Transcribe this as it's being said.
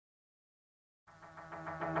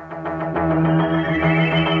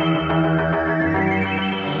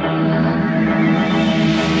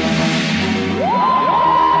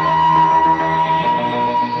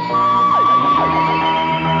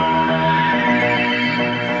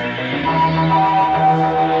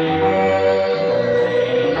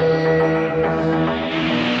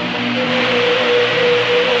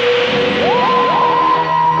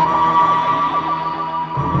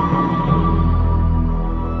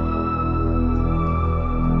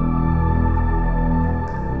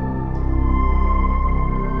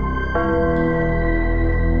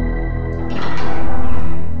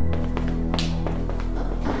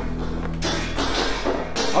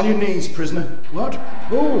On your knees, prisoner. What?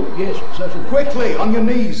 Oh, yes, certainly. Quickly, on your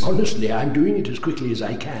knees. Honestly, I'm doing it as quickly as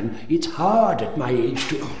I can. It's hard at my age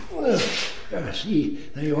to... see,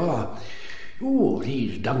 there you are. Oh,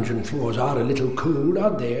 these dungeon floors are a little cold,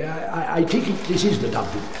 aren't they? I take it this is the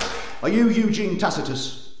dungeon. Are you Eugene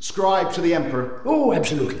Tacitus, scribe to the Emperor? Oh,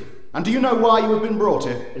 absolutely. And do you know why you have been brought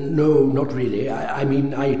here? No, not really. I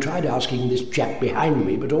mean, I tried asking this chap behind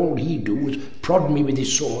me, but all he'd do was prod me with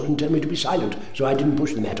his sword and tell me to be silent, so I didn't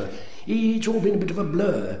push the matter. It's all been a bit of a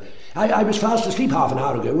blur. I was fast asleep half an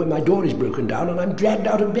hour ago when my door is broken down and I'm dragged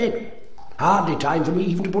out of bed. Hardly time for me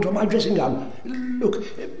even to put on my dressing gown. Look,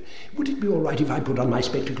 would it be all right if I put on my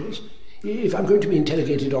spectacles? If I'm going to be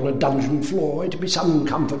interrogated on a dungeon floor, it'd be some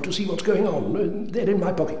comfort to see what's going on. They're in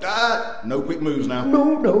my pocket. No quick moves now.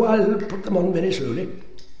 No, I'll put them on very slowly.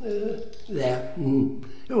 There.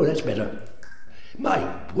 Oh, that's better.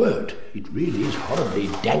 My word, it really is horribly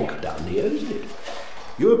dank down here, isn't it?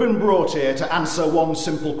 You have been brought here to answer one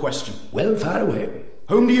simple question. Well, fire away.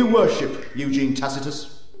 Whom do you worship, Eugene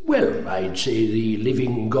Tacitus? Well, I'd say the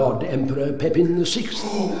living god Emperor Pepin the Sixth.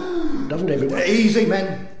 Doesn't everyone? Easy,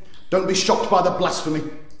 men. Don't be shocked by the blasphemy.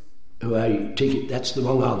 Oh, I take it that's the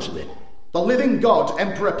wrong answer, then. The living god,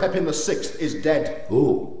 Emperor Pepin the Sixth, is dead.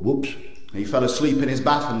 Oh, whoops. He fell asleep in his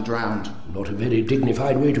bath and drowned. Not a very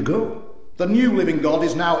dignified way to go. The new living god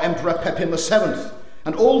is now Emperor Pepin the Seventh,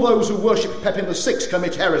 and all those who worship Pepin the Sixth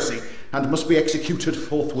commit heresy and must be executed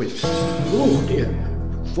forthwith. Oh, dear.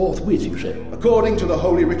 Forthwith, you say? According to the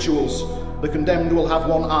holy rituals, the condemned will have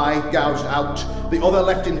one eye gouged out, the other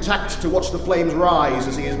left intact to watch the flames rise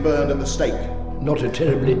as he is burned at the stake. Not a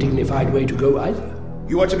terribly dignified way to go either.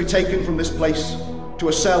 You are to be taken from this place to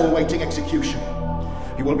a cell awaiting execution.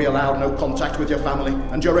 You will be allowed no contact with your family,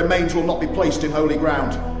 and your remains will not be placed in holy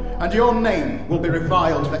ground, and your name will be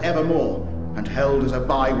reviled for evermore and held as a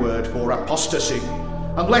byword for apostasy,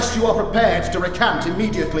 unless you are prepared to recant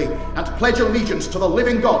immediately and pledge allegiance to the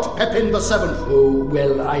living god, Pepin the Seventh. Oh,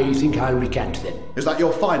 well, I think I'll recant then. Is that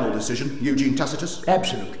your final decision, Eugene Tacitus?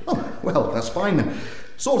 Absolutely. Oh, well, that's fine then.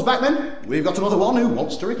 Swords back then. We've got another one who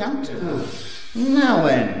wants to recant. Now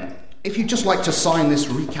then, if you'd just like to sign this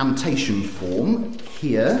recantation form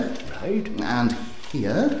here, right, and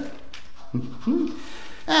here,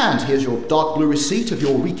 and here's your dark blue receipt of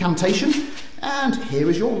your recantation. And here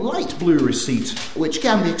is your light blue receipt, which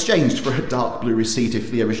can be exchanged for a dark blue receipt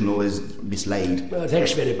if the original is mislaid.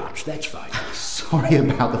 Thanks very much, that's fine. Sorry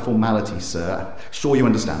about the formalities, sir. Sure you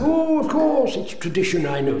understand. Oh, of course, it's tradition,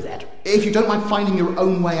 I know that. If you don't mind finding your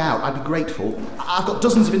own way out, I'd be grateful. I've got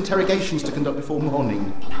dozens of interrogations to conduct before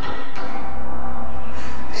morning.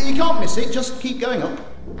 You can't miss it, just keep going up.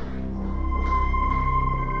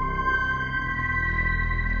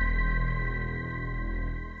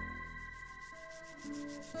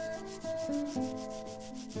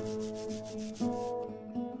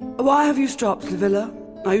 Why have you stopped, Livilla?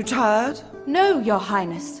 Are you tired? No, Your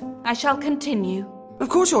Highness. I shall continue. Of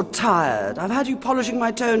course you're tired. I've had you polishing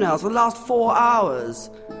my toenails for the last 4 hours.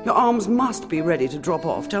 Your arms must be ready to drop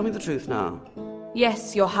off. Tell me the truth now.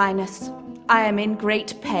 Yes, Your Highness. I am in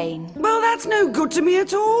great pain. Well, that's no good to me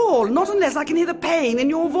at all. Not unless I can hear the pain in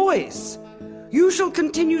your voice. You shall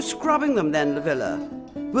continue scrubbing them then, Livilla.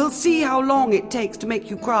 We'll see how long it takes to make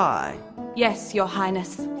you cry. Yes, Your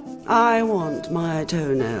Highness. I want my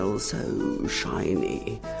toenails so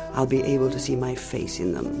shiny I'll be able to see my face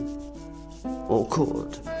in them. Or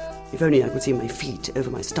could. If only I could see my feet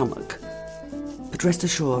over my stomach. But rest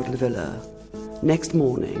assured, Livilla, next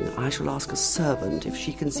morning I shall ask a servant if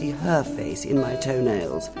she can see her face in my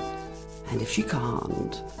toenails. And if she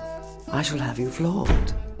can't, I shall have you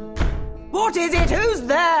flogged. What is it? Who's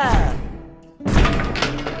there?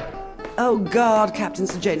 Oh, God, Captain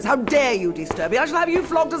Sir Janus, how dare you disturb me? I shall have you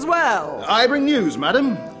flogged as well. I bring news,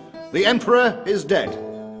 madam. The Emperor is dead.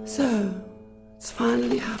 So, it's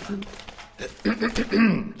finally happened.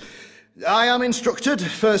 I am instructed,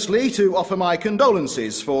 firstly, to offer my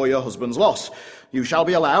condolences for your husband's loss. You shall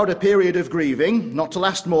be allowed a period of grieving, not to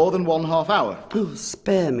last more than 1/2 hour. Oh,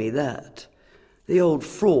 spare me that. The old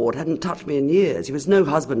fraud hadn't touched me in years. He was no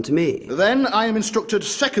husband to me. Then I am instructed,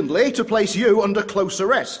 secondly, to place you under close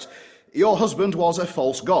arrest. Your husband was a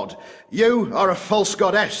false god. You are a false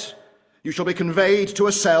goddess. You shall be conveyed to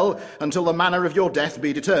a cell until the manner of your death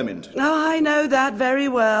be determined. Oh, I know that very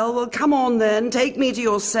well. Well, come on then. Take me to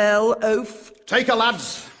your cell, oaf. Take her,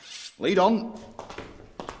 lads. Lead on.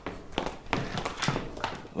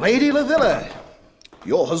 Lady Livilla,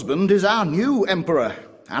 your husband is our new emperor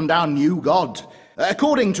and our new god.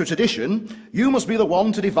 According to tradition, you must be the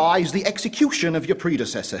one to devise the execution of your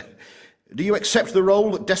predecessor. Do you accept the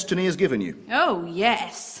role that destiny has given you? Oh,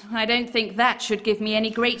 yes. I don't think that should give me any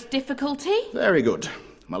great difficulty. Very good.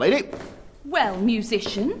 My lady? Well,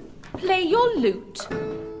 musician, play your lute.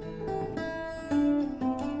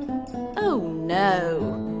 Oh,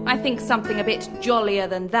 no. I think something a bit jollier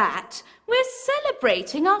than that. We're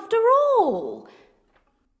celebrating after all.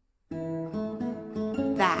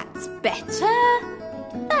 That's better.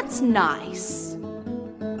 That's nice.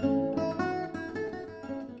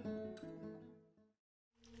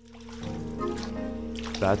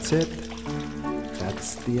 That's it.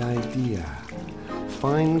 That's the idea.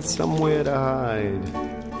 Find somewhere to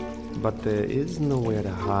hide. But there is nowhere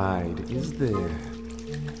to hide, is there?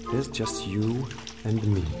 There's just you and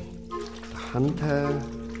me. The hunter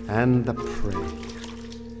and the prey.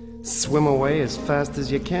 Swim away as fast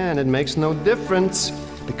as you can. It makes no difference.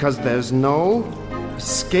 Because there's no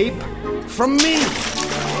escape from me.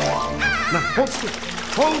 Now, hold still.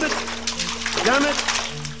 Hold it. Damn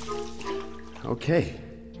it. Okay.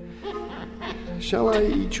 Shall I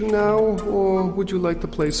eat you now, or would you like to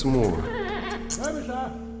play some more? Frobisher,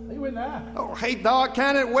 are you in there? Oh, hey, Doc,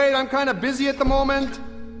 can it wait? I'm kind of busy at the moment.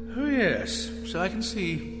 Oh, yes, so I can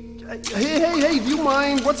see. Hey, do you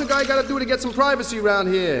mind? What's a guy got to do to get some privacy around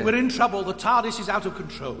here? We're in trouble. The TARDIS is out of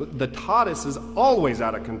control. The TARDIS is always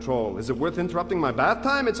out of control. Is it worth interrupting my bath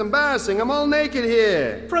time? It's embarrassing. I'm all naked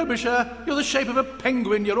here. Frobisher, you're the shape of a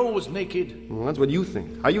penguin. You're always naked. Well, that's what you think.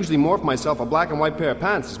 I usually morph myself a black and white pair of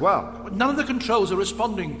pants as well. But none of the controls are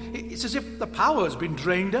responding. It's as if the power's been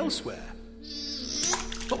drained elsewhere.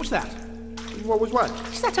 What was that? What was what?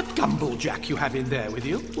 Is that a gumblejack you have in there with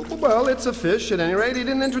you? Well, it's a fish, at any rate. He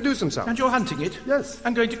didn't introduce himself. And you're hunting it? Yes.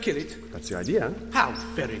 And going to kill it? That's the idea. How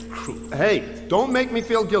very cruel. Hey, don't make me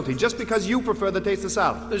feel guilty just because you prefer the taste of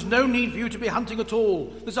salad. There's no need for you to be hunting at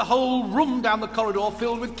all. There's a whole room down the corridor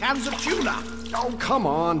filled with cans of tuna. Oh, come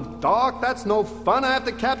on, Doc. That's no fun. I have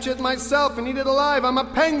to capture it myself and eat it alive. I'm a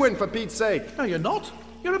penguin, for Pete's sake. No, you're not.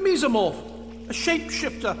 You're a mesomorph. A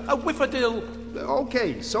shapeshifter. A whiffadill.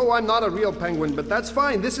 Okay, so I'm not a real penguin, but that's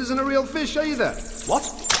fine. This isn't a real fish either. What?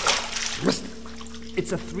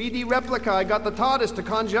 It's a 3D replica. I got the TARDIS to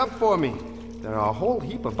conjure up for me. There are a whole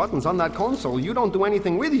heap of buttons on that console you don't do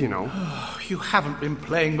anything with, you know. You haven't been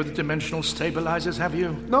playing with the dimensional stabilizers, have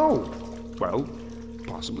you? No. Well,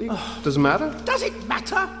 possibly. Does it matter? Does it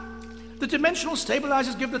matter? The dimensional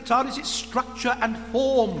stabilizers give the TARDIS its structure and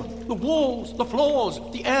form. The walls, the floors,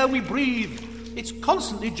 the air we breathe. It's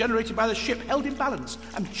constantly generated by the ship, held in balance,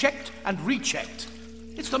 and checked and rechecked.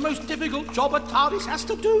 It's the most difficult job a TARDIS has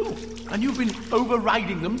to do. And you've been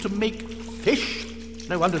overriding them to make fish?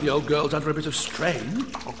 No wonder the old girl's under a bit of strain.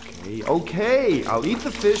 Okay. I'll eat the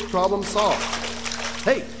fish, problem solved.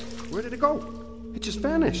 Hey, where did it go? It just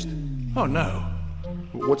vanished. Oh, no.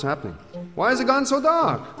 What's happening? Why has it gone so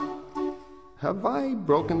dark? Have I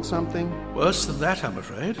broken something? Worse than that, I'm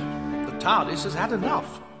afraid. The TARDIS has had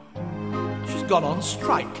enough. She's gone on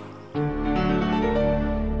strike.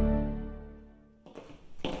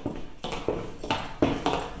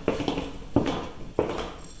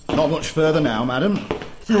 Not much further now, madam.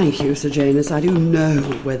 Thank you, Sir Janus. I do know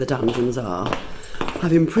where the dungeons are.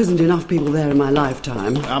 I've imprisoned enough people there in my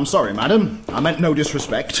lifetime. I'm sorry, madam. I meant no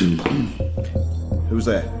disrespect. Who's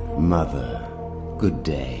there? Mother, good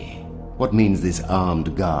day. What means this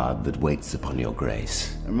armed guard that waits upon your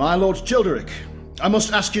grace? My Lord Childeric. I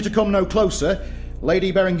must ask you to come no closer.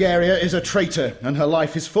 Lady Berengaria is a traitor, and her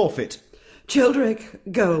life is forfeit.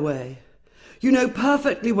 Childeric, go away. You know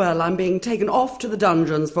perfectly well I'm being taken off to the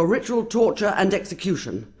dungeons for ritual torture and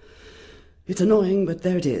execution. It's annoying, but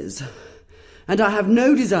there it is. And I have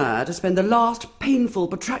no desire to spend the last painful,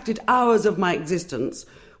 protracted hours of my existence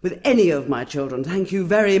with any of my children. Thank you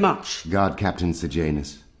very much. Guard Captain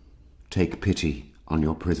Sejanus, take pity on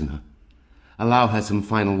your prisoner. Allow her some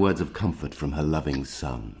final words of comfort from her loving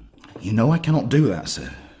son. You know I cannot do that,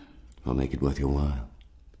 sir. I'll make it worth your while.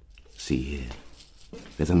 See here.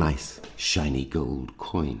 There's a nice, shiny gold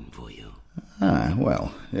coin for you. Ah,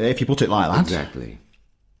 well, if you put it like that. Exactly.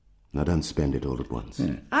 Now don't spend it all at once.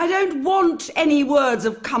 Yeah. I don't want any words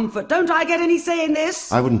of comfort. Don't I get any say in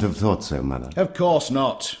this? I wouldn't have thought so, Mother. Of course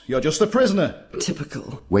not. You're just a prisoner.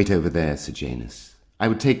 Typical. Wait over there, Sejanus. I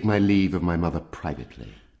would take my leave of my mother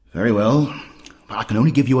privately. Very well. But I can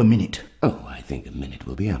only give you a minute. Oh, I think a minute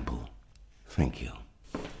will be ample. Thank you.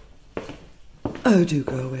 Oh, do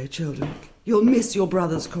go away, children. You'll miss your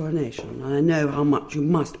brother's coronation, and I know how much you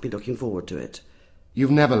must be looking forward to it.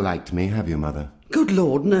 You've never liked me, have you, Mother? Good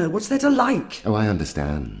Lord, no. What's there to like? Oh, I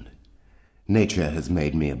understand. Nature has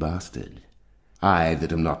made me a bastard. I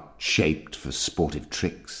that am not shaped for sportive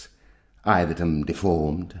tricks. I that am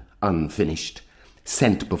deformed, unfinished,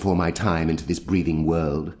 sent before my time into this breathing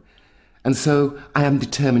world, and so I am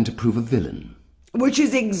determined to prove a villain. Which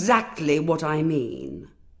is exactly what I mean.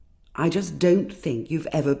 I just don't think you've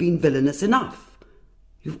ever been villainous enough.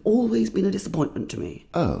 You've always been a disappointment to me.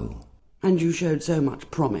 Oh. And you showed so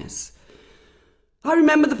much promise. I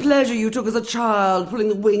remember the pleasure you took as a child, pulling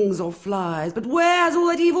the wings off flies. But where has all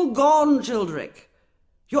that evil gone, Childeric?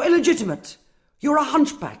 You're illegitimate. You're a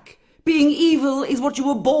hunchback. Being evil is what you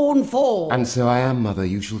were born for. And so I am, Mother,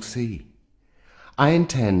 you shall see. I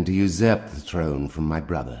intend to usurp the throne from my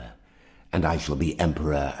brother, and I shall be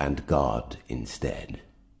emperor and god instead.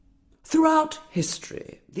 Throughout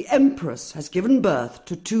history, the Empress has given birth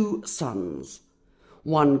to 2 sons.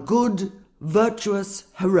 One good, virtuous,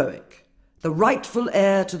 heroic, the rightful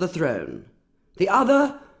heir to the throne. The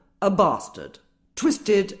other, a bastard,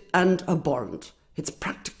 twisted and abhorrent. It's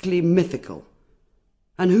practically mythical.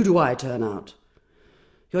 And who do I turn out?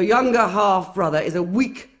 Your younger half-brother is a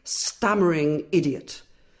weak, stammering idiot.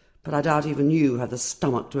 But I doubt even you have the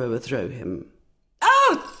stomach to overthrow him.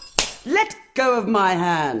 Oh! Let go of my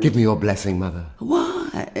hand. Give me your blessing, Mother.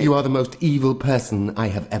 Why? You are the most evil person I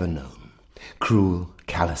have ever known. Cruel,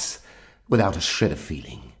 callous, without a shred of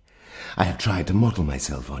feeling. I have tried to model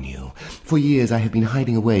myself on you. For years I have been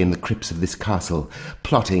hiding away in the crypts of this castle,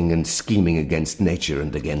 plotting and scheming against nature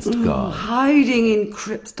and against God. Hiding in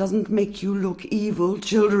crypts doesn't make you look evil,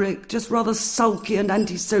 Childeric, just rather sulky and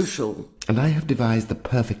antisocial. And I have devised the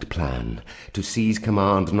perfect plan to seize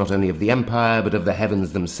command not only of the Empire, but of the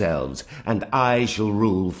heavens themselves, and I shall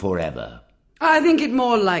rule forever. I think it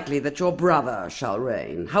more likely that your brother shall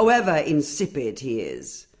reign, however insipid he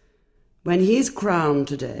is. When he is crowned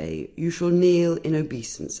today, you shall kneel in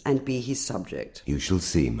obeisance and be his subject. You shall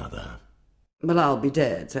see, Mother. But I'll be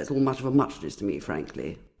dead, so it's all much of a muchness to me,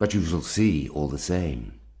 frankly. But you shall see all the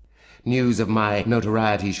same. News of my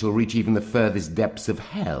notoriety shall reach even the furthest depths of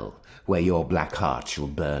hell, where your black heart shall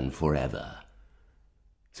burn forever.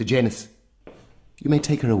 Sir Janus, you may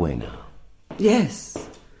take her away now. Yes,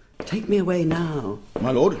 take me away now.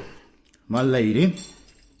 My lord, my lady.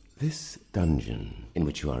 This dungeon in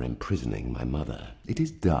which you are imprisoning my mother, it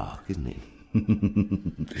is dark, isn't it?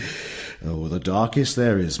 Oh, the darkest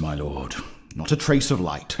there is, my lord. Not a trace of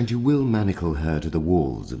light. And you will manacle her to the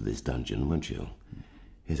walls of this dungeon, won't you?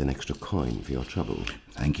 Here's an extra coin for your trouble.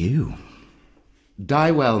 Thank you.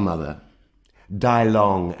 Die well, Mother. Die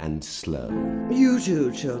long and slow. You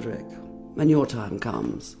too, Childeric, when your time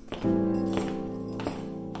comes.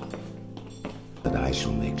 But I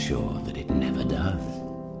shall make sure that it never does.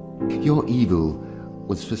 Your evil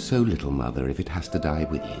was for so little, Mother, if it has to die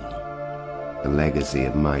with you. The legacy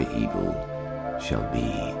of my evil shall be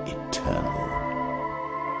eternal.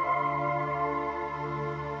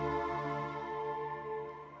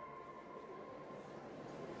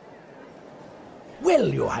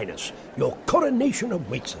 Well, Your Highness, your coronation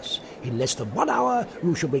awaits us. In less than 1 hour,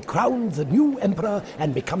 you shall be crowned the new emperor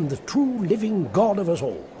and become the true living god of us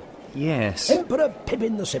all. Yes. Emperor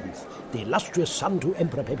Pippin VII, the illustrious son to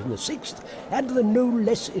Emperor Pippin VI, and the no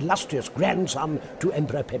less illustrious grandson to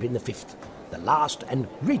Emperor Pippin V, the last and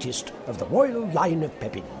greatest of the royal line of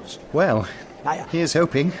Pippins. Well, here's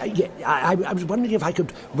hoping. I was wondering if I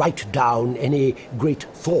could write down any great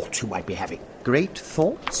thoughts you might be having. Great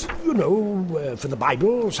thoughts? You know, for the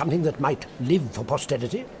Bible, something that might live for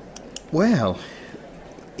posterity. Well,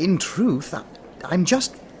 in truth, I'm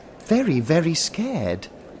just very, very scared.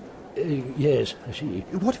 Yes, I see.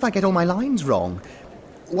 What if I get all my lines wrong?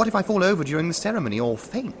 What if I fall over during the ceremony, or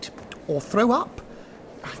faint, or throw up?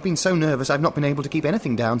 I've been so nervous I've not been able to keep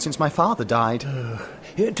anything down since my father died.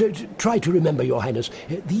 Try to remember, Your Highness,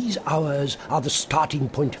 these hours are the starting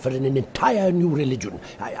point for an entire new religion.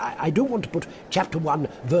 I don't want to put chapter 1,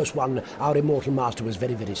 verse 1, our immortal master was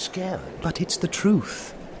very, very scared. But it's the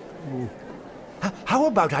truth. How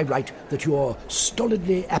about I write that you're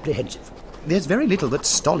stolidly apprehensive? There's very little that's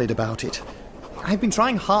stolid about it. I've been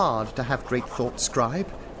trying hard to have great thoughts,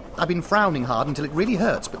 Scribe. I've been frowning hard until it really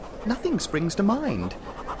hurts, but nothing springs to mind.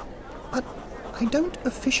 But I don't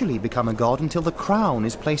officially become a god until the crown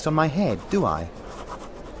is placed on my head, do I?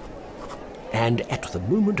 And at the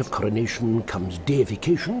moment of coronation comes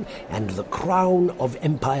deification, and the crown of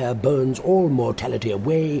empire burns all mortality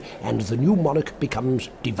away, and the new monarch becomes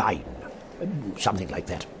divine. Something like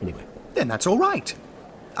that, anyway. Then that's all right.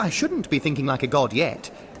 I shouldn't be thinking like a god yet.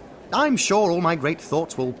 I'm sure all my great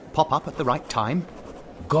thoughts will pop up at the right time.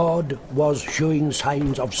 God was showing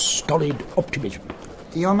signs of stolid optimism.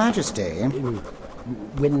 Your Majesty.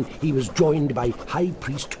 When he was joined by High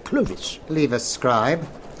Priest Clovis. Leave us, Scribe.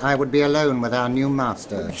 I would be alone with our new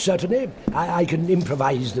master. Certainly. I can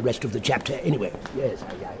improvise the rest of the chapter anyway. Yes,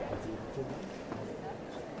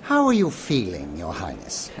 How are you feeling, Your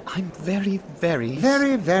Highness? I'm very, very...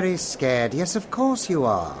 Very, very scared. Yes, of course you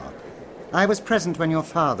are. I was present when your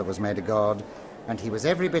father was made a god, and he was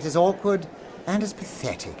every bit as awkward and as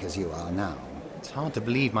pathetic as you are now. It's hard to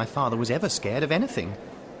believe my father was ever scared of anything.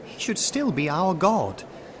 He should still be our god.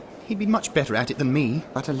 He'd be much better at it than me.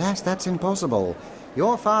 But alas, that's impossible.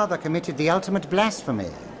 Your father committed the ultimate blasphemy.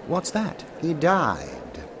 What's that? He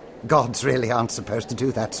died. Gods really aren't supposed to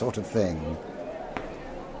do that sort of thing.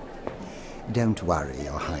 Don't worry,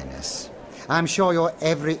 Your Highness. I'm sure you're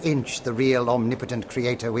every inch the real omnipotent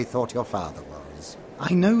creator we thought your father was.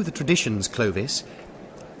 I know the traditions, Clovis.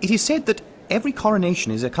 It is said that every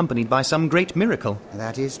coronation is accompanied by some great miracle.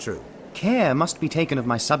 That is true. Care must be taken of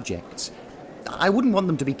my subjects. I wouldn't want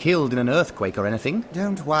them to be killed in an earthquake or anything.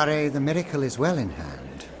 Don't worry, the miracle is well in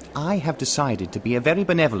hand. I have decided to be a very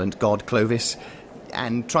benevolent god, Clovis,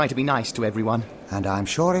 and try to be nice to everyone. And I'm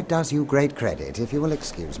sure it does you great credit, if you will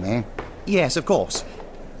excuse me. Yes, of course.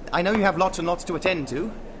 I know you have lots and lots to attend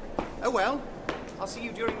to. Oh well, I'll see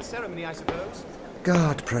you during the ceremony, I suppose.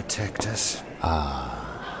 God protect us.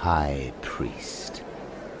 High Priest.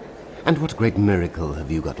 And what great miracle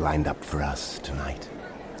have you got lined up for us tonight?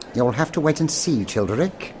 You'll have to wait and see,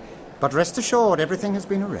 Childeric. But rest assured, everything has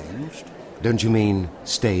been arranged. Don't you mean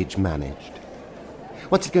stage managed?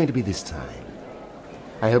 What's it going to be this time?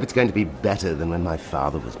 I hope it's going to be better than when my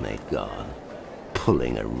father was made god.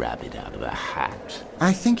 Pulling a rabbit out of a hat.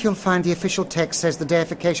 I think you'll find the official text says the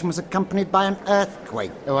deification was accompanied by an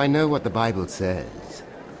earthquake. Oh, I know what the Bible says,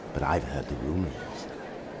 but I've heard the rumors.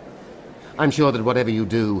 I'm sure that whatever you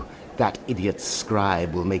do, that idiot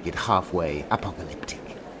scribe will make it halfway apocalyptic.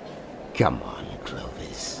 Come on,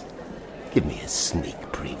 Clovis. Give me a sneak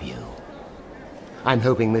preview. I'm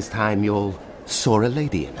hoping this time you'll saw a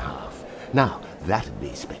lady in half. Now, that'd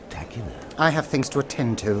be spectacular. I have things to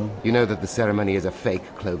attend to. You know that the ceremony is a fake,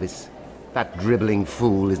 Clovis. That dribbling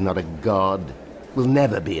fool is not a god. Will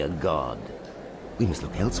never be a god. We must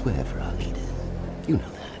look elsewhere for our leaders. You know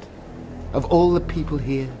that. Of all the people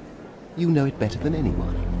here, you know it better than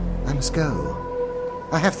anyone. I must go.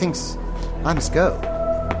 I have things... I must go.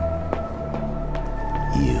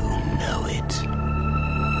 You know it.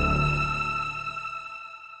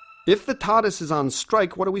 If the TARDIS is on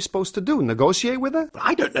strike, what are we supposed to do? Negotiate with her?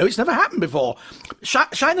 I don't know. It's never happened before.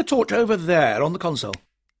 Shine the torch over there on the console.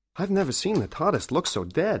 I've never seen the TARDIS look so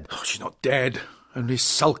dead. Oh, she's not dead. Only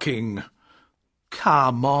sulking.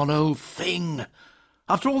 Come on, old thing.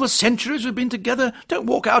 After all the centuries we've been together, don't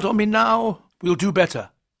walk out on me now. We'll do better.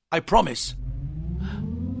 I promise.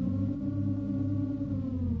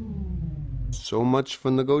 So much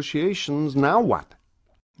for negotiations. Now what?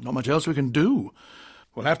 Not much else we can do.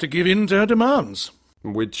 We'll have to give in to her demands.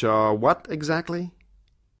 Which are what exactly?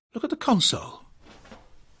 Look at the console.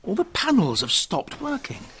 All the panels have stopped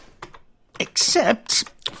working. Except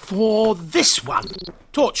for this one.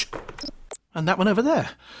 Torch. And that one over there.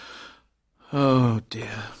 Oh,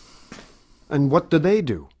 dear. And what do they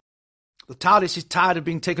do? The TARDIS is tired of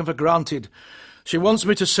being taken for granted. She wants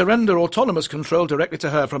me to surrender autonomous control directly to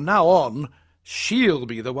her. From now on, she'll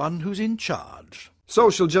be the one who's in charge. So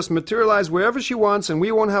she'll just materialize wherever she wants and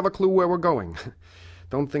we won't have a clue where we're going.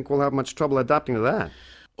 Don't think we'll have much trouble adapting to that.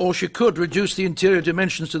 Or she could reduce the interior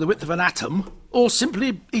dimensions to the width of an atom, or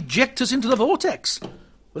simply eject us into the vortex.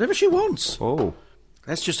 Whatever she wants. Oh.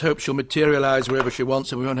 Let's just hope she'll materialize wherever she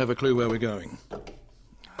wants and we won't have a clue where we're going.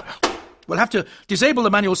 We'll have to disable the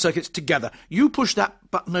manual circuits together. You push that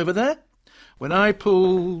button over there. When I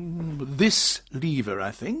pull this lever,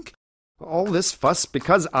 I think... All this fuss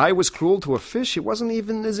because I was cruel to a fish? It wasn't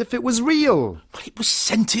even as if it was real. But it was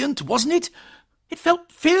sentient, wasn't it? It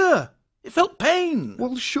felt fear. It felt pain.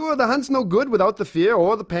 Well, sure, the hunt's no good without the fear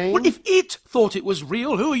or the pain. Well, if it thought it was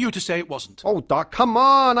real, who are you to say it wasn't? Oh, Doc, come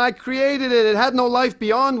on. I created it. It had no life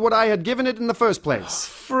beyond what I had given it in the first place.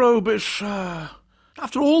 Frobisher,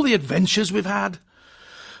 after all the adventures we've had,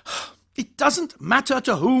 it doesn't matter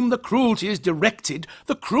to whom the cruelty is directed.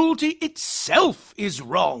 The cruelty itself is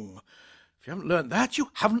wrong. If you haven't learned that, you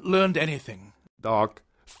haven't learned anything. Doc,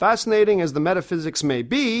 fascinating as the metaphysics may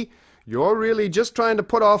be, you're really just trying to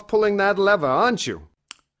put off pulling that lever, aren't you?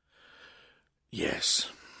 Yes.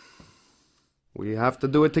 We have to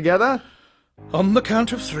do it together? On the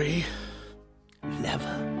count of 3.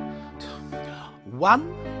 Lever.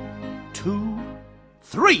 1, 2,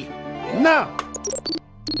 3. Now!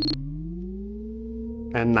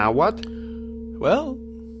 And now what? Well,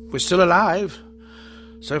 we're still alive.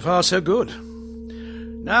 So far, so good.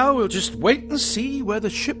 Now we'll just wait and see where the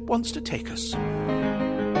ship wants to take us.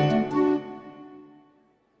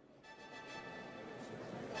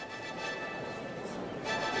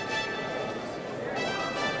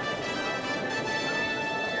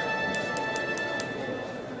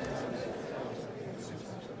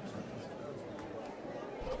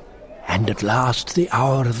 And at last the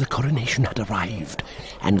hour of the coronation had arrived,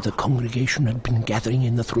 and the congregation had been gathering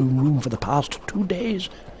in the throne room for the past 2 days,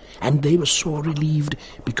 and they were sore relieved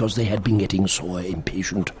because they had been getting sore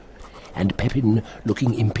impatient. And Pepin,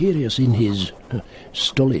 looking imperious in his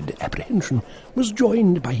stolid apprehension, was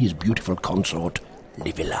joined by his beautiful consort,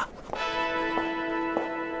 Livilla.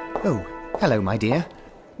 Oh, hello, my dear.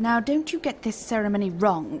 Now, don't you get this ceremony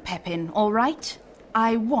wrong, Pepin, all right?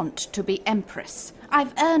 I want to be Empress.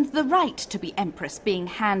 I've earned the right to be Empress, being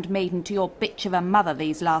handmaiden to your bitch of a mother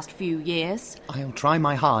these last few years. I'll try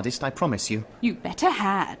my hardest, I promise you. You better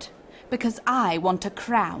had. Because I want a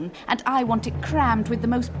crown, and I want it crammed with the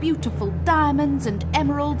most beautiful diamonds and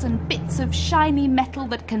emeralds and bits of shiny metal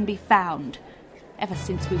that can be found. Ever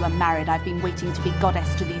since we were married, I've been waiting to be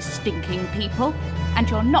goddess to these stinking people, and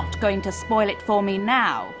you're not going to spoil it for me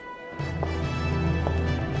now.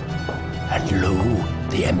 And lo,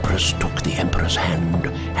 the Empress took the Emperor's hand,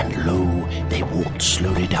 and lo, they walked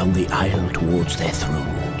slowly down the aisle towards their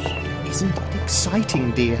thrones. Isn't it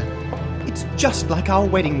exciting, dear? It's just like our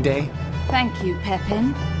wedding day. Thank you,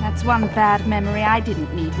 Pepin. That's one bad memory I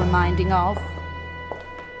didn't need reminding of.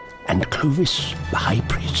 And Clovis, the high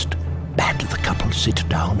priest, bade the couple sit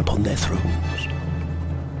down upon their thrones.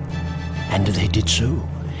 And they did so,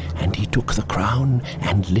 and he took the crown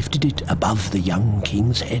and lifted it above the young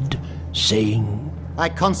king's head, saying, I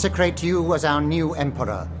consecrate you as our new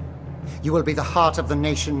emperor. You will be the heart of the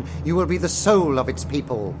nation, you will be the soul of its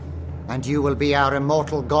people, and you will be our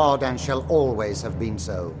immortal god and shall always have been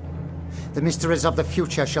so. The mysteries of the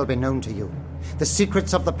future shall be known to you. The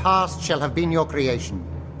secrets of the past shall have been your creation.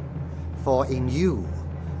 For in you,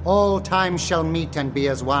 all time shall meet and be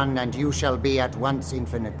as one, and you shall be at once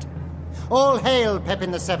infinite. All hail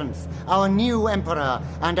Pepin the Seventh, our new emperor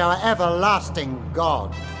and our everlasting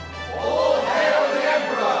god. All hail the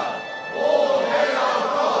emperor! All hail our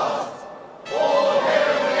god! All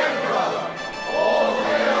hail the emperor! All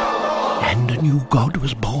hail our god! And a new god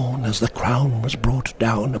was born as the crown was brought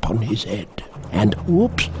down upon his head. And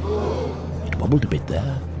whoops, it wobbled a bit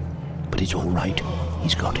there, but it's all right,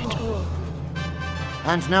 he's got it.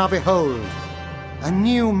 And now behold, a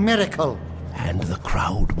new miracle. And the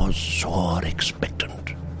crowd was sore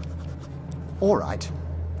expectant. All right.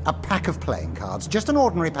 A pack of playing cards. Just an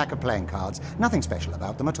ordinary pack of playing cards. Nothing special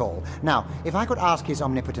about them at all. Now, if I could ask His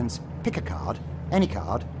Omnipotence, pick a card, any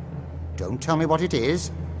card, don't tell me what it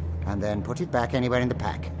is, and then put it back anywhere in the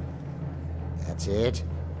pack. That's it.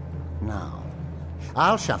 Now,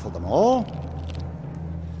 I'll shuffle them all.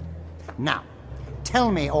 Now,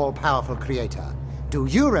 tell me, all-powerful creator, do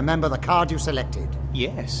you remember the card you selected?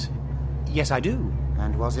 Yes. Yes, I do.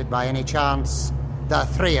 And was it by any chance the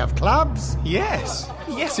Three of Clubs? Yes.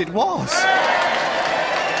 Yes, it was.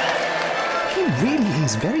 He really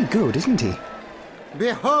is very good, isn't he?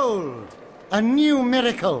 Behold, a new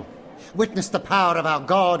miracle. Witness the power of our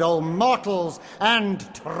God, O mortals, and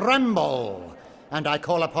tremble. And I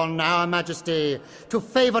call upon our Majesty to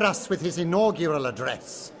favor us with his inaugural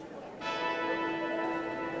address.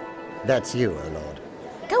 That's you, O Lord.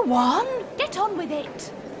 Go on, get on with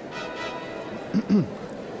it.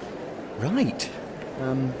 Right.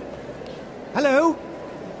 Hello?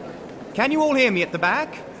 Can you all hear me at the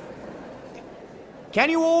back? Can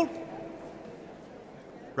you all?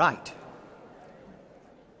 Right.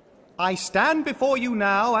 I stand before you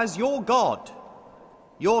now as your God,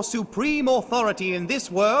 your supreme authority in this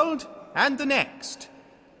world and the next.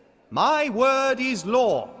 My word is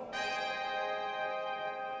law.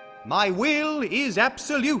 My will is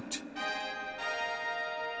absolute.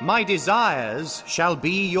 My desires shall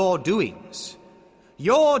be your doings.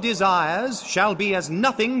 Your desires shall be as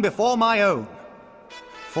nothing before my own.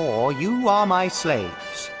 For you are my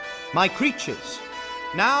slaves, my creatures,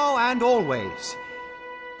 now and always.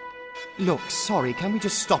 Look, sorry, can we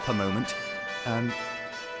just stop a moment?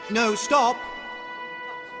 No, stop!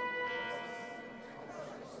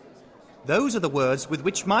 Those are the words with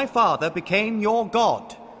which my father became your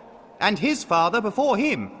God, and his father before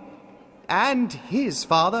him, and his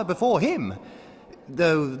father before him.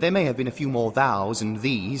 Though there may have been a few more thous and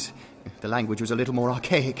these. The language was a little more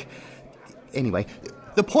archaic. Anyway,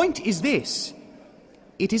 the point is this.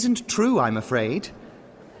 It isn't true, I'm afraid.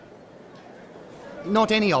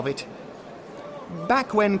 Not any of it.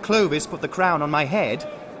 Back when Clovis put the crown on my head,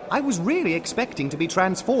 I was really expecting to be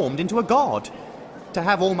transformed into a god, to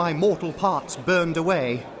have all my mortal parts burned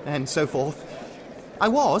away, and so forth. I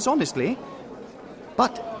was, honestly.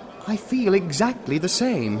 But I feel exactly the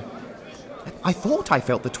same. I thought I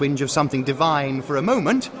felt the twinge of something divine for a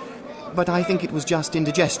moment, but I think it was just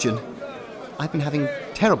indigestion. I've been having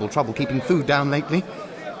terrible trouble keeping food down lately.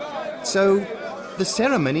 So, The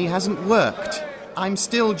ceremony hasn't worked. I'm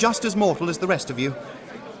still just as mortal as the rest of you.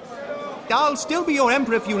 I'll still be your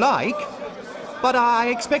emperor if you like, but I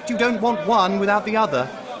expect you don't want one without the other.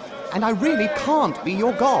 And I really can't be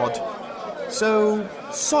your god. So,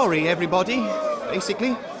 sorry, everybody,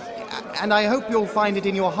 basically. And I hope you'll find it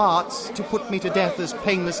in your hearts to put me to death as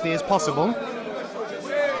painlessly as possible.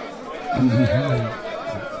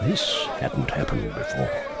 This hadn't happened before.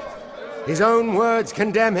 His own words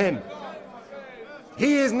condemn him.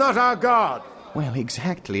 He is not our god. Well,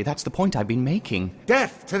 exactly. That's the point I've been making.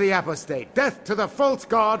 Death to the apostate. Death to the false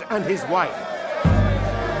god and his wife.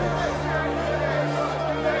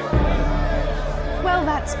 Well,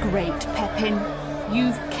 that's great, Pepin.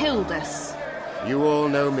 You've killed us. You all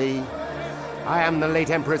know me. I am the late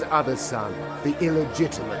Emperor's other son, the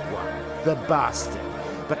illegitimate one, the bastard.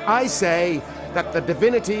 But I say that the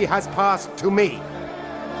divinity has passed to me.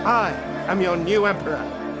 I am your new Emperor.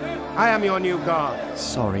 I am your new god.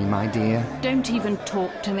 Sorry, my dear. Don't even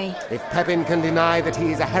talk to me. If Pepin can deny that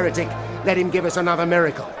he is a heretic, let him give us another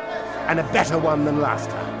miracle, and a better one than last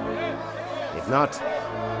time. If not,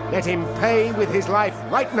 let him pay with his life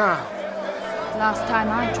right now. Last time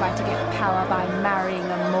I tried to get power by marrying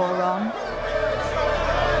a moron.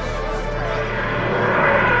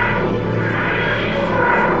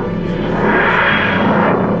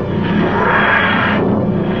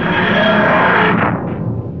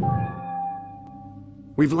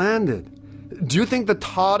 We've landed. Do you think the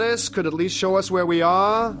TARDIS could at least show us where we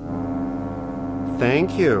are?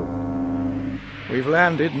 Thank you. We've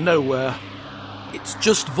landed nowhere. It's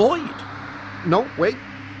just void. No, wait.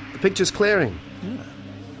 The picture's clearing. Yeah.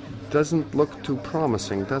 Doesn't look too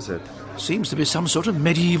promising, does it? Seems to be some sort of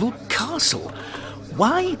medieval castle.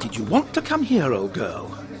 Why did you want to come here, old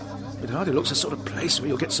girl? It hardly looks a sort of place where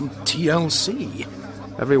you'll get some TLC.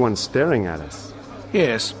 Everyone's staring at us.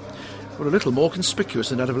 Yes. We're a little more conspicuous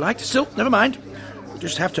than I'd have liked. Still, never mind. We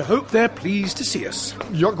just have to hope they're pleased to see us.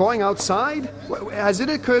 You're going outside? Has it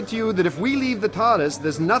occurred to you that if we leave the TARDIS,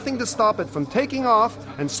 there's nothing to stop it from taking off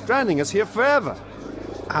and stranding us here forever?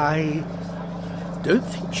 I don't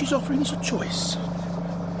think she's offering us a choice.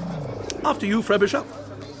 After you, Frobisher.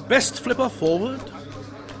 Best flipper forward.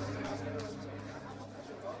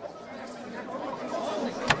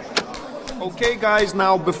 Okay, guys,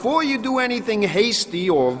 now, before you do anything hasty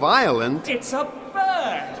or violent... It's a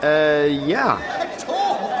bird! Yeah. It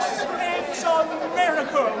talks! It's a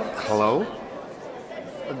miracle! Hello?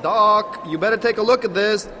 Doc, you better take a look at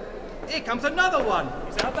this. Here comes another one!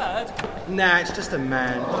 Is that a bird? Nah, it's just a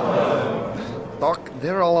man. Doc,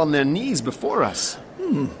 they're all on their knees before us.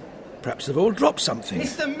 Perhaps they've all dropped something.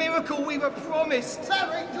 It's the miracle we were promised!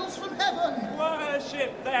 They're angels from heaven!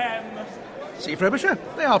 Worship them! See, Frobisher,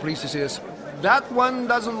 they are pleased to see us. That one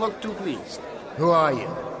doesn't look too pleased. Who are you?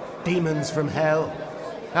 Demons from hell?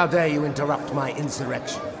 How dare you interrupt my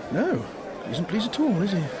insurrection? No, he isn't pleased at all,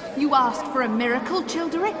 is he? You asked for a miracle,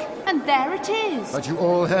 Childeric, and there it is. But you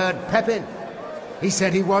all heard Pepin. He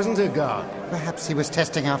said he wasn't a god. Perhaps he was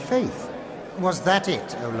testing our faith. Was that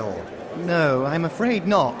it, O Lord? No, I'm afraid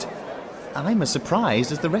not. I'm as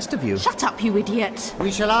surprised as the rest of you. Shut up, you idiot.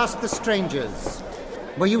 We shall ask the strangers.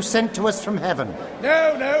 Were you sent to us from heaven?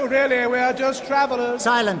 No, really, we are just travellers.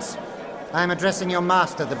 Silence. I am addressing your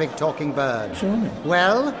master, the big talking bird. Surely.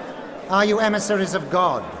 Well, are you emissaries of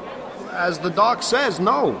God? As the doc says,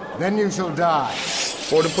 no. Then you shall die.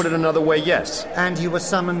 Or to put it another way, yes. And you were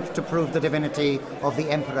summoned to prove the divinity of the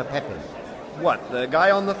Emperor Pepin? What, the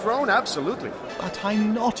guy on the throne? Absolutely. But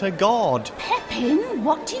I'm not a god. Pepin,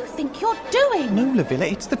 what do you think you're doing? No,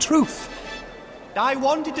 Lavilla, it's the truth. I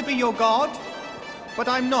wanted to be your god, but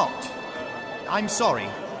I'm not. I'm sorry.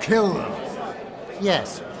 Kill them.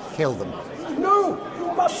 Yes, kill them. No,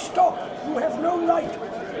 you must stop. You have no right.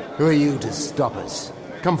 Who are you to stop us?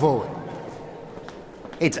 Come forward.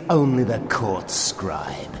 It's only the court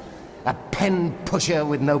scribe. A pen pusher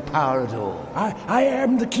with no power at all. I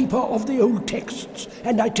am the keeper of the old texts,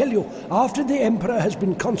 and I tell you, after the Emperor has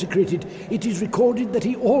been consecrated, it is recorded that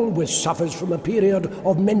he always suffers from a period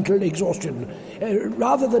of mental exhaustion.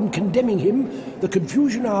 Rather than condemning him, the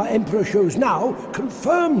confusion our Emperor shows now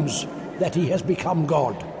confirms that he has become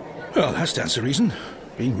God. Well, that stands to reason.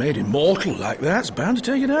 Being made immortal like that's bound to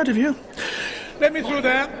take it out of you. Let me through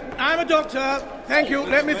there. I'm a doctor. Thank you.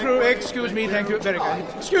 Let me through. Excuse me. Thank you. Very good.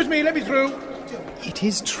 Excuse me. Let me through. It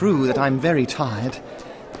is true that I'm very tired.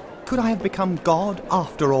 Could I have become God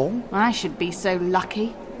after all? I should be so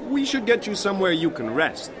lucky. We should get you somewhere you can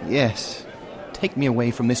rest. Yes. Take me away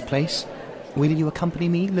from this place. Will you accompany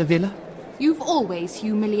me, Lavilla? You've always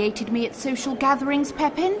humiliated me at social gatherings,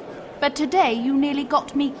 Pepin. But today you nearly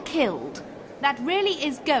got me killed. That really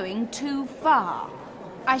is going too far.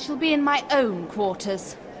 I shall be in my own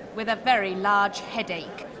quarters, with a very large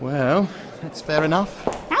headache. Well, that's fair enough.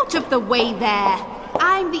 Out of the way there!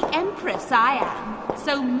 I'm the Empress, I am.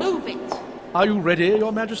 So move it. Are you ready,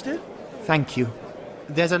 Your Majesty? Thank you.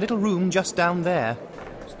 There's a little room just down there.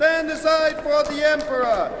 Stand aside for the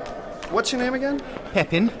Emperor! What's your name again?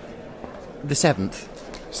 Pepin, the 7th.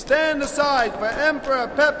 Stand aside for Emperor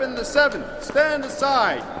Pepin the 7th. Stand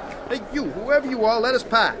aside. Hey, you, whoever you are, let us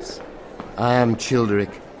pass. I am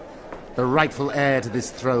Childeric, the rightful heir to this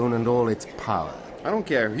throne and all its power. I don't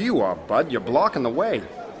care who you are, bud. You're blocking the way.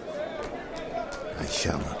 I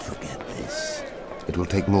shall not forget this. It will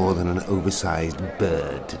take more than an oversized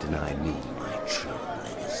bird to deny me my true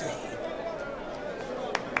legacy.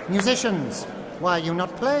 Musicians, why are you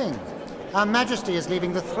not playing? Our Majesty is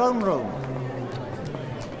leaving the throne room.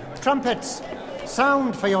 Trumpets,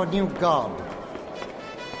 sound for your new god.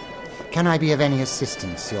 Can I be of any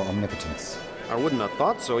assistance, Your Omnipotence? I wouldn't have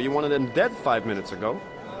thought so. You wanted him dead 5 minutes ago.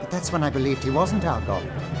 But that's when I believed he wasn't our god.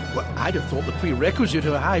 Well, I'd have thought the prerequisite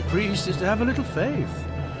of a high priest is to have a little faith.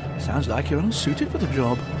 Sounds like you're unsuited for the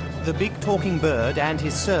job. The big talking bird and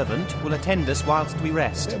his servant will attend us whilst we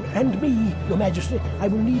rest. And me, Your Majesty. I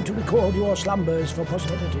will need to record your slumbers for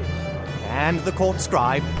posterity. And the court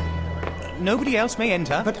scribe. Nobody else may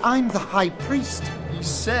enter. But I'm the high priest. He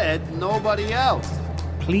said nobody else.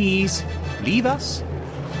 Please, leave us.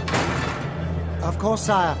 Of course,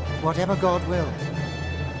 sire. Whatever God will.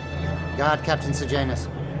 Guard Captain Sejanus.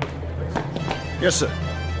 Yes, sir.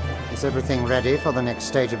 Is everything ready for the next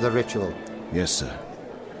stage of the ritual? Yes, sir.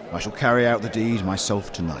 I shall carry out the deed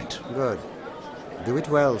myself tonight. Good. Do it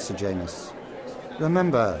well, Sejanus.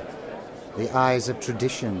 Remember, the eyes of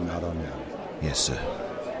tradition are on you. Yes, sir.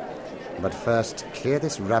 But first, clear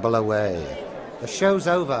this rabble away. The show's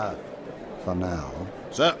over. For now.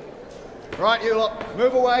 Sir. Right, you lot.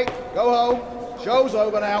 Move away. Go home. Show's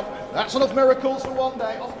over now. That's enough miracles for one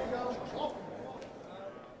day. Off we go. Off.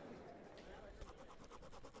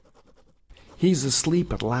 He's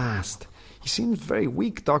asleep at last. He seems very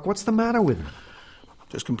weak, Doc. What's the matter with him?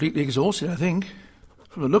 Just completely exhausted, I think.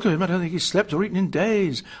 From the look of him, I don't think he's slept or eaten in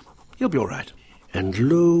days. He'll be all right. And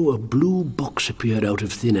lo, a blue box appeared out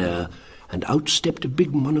of thin air, and out stepped a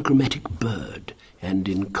big monochromatic bird, and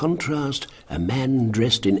in contrast, a man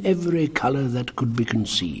dressed in every colour that could be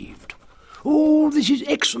conceived. Oh, this is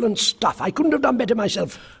excellent stuff. I couldn't have done better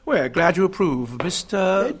myself. We're glad you approve,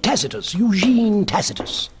 Mr... Tacitus, Eugene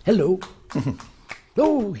Tacitus. Hello.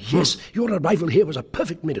 Oh, yes, your arrival here was a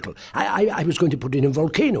perfect miracle. I was going to put in a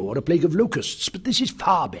volcano or a plague of locusts, but this is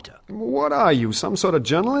far better. What are you, some sort of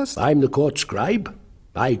journalist? I'm the court scribe.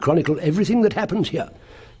 I chronicle everything that happens here.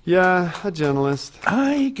 Yeah, a journalist.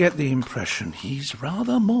 I get the impression he's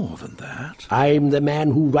rather more than that. I'm the man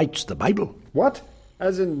who writes the Bible. What?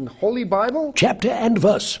 As in Holy Bible? Chapter and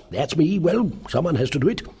verse. That's me. Well, someone has to do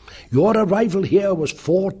it. Your arrival here was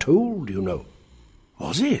foretold, you know.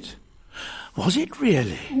 Was it? Was it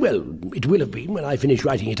really? Well, it will have been when I finish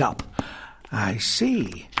writing it up. I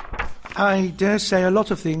see. I dare say a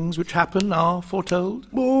lot of things which happen are foretold.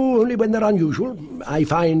 Oh, only when they're unusual. I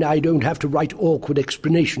find I don't have to write awkward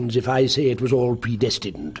explanations if I say it was all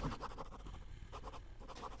predestined.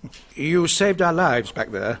 You saved our lives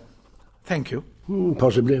back there. Thank you.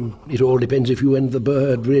 Possibly. It all depends if you and the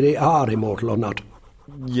bird really are immortal or not.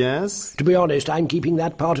 Yes? To be honest, I'm keeping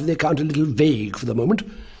that part of the account a little vague for the moment.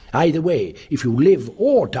 Either way, if you live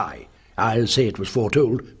or die, I'll say it was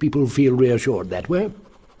foretold. People feel reassured that way.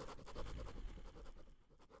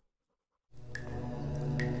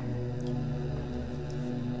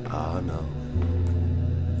 Ah, no.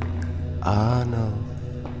 Ah, no.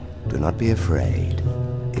 Do not be afraid.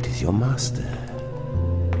 It is your master.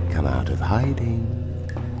 Come out of hiding.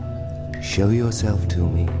 Show yourself to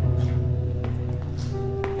me.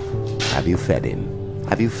 Have you fed him?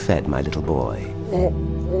 Have you fed my little boy?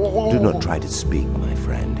 Do not try to speak, my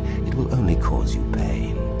friend. It will only cause you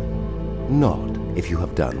pain. Not if you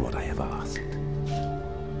have done what I have asked.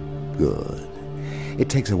 Good. It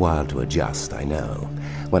takes a while to adjust, I know.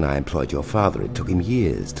 When I employed your father, it took him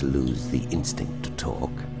years to lose the instinct to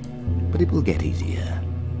talk. But it will get easier.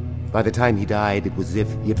 By the time he died, it was as if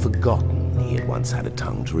he had forgotten he had once had a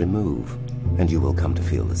tongue to remove. And you will come to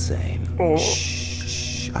feel the same.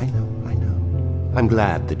 Shh, I know. I'm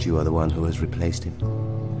glad that you are the one who has replaced him.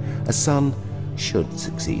 A son should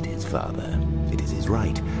succeed his father. It is his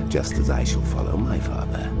right, just as I shall follow my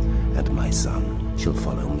father, and my son shall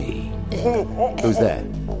follow me. Who's there?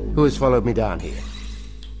 Who has followed me down here?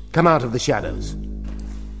 Come out of the shadows.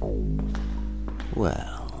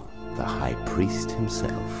 Well, the High Priest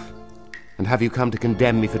himself. And have you come to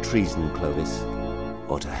condemn me for treason, Clovis?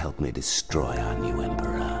 Or to help me destroy our new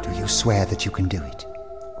emperor? Do you swear that you can do it?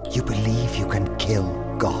 You believe you can kill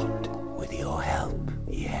God? With your help,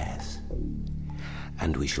 yes.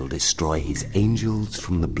 And we shall destroy his angels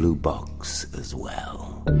from the blue box as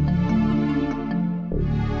well.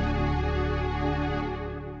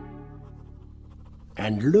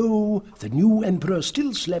 And lo, the new emperor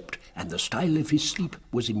still slept, and the style of his sleep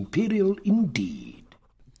was imperial indeed.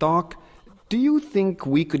 Doc, do you think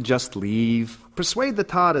we could just leave? Persuade the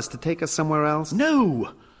TARDIS to take us somewhere else?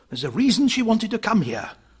 No! There's a reason she wanted to come here.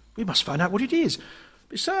 We must find out what it is.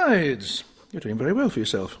 Besides, you're doing very well for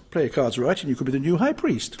yourself. Play your cards right and you could be the new high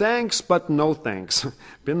priest. Thanks, but no thanks.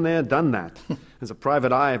 Been there, done that. As a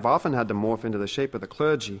private eye, I've often had to morph into the shape of the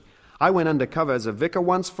clergy. I went undercover as a vicar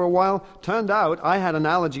once for a while. Turned out I had an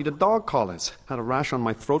allergy to dog collars. Had a rash on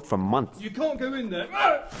my throat for months. You can't go in there.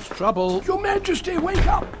 There's trouble. Your Majesty, wake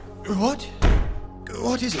up! What?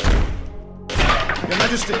 What is it? Your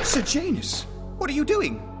Majesty. Sir Janus, what are you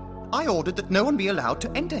doing? I ordered that no one be allowed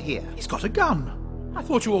to enter here. He's got a gun. I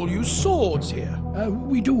thought you all used swords here.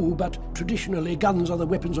 We do, but traditionally guns are the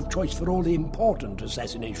weapons of choice for all the important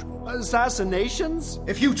assassinations. Assassinations?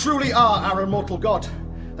 If you truly are our immortal god,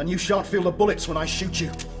 then you shan't feel the bullets when I shoot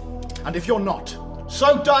you. And if you're not,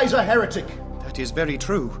 so dies a heretic. That is very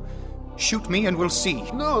true. Shoot me and we'll see.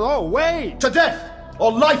 No, wait! To death,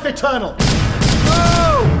 or life eternal.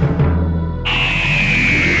 No!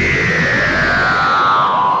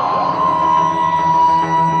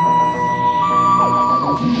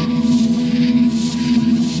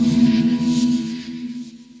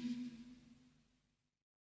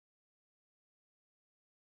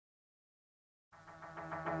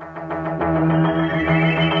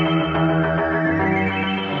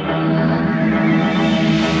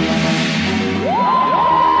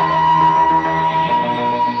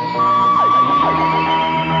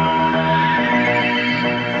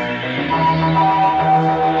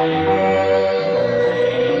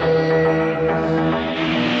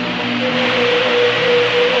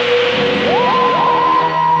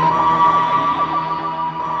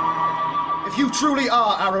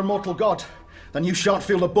 Immortal God, then you shan't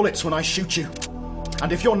feel the bullets when I shoot you.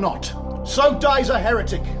 And if you're not, so dies a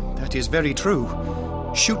heretic. That is very true.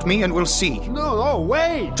 Shoot me and we'll see. No,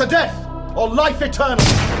 wait! To death, or life eternal.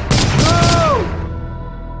 No!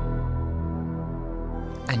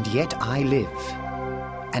 And yet I live.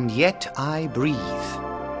 And yet I breathe.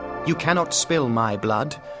 You cannot spill my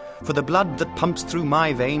blood, for the blood that pumps through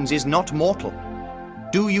my veins is not mortal.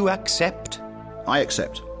 Do you accept? I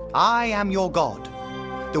accept. I am your god.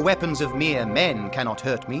 The weapons of mere men cannot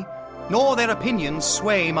hurt me, nor their opinions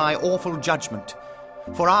sway my awful judgment.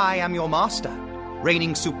 For I am your master,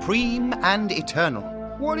 reigning supreme and eternal.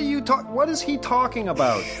 What is he talking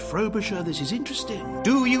about? Frobisher, this is interesting.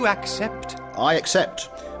 Do you accept? I accept.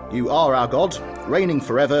 You are our god, reigning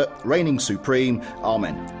forever, reigning supreme.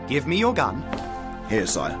 Amen. Give me your gun. Here,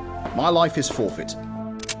 sire. My life is forfeit.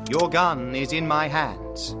 Your gun is in my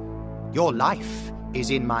hands. Your life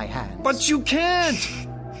is in my hands. But you can't!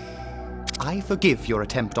 I forgive your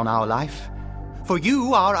attempt on our life, for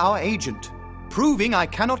you are our agent, proving I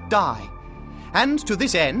cannot die. And to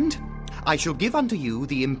this end, I shall give unto you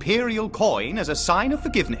the imperial coin as a sign of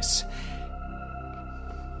forgiveness.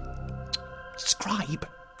 Scribe,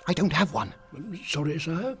 I don't have one. Sorry,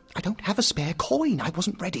 sir? I don't have a spare coin. I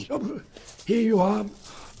wasn't ready. Oh, here you are.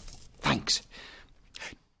 Thanks.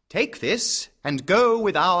 Take this and go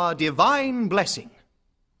with our divine blessing.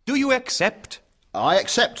 Do you accept? I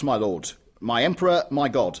accept, my lord. My emperor, my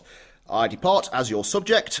god. I depart as your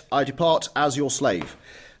subject, I depart as your slave.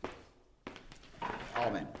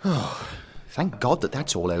 Amen. Oh, thank God that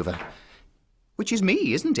that's all over. Which is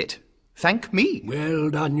me, isn't it? Thank me. Well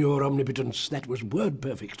done, your omnipotence. That was word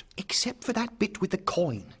perfect. Except for that bit with the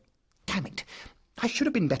coin. Damn it. I should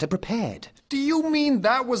have been better prepared. Do you mean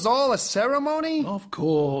that was all a ceremony? Of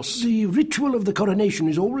course. The ritual of the coronation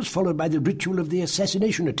is always followed by the ritual of the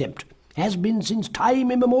assassination attempt. Has been since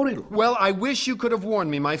time immemorial. Well, I wish you could have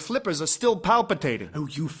warned me. My flippers are still palpitating. Oh,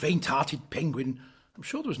 you faint-hearted penguin. I'm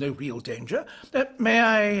sure there was no real danger. May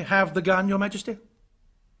I have the gun, Your Majesty?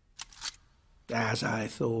 As I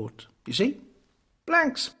thought. You see?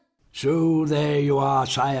 Blanks. So there you are,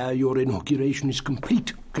 sire. Your inauguration is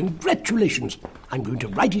complete. Congratulations. I'm going to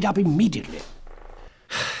write it up immediately.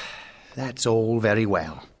 That's all very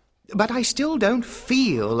well. But I still don't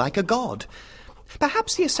feel like a god.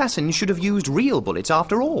 Perhaps the assassin should have used real bullets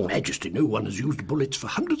after all. Majesty, no one has used bullets for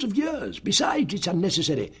hundreds of years. Besides, it's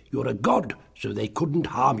unnecessary. You're a god, so they couldn't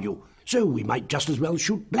harm you. So we might just as well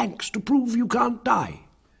shoot blanks to prove you can't die.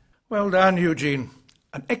 Well done, Eugene.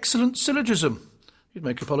 An excellent syllogism. You'd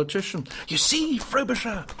make a politician. You see,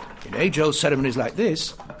 Frobisher, in age-old ceremonies like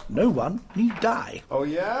this, no one need die. Oh,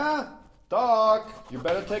 yeah? Doc, you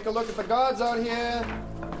better take a look at the gods out here.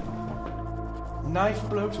 Knife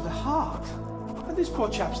blow to the heart. And this poor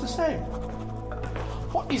chap's the same.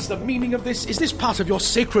 What is the meaning of this? Is this part of your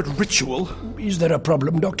sacred ritual? Is there a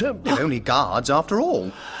problem, Doctor? They're only guards, after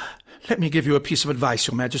all. Let me give you a piece of advice,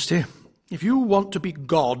 Your Majesty. If you want to be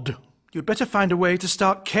God, you'd better find a way to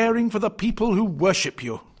start caring for the people who worship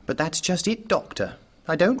you. But that's just it, Doctor.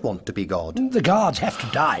 I don't want to be God. The guards have to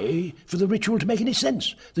die for the ritual to make any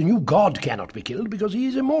sense. The new god cannot be killed because he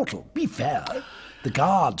is immortal. Be fair. The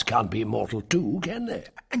guards can't be immortal too, can they?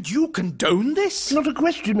 And you condone this? It's not a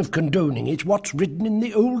question of condoning. It's what's written in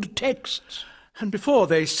the old texts. And before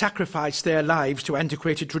they sacrificed their lives to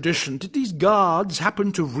antiquated tradition, did these guards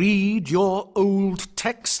happen to read your old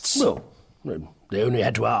texts? Well, they only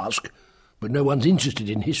had to ask. But no one's interested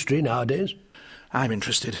in history nowadays. I'm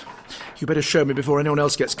interested. You better show me before anyone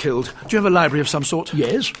else gets killed. Do you have a library of some sort?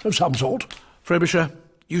 Yes, of some sort. Frobisher,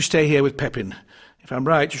 you stay here with Pepin. If I'm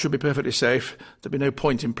right, you should be perfectly safe. There'd be no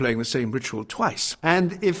point in playing the same ritual twice.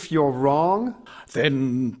 And if you're wrong?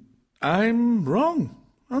 Then I'm wrong,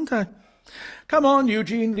 aren't I? Come on,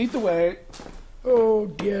 Eugene, lead the way. Oh,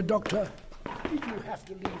 dear Doctor. Did you have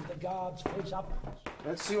to leave the guards face up?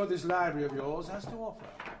 Let's see what this library of yours has to offer.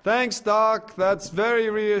 Thanks, Doc. That's very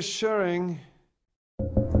reassuring.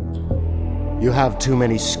 You have too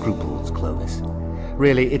many scruples, Clovis.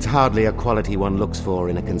 Really, it's hardly a quality one looks for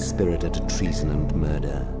in a conspirator to treason and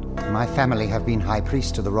murder. My family have been high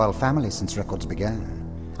priest to the royal family since records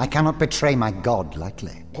began. I cannot betray my god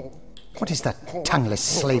lightly. What is that tongueless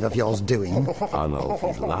slave of yours doing? Arnulf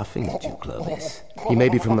is laughing at you, Clovis. He may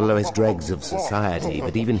be from the lowest dregs of society,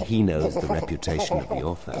 but even he knows the reputation of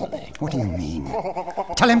your family. What do you mean?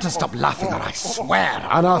 Tell him to stop laughing or I swear.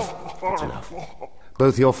 Enough! That's enough.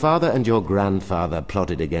 Both your father and your grandfather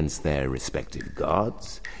plotted against their respective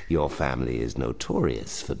gods. Your family is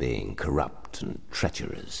notorious for being corrupt and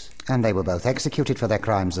treacherous. And they were both executed for their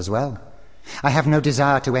crimes as well. I have no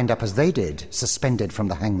desire to end up as they did, suspended from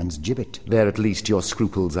the hangman's gibbet. There at least your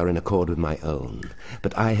scruples are in accord with my own.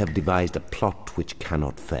 But I have devised a plot which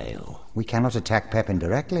cannot fail. We cannot attack Pepin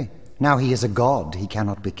directly. Now he is a god, he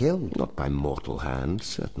cannot be killed. Not by mortal hand,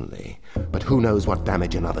 certainly. But who knows what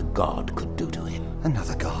damage another god could do to him?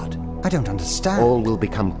 Another god? I don't understand. All will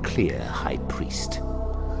become clear, High Priest.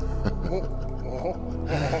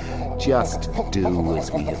 Just do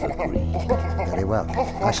as we have agreed. Very well.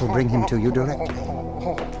 I shall bring him to you directly.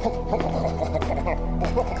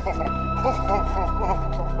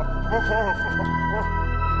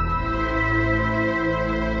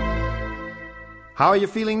 How are you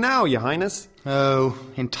feeling now, Your Highness? Oh,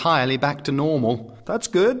 entirely back to normal. That's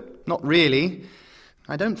good. Not really.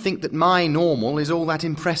 I don't think that my normal is all that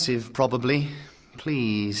impressive, probably.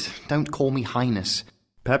 Please, don't call me Highness.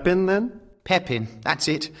 Pepin, then? Pepin, that's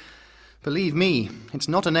it. Believe me, it's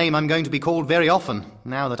not a name I'm going to be called very often,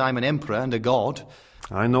 now that I'm an emperor and a god.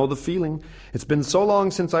 I know the feeling. It's been so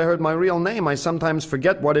long since I heard my real name, I sometimes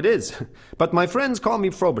forget what it is. But my friends call me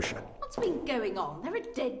Frobisher. What's been going on? There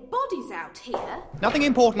are dead bodies out here. Nothing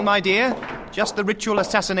important, my dear. Just the ritual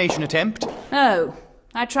assassination attempt. Oh,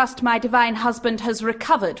 I trust my divine husband has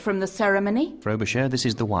recovered from the ceremony. Frobisher, this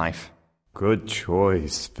is the wife. Good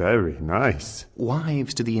choice. Very nice.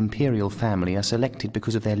 Wives to the imperial family are selected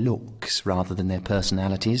because of their looks rather than their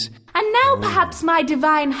personalities. And now perhaps my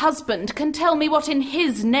divine husband can tell me what in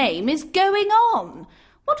his name is going on.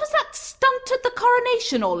 What was that stunt at the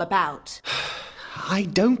coronation all about? I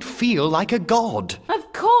don't feel like a god.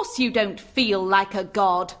 Of course you don't feel like a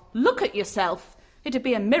god. Look at yourself. It'd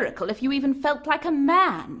be a miracle if you even felt like a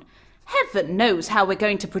man. Heaven knows how we're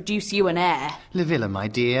going to produce you an heir. Livilla, my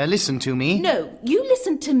dear, listen to me. No, you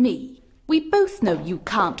listen to me. We both know you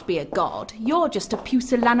can't be a god. You're just a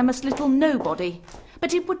pusillanimous little nobody.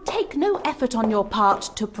 But it would take no effort on your part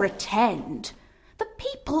to pretend. The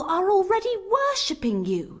people are already worshipping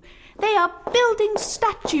you. They are building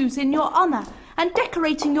statues in your honour and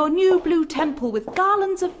decorating your new blue temple with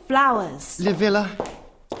garlands of flowers. Livilla,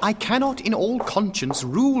 I cannot in all conscience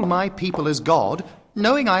rule my people as god,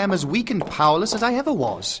 knowing I am as weak and powerless as I ever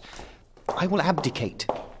was. I will abdicate.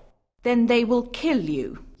 Then they will kill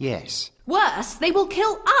you. Yes. Worse, they will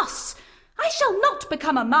kill us. I shall not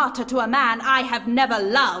become a martyr to a man I have never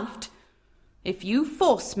loved. If you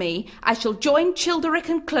force me, I shall join Childeric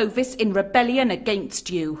and Clovis in rebellion against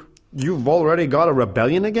you. You've already got a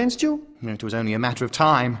rebellion against you? It was only a matter of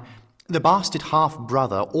time. The bastard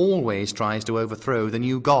half-brother always tries to overthrow the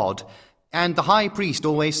new god, and the high priest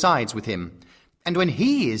always sides with him. And when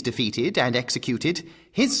he is defeated and executed,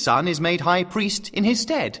 his son is made high priest in his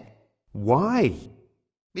stead. Why?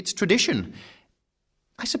 It's tradition.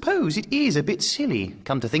 I suppose it is a bit silly,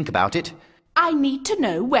 come to think about it. I need to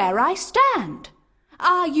know where I stand.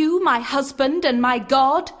 Are you my husband and my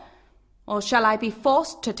God? Or shall I be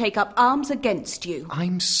forced to take up arms against you?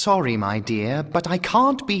 I'm sorry, my dear, but I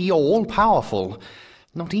can't be all-powerful.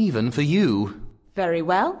 Not even for you. Very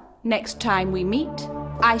well. Next time we meet,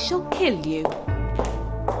 I shall kill you.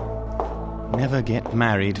 Never get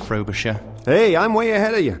married, Frobisher. Hey, I'm way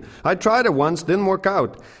ahead of you. I tried it once, didn't work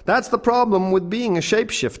out. That's the problem with being a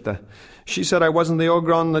shapeshifter. She said I wasn't the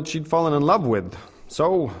Ogron that she'd fallen in love with.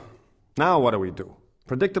 So, now what do?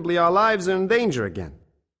 Predictably, our lives are in danger again.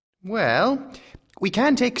 Well, we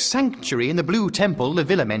can take sanctuary in the Blue Temple the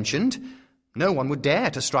Villa mentioned. No one would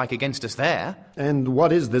dare to strike against us there. And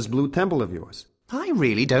what is this Blue Temple of yours? I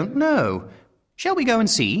really don't know. Shall we go and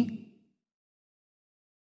see?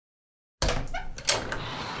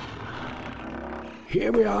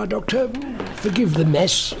 Here we are, Doctor. Forgive the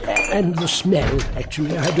mess and the smell,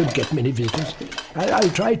 actually. I don't get many visitors. I'll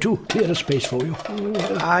try to clear a space for you.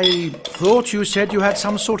 I thought you said you had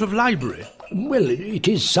some sort of library. Well, it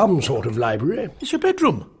is some sort of library. It's your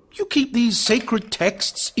bedroom. You keep these sacred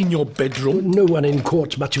texts in your bedroom? No one in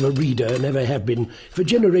court's much of a reader, never have been. For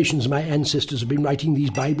generations my ancestors have been writing these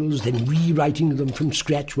Bibles, then rewriting them from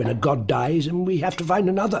scratch when a god dies, and we have to find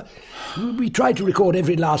another. We try to record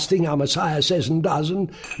every last thing our Messiah says and does,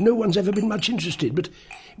 and no one's ever been much interested, but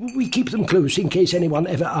we keep them close in case anyone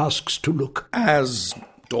ever asks to look. As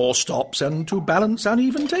doorstops and to balance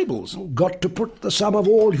uneven tables. Got to put the sum of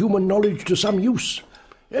all human knowledge to some use.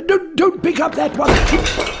 Don't pick up that one.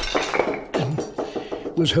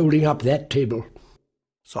 Was holding up that table.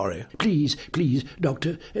 Sorry. Please,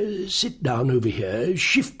 Doctor, sit down over here,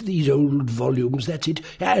 shift these old volumes, that's it,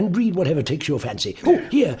 and read whatever takes your fancy. Oh,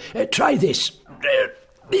 here, try this.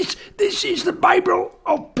 This is the Bible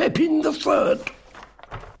of Pepin III.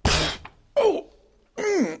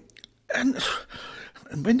 And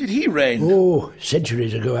when did he reign? Oh,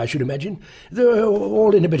 centuries ago, I should imagine. They're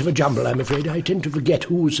all in a bit of a jumble, I'm afraid. I tend to forget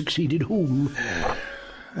who succeeded whom.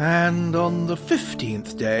 And on the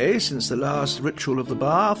 15th day, since the last ritual of the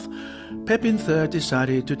bath, Pepin III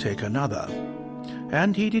decided to take another.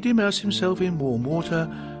 And he did immerse himself in warm water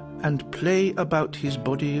and play about his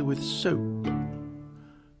body with soap.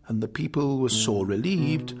 And the people were sore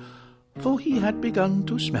relieved, for he had begun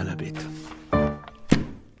to smell a bit.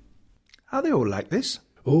 Are they all like this?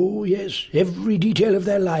 Oh, yes, every detail of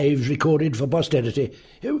their lives recorded for posterity.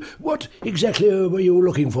 What exactly were you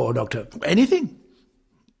looking for, Doctor? Anything.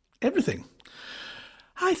 Everything.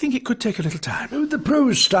 I think it could take a little time. The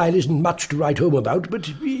prose style isn't much to write home about, but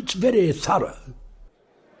it's very thorough.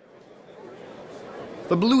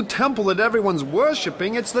 The Blue Temple that everyone's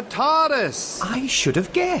worshipping, it's the TARDIS! I should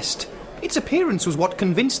have guessed. Its appearance was what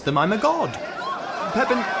convinced them I'm a god.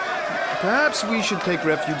 Pepin, perhaps we should take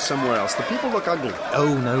refuge somewhere else. The people look ugly.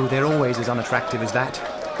 Oh, no, they're always as unattractive as that.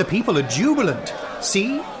 The people are jubilant.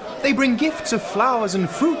 See? They bring gifts of flowers and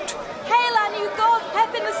fruit. Hail our new god,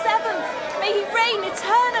 Pepin VII! May he reign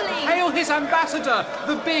eternally! Hail his ambassador,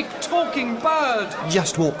 the big talking bird!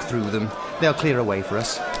 Just walk through them. They'll clear a way for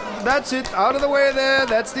us. That's it. Out of the way there.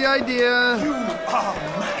 That's the idea. You are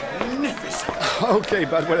magnificent. Okay,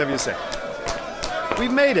 bud, whatever you say.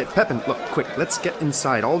 We've made it. Pepin, look, quick, let's get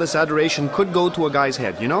inside. All this adoration could go to a guy's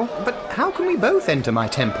head, you know? But how can we both enter my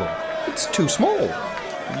temple? It's too small.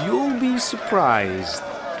 You'll be surprised.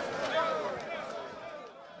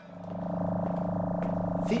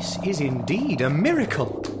 This is indeed a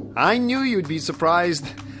miracle. I knew you'd be surprised.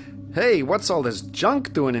 Hey, what's all this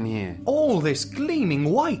junk doing in here? All this gleaming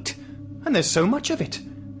white. And there's so much of it.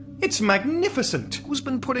 It's magnificent. Who's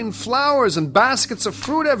been putting flowers and baskets of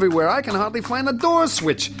fruit everywhere? I can hardly find the door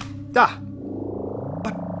switch. Ah!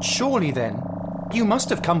 But surely then, you must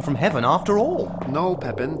have come from heaven after all. No,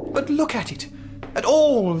 Pepin. But look at it. At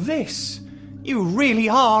all this. You really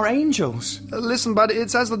are angels. Listen, bud,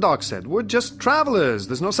 it's as the doc said. We're just travelers.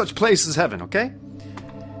 There's no such place as heaven, okay?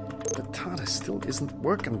 The TARDIS still isn't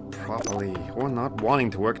working properly, or not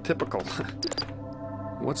wanting to work. Typical.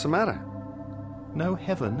 What's the matter? No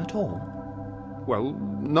heaven at all? Well,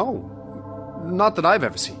 no. Not that I've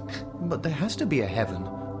ever seen. But there has to be a heaven,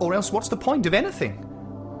 or else what's the point of anything?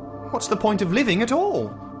 What's the point of living at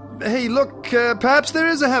all? Hey, look, perhaps there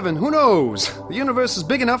is a heaven. Who knows? The universe is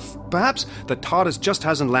big enough. Perhaps the TARDIS just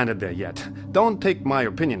hasn't landed there yet. Don't take my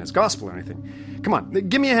opinion as gospel or anything. Come on,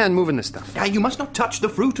 give me a hand moving this stuff. You must not touch the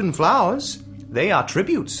fruit and flowers. They are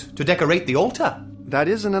tributes to decorate the altar. That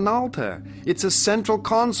isn't an altar. It's a central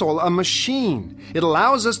console, a machine. It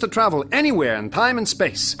allows us to travel anywhere in time and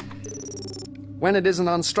space. When it isn't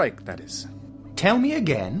on strike, that is. Tell me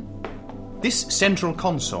again. This central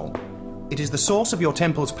console, it is the source of your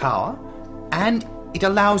temple's power, and it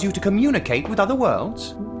allows you to communicate with other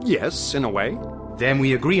worlds? Yes, in a way. Then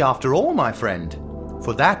we agree after all, my friend.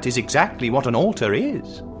 For that is exactly what an altar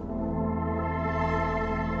is.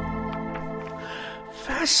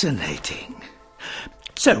 Fascinating.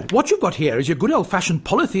 So, what you've got here is your good old-fashioned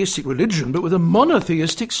polytheistic religion, but with a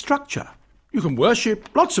monotheistic structure. You can worship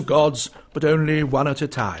lots of gods, but only one at a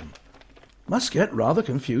time. Must get rather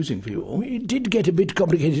confusing for you all. It did get a bit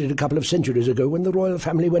complicated a couple of centuries ago when the royal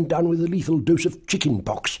family went down with a lethal dose of chicken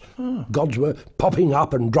pox. Gods were popping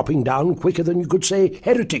up and dropping down quicker than you could say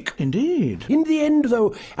heretic. Indeed. In the end,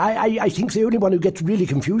 though, I think the only one who gets really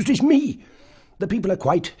confused is me. The people are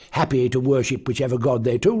quite happy to worship whichever god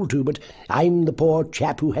they're told to, but I'm the poor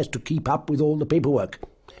chap who has to keep up with all the paperwork.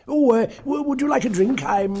 Oh, would you like a drink?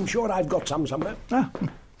 I'm sure I've got some somewhere.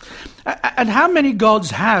 And how many gods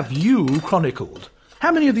have you chronicled?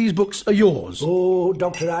 How many of these books are yours? Oh,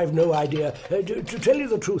 Doctor, I've no idea. To tell you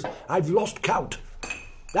the truth, I've lost count.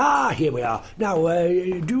 Here we are. Now,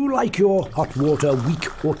 do you like your hot water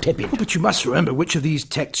weak or tepid? Oh, but you must remember which of these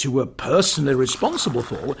texts you were personally responsible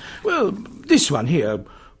for. Well, this one here,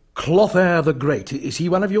 Clothair the Great. Is he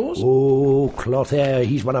one of yours? Oh, Clothair,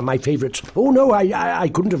 he's one of my favourites. Oh, no, I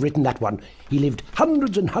couldn't have written that one. He lived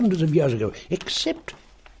hundreds and hundreds of years ago, except...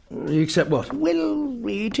 Except what? Well,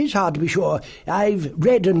 it is hard to be sure. I've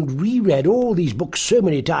read and reread all these books so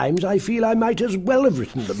many times, I feel I might as well have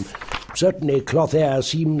written them. Certainly Clothair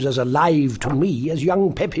seems as alive to me as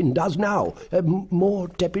young Pepin does now. More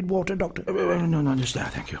tepid water, Doctor? No, just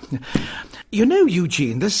that, thank you. You know,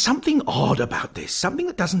 Eugene, there's something odd about this, something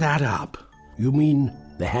that doesn't add up. You mean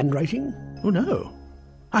the handwriting? Oh, no.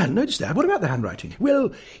 I hadn't noticed that. What about the handwriting?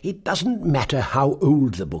 Well, it doesn't matter how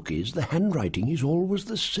old the book is. The handwriting is always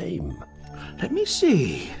the same. Let me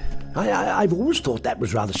see. I've always thought that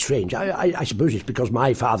was rather strange. I suppose it's because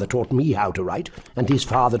my father taught me how to write, and his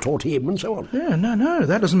father taught him, and so on. Yeah, no,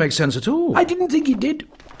 that doesn't make sense at all. I didn't think it did.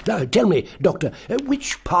 Now, tell me, Doctor,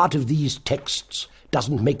 which part of these texts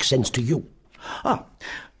doesn't make sense to you?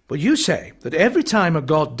 Well, you say that every time a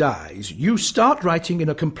god dies, you start writing in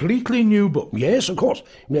a completely new book. Yes, of course.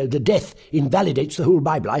 The death invalidates the whole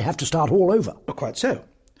Bible. I have to start all over. Oh, quite so.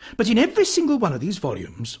 But in every single one of these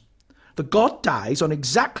volumes, the god dies on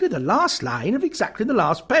exactly the last line of exactly the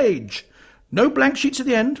last page. No blank sheets at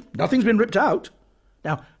the end. Nothing's been ripped out.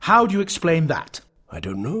 Now, how do you explain that? I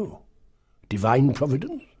don't know. Divine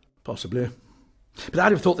providence? Possibly. But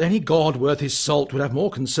I'd have thought that any god worth his salt would have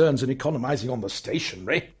more concerns than economising on the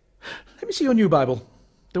stationery. Let me see your new Bible.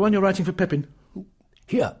 The one you're writing for Pepin.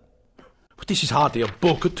 Here. But this is hardly a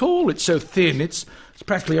book at all. It's so thin. It's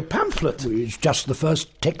practically a pamphlet. It's just the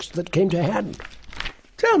first text that came to hand.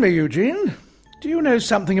 Tell me, Eugene, do you know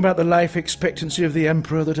something about the life expectancy of the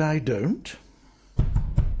Emperor that I don't?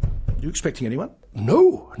 Are you expecting anyone?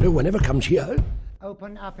 No one ever comes here.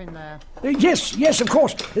 Open up in there. Yes, of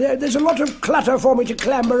course. There's a lot of clutter for me to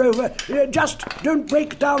clamber over. Just don't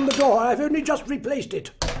break down the door. I've only just replaced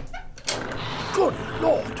it. Good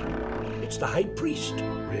Lord. It's the High Priest.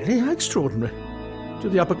 Really? How extraordinary. Do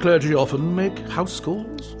the upper clergy often make house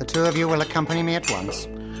calls? The two of you will accompany me at once.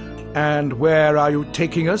 And where are you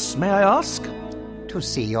taking us, may I ask? To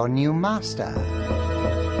see your new master.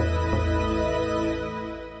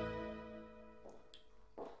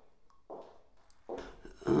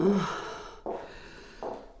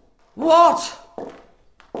 What?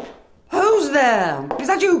 Who's there? Is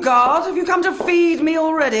that you, guard? Have you come to feed me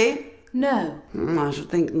already? No. I should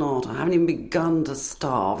think not. I haven't even begun to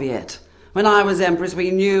starve yet. When I was Empress,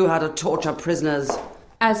 we knew how to torture prisoners.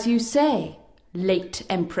 As you say, late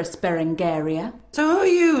Empress Berengaria. So who are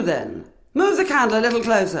you, then? Move the candle a little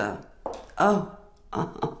closer. Oh.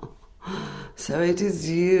 So it is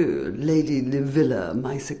you, Lady Livilla,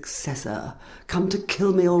 my successor. Come to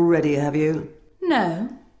kill me already, have you? No.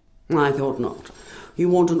 I thought not. You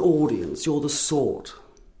want an audience, you're the sort.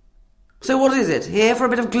 So what is it? Here for a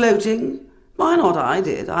bit of gloating? Why not? I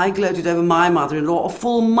did. I gloated over my mother-in-law a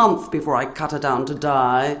full month before I cut her down to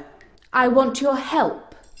die. I want your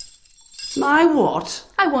help. My what?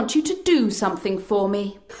 I want you to do something for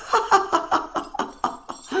me.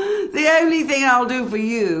 The only thing I'll do for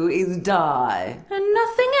you is die. And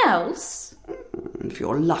nothing else? If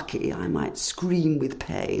you're lucky, I might scream with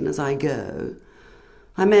pain as I go.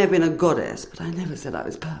 I may have been a goddess, but I never said I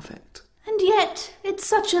was perfect. And yet, it's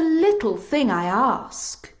such a little thing I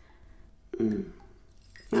ask.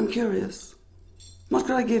 I'm curious. What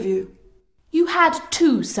could I give you? You had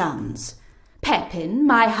 2 sons. Pepin,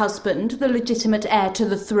 my husband, the legitimate heir to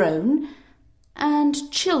the throne, and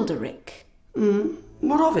Childeric.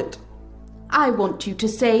 What of it? I want you to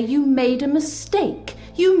say you made a mistake.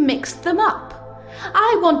 You mixed them up.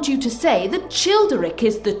 I want you to say that Childeric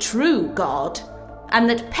is the true god, and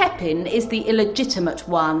that Pepin is the illegitimate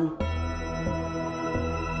one.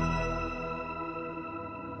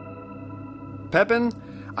 Pepin,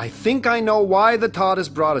 I think I know why the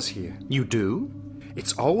TARDIS brought us here. You do?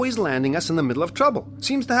 It's always landing us in the middle of trouble.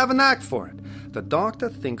 Seems to have a knack for it. The Doctor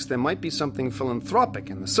thinks there might be something philanthropic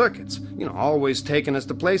in the circuits. Always taking us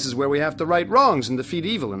to places where we have to right wrongs and defeat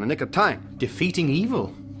evil in the nick of time. Defeating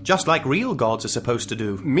evil? Just like real gods are supposed to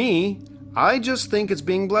do. Me? I just think it's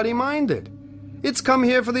being bloody-minded. It's come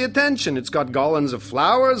here for the attention. It's got garlands of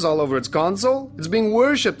flowers all over its console. It's being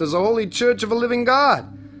worshipped as a holy church of a living god.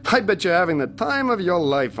 I bet you're having the time of your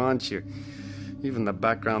life, aren't you? Even the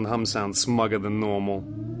background hum sounds smugger than normal.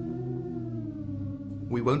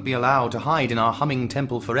 We won't be allowed to hide in our humming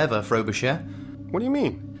temple forever, Frobisher. What do you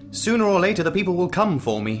mean? Sooner or later the people will come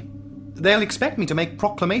for me. They'll expect me to make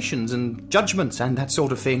proclamations and judgments and that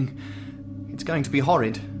sort of thing. It's going to be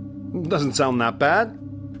horrid. Doesn't sound that bad.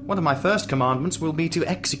 One of my first commandments will be to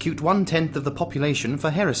execute 1/10 of the population for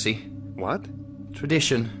heresy. What?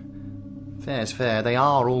 Tradition. Fair's fair, they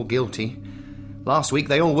are all guilty. Last week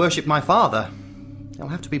they all worshipped my father. They'll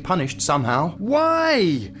have to be punished somehow.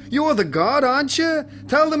 Why? You're the god, aren't you?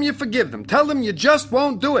 Tell them you forgive them. Tell them you just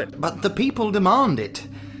won't do it. But the people demand it.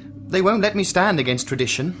 They won't let me stand against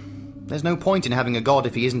tradition. There's no point in having a god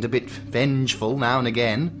if he isn't a bit vengeful now and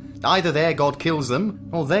again. Either their god kills them,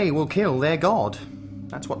 or they will kill their god.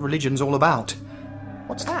 That's what religion's all about.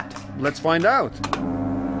 What's that? Let's find out.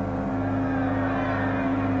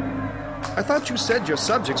 I thought you said your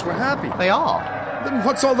subjects were happy. They are. Then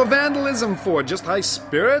what's all the vandalism for? Just high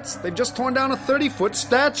spirits? They've just torn down a 30-foot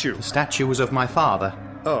statue. The statue was of my father.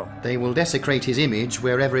 Oh. They will desecrate his image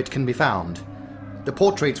wherever it can be found. The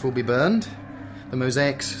portraits will be burned, the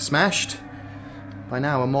mosaics smashed. By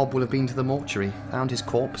now a mob will have been to the mortuary, found his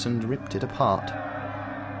corpse and ripped it apart.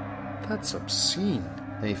 That's obscene.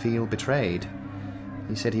 They feel betrayed.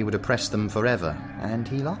 He said he would oppress them forever, and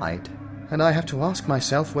he lied. And I have to ask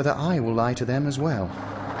myself whether I will lie to them as well.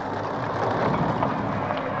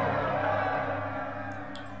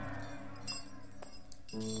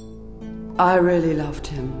 I really loved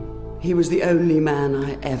him. He was the only man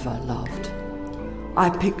I ever loved. I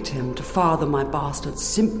picked him to father my bastards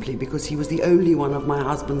simply because he was the only one of my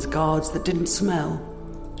husband's guards that didn't smell.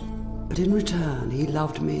 But in return, he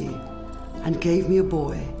loved me and gave me a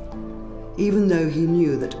boy, even though he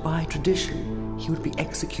knew that by tradition he would be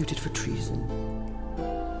executed for treason.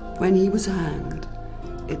 When he was hanged,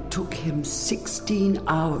 it took him 16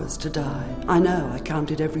 hours to die. I know, I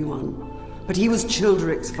counted everyone. But he was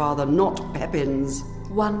Childeric's father, not Pepin's.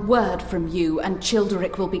 1 word from you and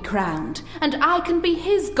Childeric will be crowned, and I can be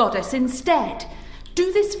his goddess instead.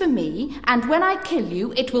 Do this for me, and when I kill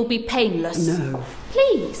you, it will be painless. No.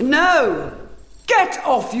 Please. No! Get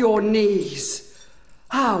off your knees!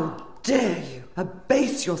 How dare you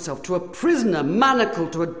abase yourself to a prisoner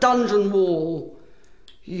manacled to a dungeon wall?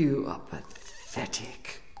 You are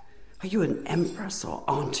pathetic. Are you an empress or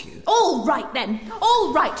aren't you? All right then.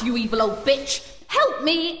 All right, you evil old bitch. Help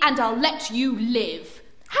me and I'll let you live.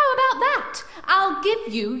 How about that? I'll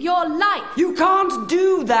give you your life. You can't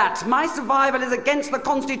do that. My survival is against the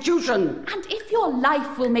Constitution. And if your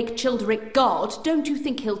life will make Childeric God, don't you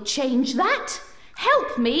think he'll change that?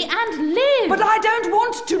 Help me and live. But I don't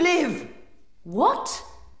want to live. What?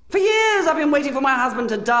 For years I've been waiting for my husband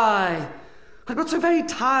to die. I got so very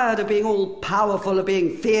tired of being all powerful, of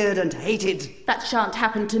being feared and hated. That shan't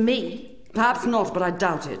happen to me. Perhaps not, but I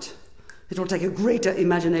doubt it. It will take a greater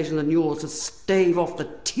imagination than yours to stave off the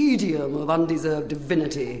tedium of undeserved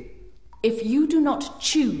divinity. If you do not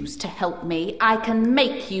choose to help me, I can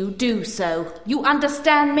make you do so. You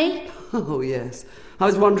understand me? Oh, yes. I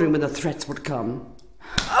was wondering when the threats would come.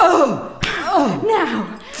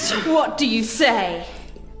 Now, what do you say?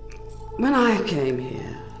 When I came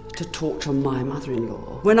here to torture my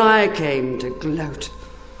mother-in-law, when I came to gloat,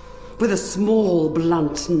 with a small,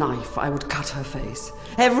 blunt knife I would cut her face.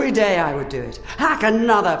 Every day I would do it. Hack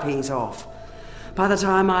another piece off. By the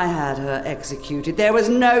time I had her executed, there was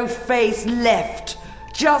no face left,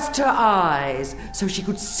 just her eyes, so she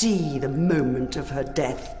could see the moment of her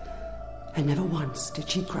death. And never once did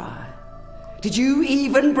she cry. Did you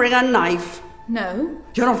even bring a knife? No.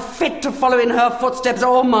 You're not fit to follow in her footsteps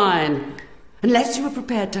or mine. Unless you are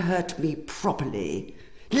prepared to hurt me properly.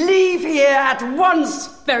 Leave here at once!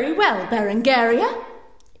 Very well, Berengaria.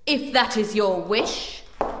 If that is your wish.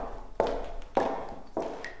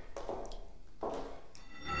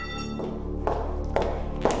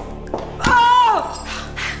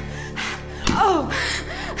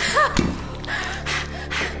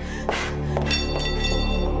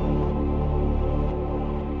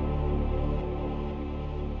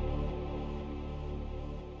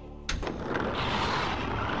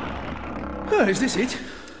 Is this it?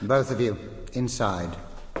 Both of you, inside.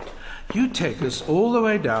 You take us all the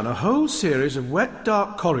way down a whole series of wet,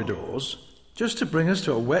 dark corridors just to bring us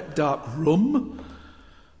to a wet, dark room?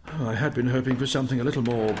 Oh, I had been hoping for something a little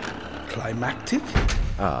more climactic.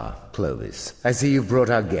 Ah, Clovis, I see you've brought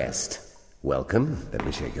our guest. Welcome. Let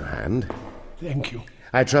me shake your hand. Thank you.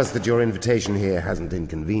 I trust that your invitation here hasn't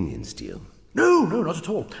inconvenienced you. No, not at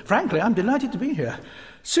all. Frankly, I'm delighted to be here.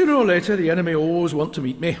 Sooner or later, the enemy always want to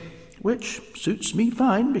meet me, which suits me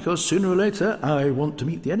fine, because sooner or later, I want to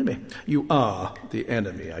meet the enemy. You are the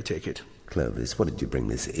enemy, I take it. Clovis, what did you bring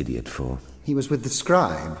this idiot for? He was with the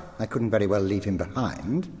scribe. I couldn't very well leave him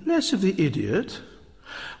behind. Less of the idiot.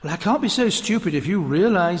 Well, I can't be so stupid if you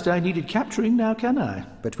realised I needed capturing now, can I?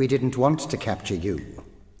 But we didn't want to capture you.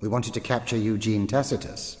 We wanted to capture Eugene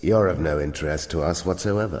Tacitus. You're of no interest to us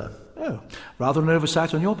whatsoever. Oh, rather an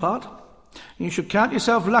oversight on your part. You should count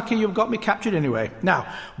yourself lucky you've got me captured anyway.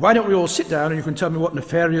 Now, why don't we all sit down and you can tell me what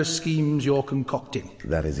nefarious schemes you're concocting?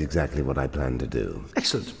 That is exactly what I plan to do.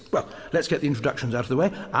 Excellent. Well, let's get the introductions out of the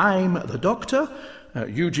way. I'm the Doctor.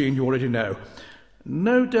 Eugene, you already know.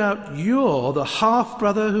 No doubt you're the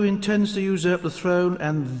half-brother who intends to usurp the throne,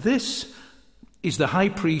 and this is the High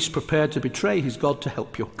Priest prepared to betray his god to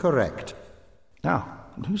help you. Correct. Now,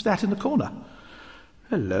 who's that in the corner?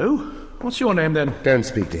 Hello. What's your name, then? Don't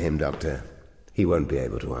speak to him, Doctor. He won't be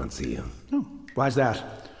able to answer you. Oh, why's that?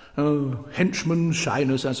 Oh, henchman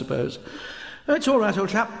shyness, I suppose. It's all right, old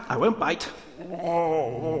chap. I won't bite.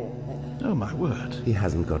 Oh, my word. He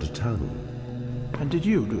hasn't got a tongue. And did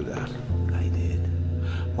you do that? I did.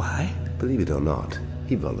 Why? Believe it or not,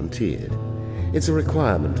 he volunteered. It's a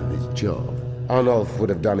requirement of his job. Arnulf would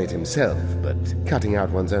have done it himself, but cutting out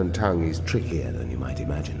one's own tongue is trickier than you might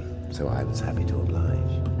imagine. So I was happy to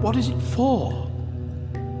oblige. But what is it for?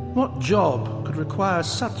 What job could require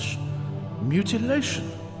such mutilation?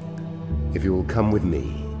 If you will come with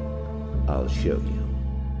me, I'll show you.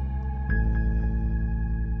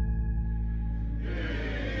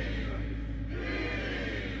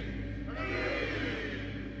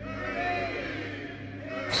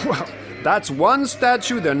 Well, that's one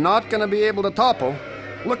statue they're not going to be able to topple.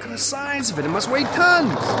 Look at the size of it. It must weigh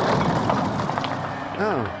tons.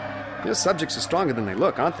 Oh, your subjects are stronger than they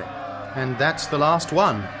look, aren't they? And that's the last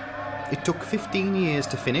one. It took 15 years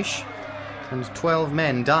to finish, and 12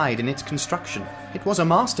 men died in its construction. It was a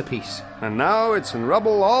masterpiece. And now it's in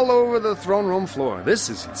rubble all over the throne room floor. This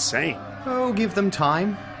is insane. Oh, give them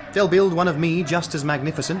time. They'll build one of me just as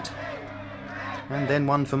magnificent. And then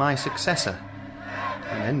one for my successor.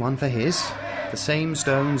 And then one for his. The same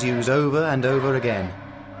stones used over and over again.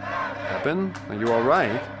 Pepin, are you all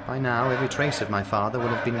right? By now, every trace of my father will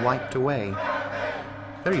have been wiped away.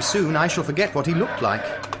 Very soon, I shall forget what he looked like.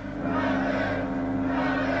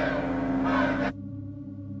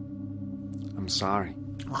 I'm sorry.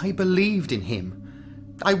 I believed in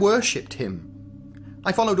him. I worshipped him.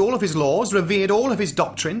 I followed all of his laws, revered all of his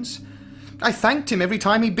doctrines. I thanked him every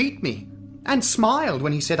time he beat me, and smiled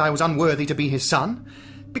when he said I was unworthy to be his son.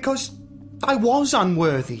 Because I was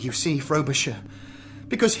unworthy, you see, Frobisher.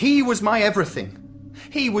 Because he was my everything.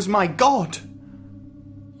 He was my God.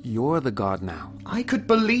 You're the god now. I could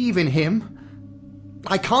believe in him.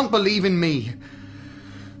 I can't believe in me.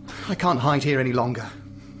 I can't hide here any longer.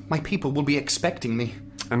 My people will be expecting me.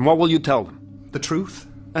 And what will you tell them? The truth.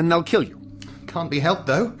 And they'll kill you. Can't be helped,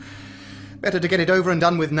 though. Better to get it over and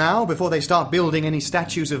done with now, before they start building any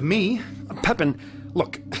statues of me. Pepin,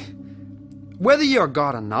 look. Whether you're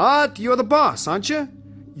god or not, you're the boss, aren't you?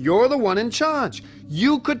 You're the one in charge.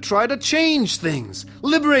 You could try to change things.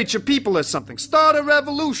 Liberate your people or something. Start a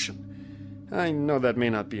revolution. I know that may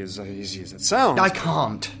not be as easy as it sounds. I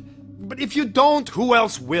can't. But if you don't, who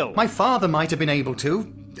else will? My father might have been able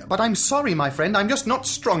to. But I'm sorry, my friend. I'm just not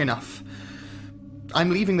strong enough. I'm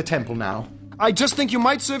leaving the temple now. I just think you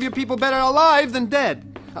might serve your people better alive than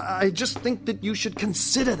dead. I just think that you should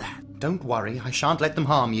consider that. Don't worry. I shan't let them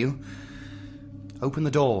harm you. Open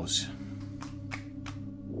the doors.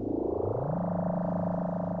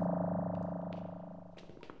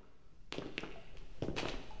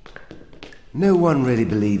 No one really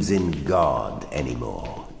believes in God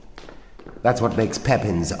anymore. That's what makes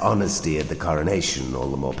Pepin's honesty at the coronation all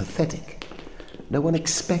the more pathetic. No one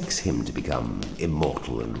expects him to become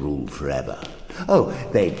immortal and rule forever. Oh,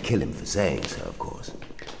 they'd kill him for saying so, of course.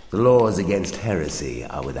 The laws against heresy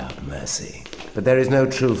are without mercy. But there is no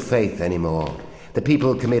true faith anymore. The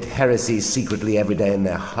people commit heresy secretly every day in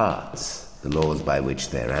their hearts. The laws by which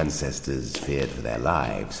their ancestors feared for their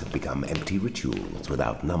lives have become empty rituals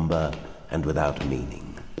without number and without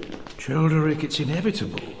meaning. Childeric, it's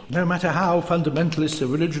inevitable. No matter how fundamentalist a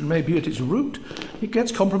religion may be at its root, it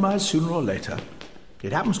gets compromised sooner or later.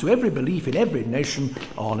 It happens to every belief in every nation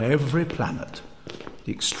on every planet.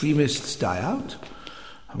 The extremists die out,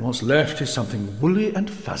 and what's left is something woolly and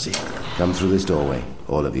fuzzy. Come through this doorway,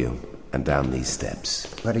 all of you, and down these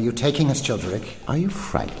steps. Where are you taking us, Childeric? Are you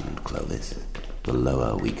frightened, Clovis? The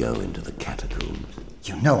lower we go into the catacombs.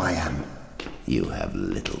 You know I am. You have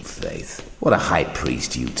little faith. What a high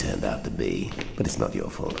priest you turned out to be. But it's not your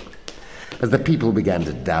fault. As the people began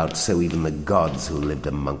to doubt, so even the gods who lived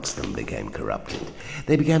amongst them became corrupted.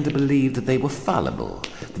 They began to believe that they were fallible,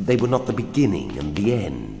 that they were not the beginning and the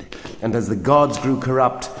end. And as the gods grew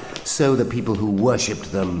corrupt, so the people who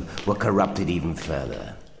worshipped them were corrupted even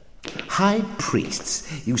further. High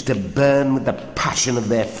priests used to burn with the passion of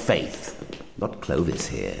their faith. Not Clovis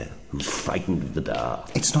here, who's frightened of the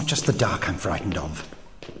dark. It's not just the dark I'm frightened of.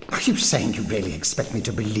 Are you saying you really expect me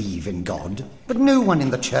to believe in God? But no one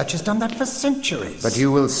in the church has done that for centuries. But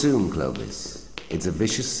you will soon, Clovis. It's a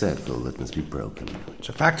vicious circle that must be broken. It's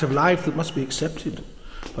a fact of life that must be accepted.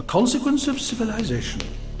 A consequence of civilization.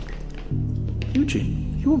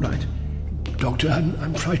 Eugene, you all right? Doctor,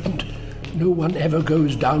 I'm frightened. No one ever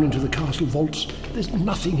goes down into the castle vaults. There's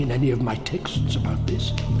nothing in any of my texts about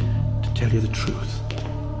this. To tell you the truth,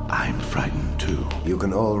 I'm frightened too. You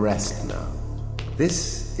can all rest now.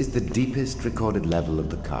 This is the deepest recorded level of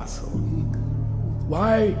the castle.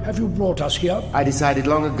 Why have you brought us here? I decided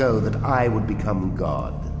long ago that I would become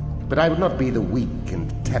God. But I would not be the weak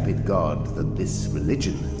and tepid God that this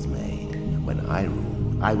religion has made. When I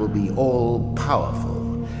rule, I will be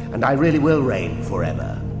all-powerful, and I really will reign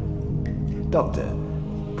forever. Doctor,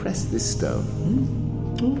 press this stone.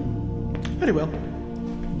 Very well.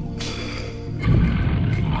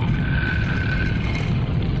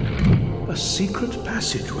 A secret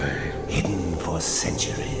passageway. Hidden for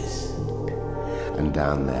centuries. And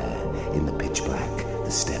down there, in the pitch black,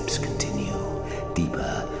 the steps continue,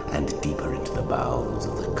 deeper and deeper into the bowels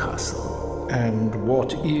of the castle. And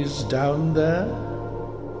what is down there?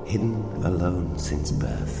 Hidden alone since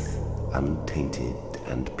birth, untainted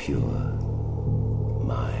and pure.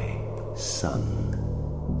 My son,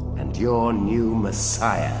 and your new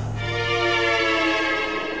Messiah.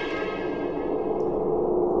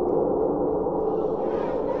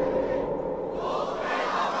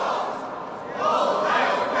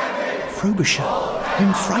 Frobisher,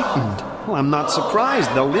 I'm frightened. Well, I'm not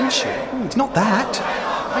surprised. They'll lynch you. It's not that.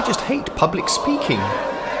 I just hate public speaking.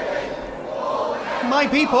 My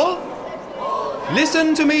people,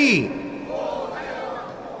 listen to me.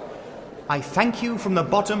 I thank you from the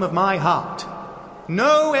bottom of my heart.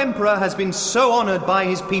 No emperor has been so honored by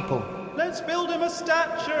his people. Let's build him a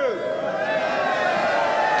statue.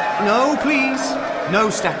 No, please.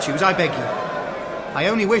 No statues, I beg you. I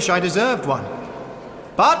only wish I deserved one.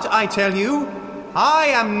 But I tell you, I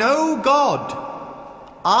am no god.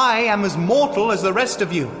 I am as mortal as the rest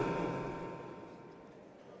of you.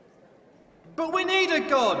 But we need a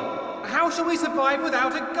god. How shall we survive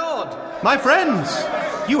without a god? My friends,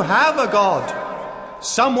 you have a god.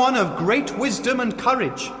 Someone of great wisdom and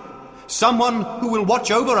courage. Someone who will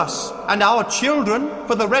watch over us and our children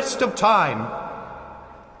for the rest of time.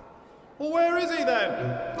 Well, where is he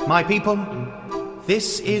then? My people,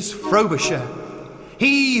 this is Frobisher.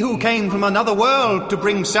 He who came from another world to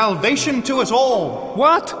bring salvation to us all.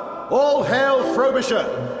 What? All hail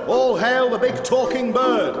Frobisher! All hail the big talking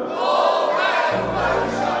bird! All hail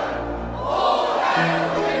Frobisher! All hail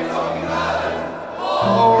the big talking bird! All hail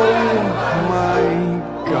Oh my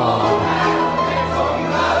God.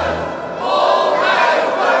 All hail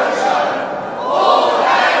Frobisher! All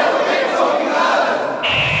hail the big talking bird!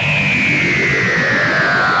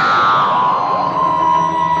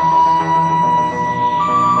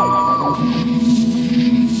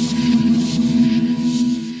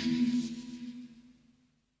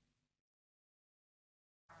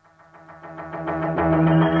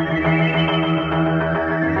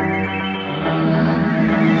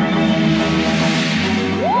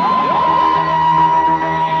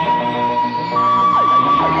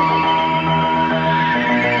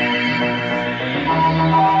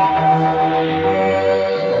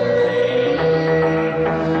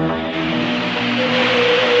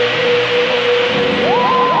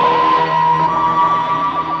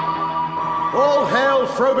 All hail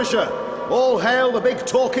Frobisher! All hail the big talking bird! All hail Frobisher! All hail the big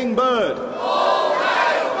talking bird!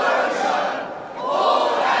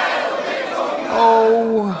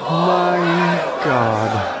 Oh my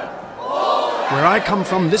God. Where I come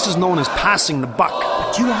from, this is known as passing the buck.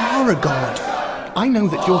 But you are a god. I know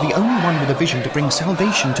that you're the only one with a vision to bring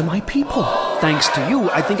salvation to my people. Thanks to you,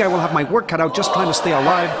 I think I will have my work cut out just trying to stay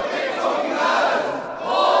alive.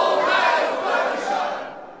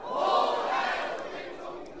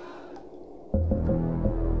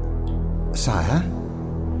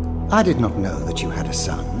 I did not know that you had a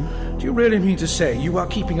son. Do you really mean to say you are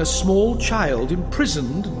keeping a small child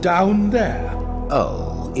imprisoned down there?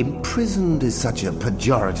 Oh, imprisoned is such a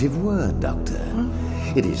pejorative word, Doctor.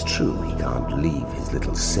 It is true he can't leave his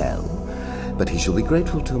little cell, but he shall be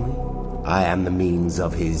grateful to me. I am the means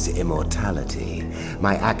of his immortality.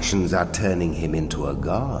 My actions are turning him into a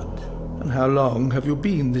god. And how long have you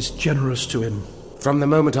been this generous to him? From the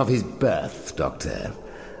moment of his birth, Doctor,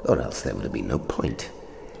 or else there would have been no point.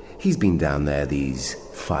 He's been down there these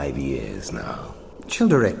 5 years now.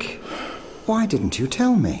 Childeric, why didn't you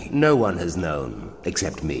tell me? No one has known,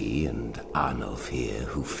 except me and Arnulf here,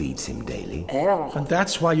 who feeds him daily. And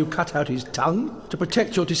that's why you cut out his tongue? To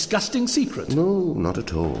protect your disgusting secret? No, not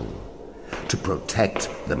at all. To protect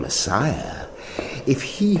the Messiah. If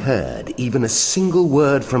he heard even a single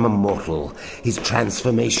word from a mortal, his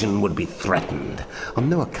transformation would be threatened. On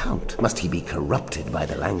no account must he be corrupted by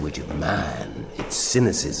the language of man, its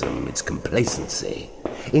cynicism, its complacency.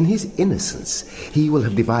 In his innocence, he will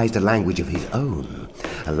have devised a language of his own,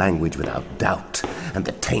 a language without doubt and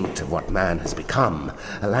the taint of what man has become,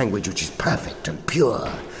 a language which is perfect and pure,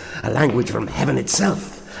 a language from heaven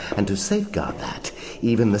itself. And to safeguard that,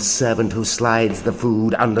 even the servant who slides the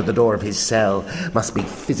food under the door of his cell must be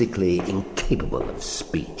physically incapable of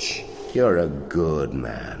speech. You're a good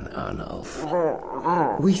man, Arnulf.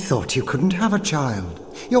 We thought you couldn't have a child.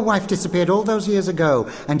 Your wife disappeared all those years ago,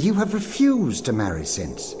 and you have refused to marry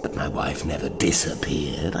since. But my wife never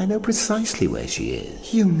disappeared. I know precisely where she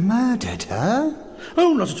is. You murdered her?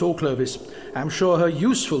 Oh, not at all, Clovis. I'm sure her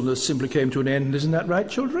usefulness simply came to an end. Isn't that right,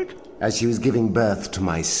 Childeric? As she was giving birth to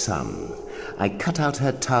my son, I cut out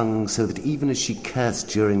her tongue so that even as she cursed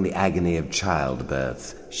during the agony of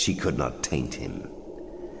childbirth, she could not taint him.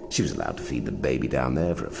 She was allowed to feed the baby down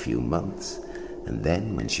there for a few months, and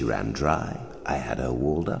then, when she ran dry, I had her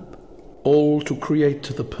walled up. All to create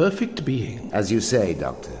the perfect being. As you say,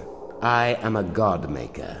 Doctor, I am a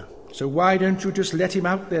god-maker. So why don't you just let him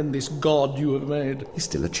out then, this god you have made? He's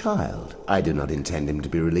still a child. I do not intend him to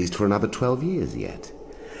be released for another 12 years yet.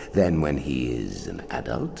 Then, when he is an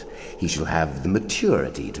adult, he shall have the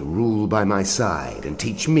maturity to rule by my side and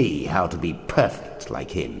teach me how to be perfect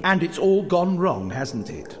like him. And it's all gone wrong, hasn't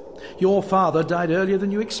it? Your father died earlier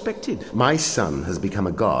than you expected. My son has become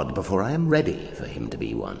a god before I am ready for him to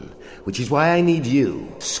be one, which is why I need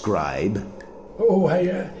you, scribe. Oh,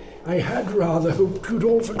 I had rather hoped you'd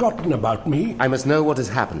all forgotten about me. I must know what has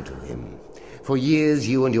happened to him. For years,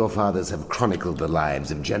 you and your fathers have chronicled the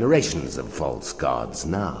lives of generations of false gods.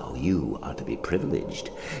 Now, you are to be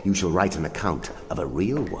privileged. You shall write an account of a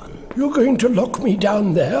real one. You're going to lock me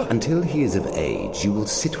down there? Until he is of age, you will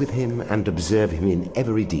sit with him and observe him in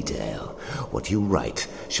every detail. What you write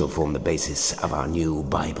shall form the basis of our new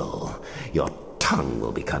Bible. Your tongue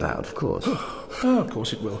will be cut out, of course. Oh, of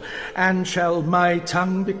course it will. And shall my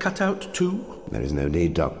tongue be cut out too? There is no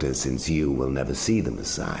need, Doctor, since you will never see the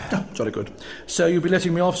Messiah. Oh, jolly good. So you'll be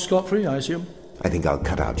letting me off scot-free, I assume? I think I'll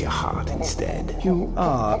cut out your heart instead. You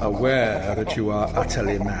are aware that you are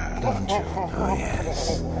utterly mad, aren't you? Oh,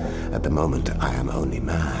 yes. At the moment, I am only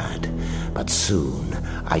mad. But soon,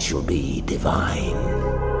 I shall be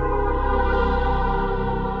divine.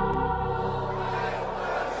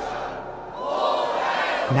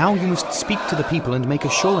 Now you must speak to the people and make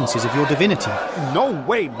assurances of your divinity. No,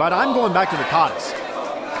 wait, but I'm going back to the TARDIS.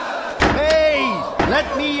 Hey!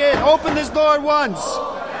 Let me in! Open this door at once!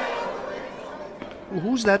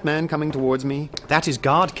 Who's that man coming towards me? That is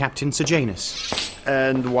Guard Captain Sejanus.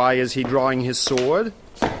 And why is he drawing his sword?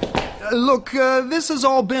 Look, this has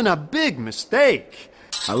all been a big mistake.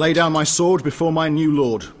 I lay down my sword before my new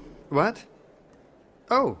lord. What?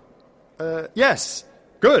 Oh. Yes.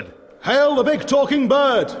 Good. Hail the big talking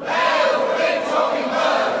bird! Hail the big talking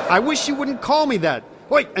bird! I wish you wouldn't call me that.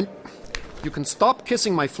 Wait, and you can stop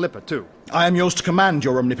kissing my flipper, too. I am yours to command,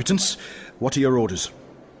 your omnipotence. What are your orders?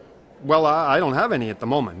 Well, I don't have any at the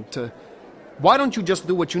moment. Why don't you just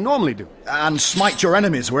do what you normally do? And smite your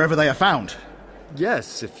enemies wherever they are found.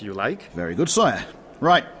 Yes, if you like. Very good, sire.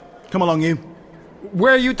 Right, come along, you.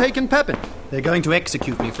 Where are you taking Pepin? They're going to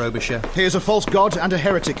execute me, Frobisher. He is a false god and a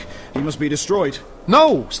heretic. He must be destroyed.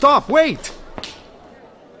 No, stop, wait!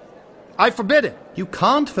 I forbid it. You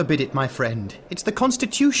can't forbid it, my friend. It's the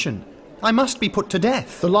Constitution. I must be put to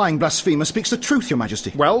death. The lying blasphemer speaks the truth, your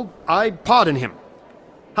majesty. Well, I pardon him.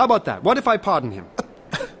 How about that? What if I pardon him?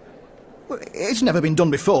 It's never been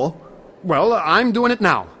done before. Well, I'm doing it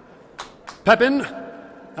now. Pepin,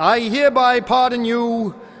 I hereby pardon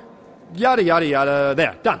you... Yada, yada, yada.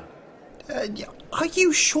 There, done. Are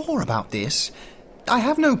you sure about this? I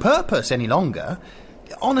have no purpose any longer.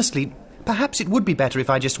 Honestly, Perhaps it would be better if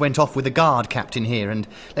I just went off with the guard captain here and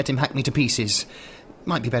let him hack me to pieces.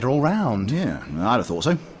 Might be better all round. Yeah, I'd have thought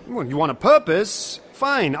so. Well, you want a purpose?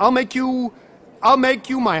 Fine, I'll make you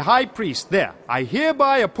my high priest. There, I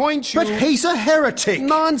hereby appoint you... But he's a heretic!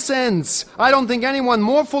 Nonsense! I don't think anyone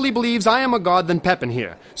more fully believes I am a god than Pepin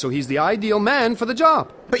here, so he's the ideal man for the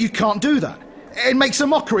job. But you can't do that. It makes a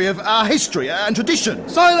mockery of our history and tradition.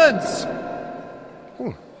 Silence!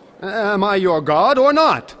 Am I your god or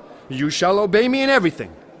not? You shall obey me in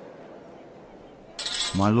everything.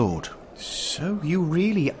 My lord. So you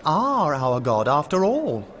really are our god after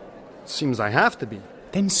all? Seems I have to be.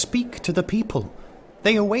 Then speak to the people.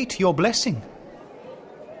 They await your blessing.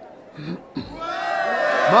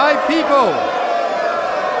 My people!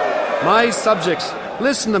 My subjects,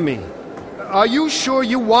 listen to me. Are you sure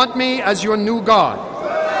you want me as your new god?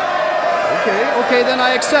 Okay, then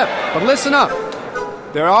I accept. But listen up.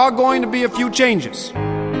 There are going to be a few changes.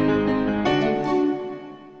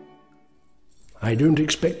 I don't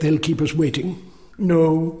expect they'll keep us waiting.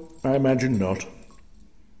 No, I imagine not.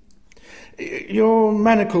 Your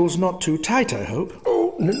manacle's not too tight, I hope.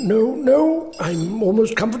 Oh, no. I'm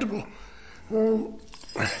almost comfortable.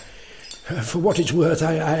 For what it's worth,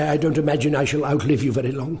 I don't imagine I shall outlive you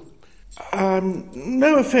very long.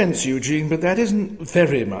 No offence, Eugene, but that isn't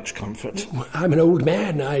very much comfort. I'm an old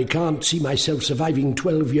man. I can't see myself surviving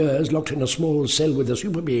 12 years locked in a small cell with a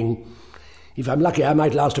super being. If I'm lucky, I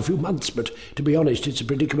might last a few months, but to be honest, it's a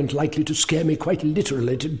predicament likely to scare me quite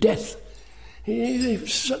literally to death.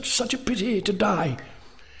 It's such a pity to die.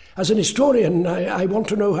 As an historian, I want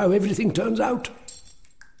to know how everything turns out.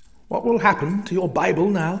 What will happen to your Bible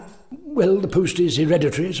now? Well, the post is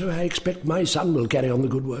hereditary, so I expect my son will carry on the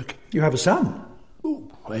good work. You have a son? Oh,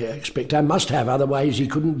 I expect I must have, otherwise he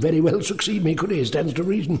couldn't very well succeed me, could he? Stands to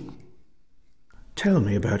reason. Tell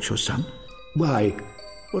me about your son. Why?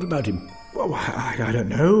 What about him? Well, I don't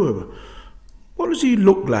know. What does he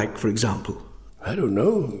look like, for example? I don't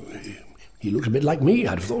know. He looks a bit like me,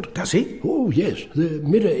 I'd have thought. Does he? Oh, yes. The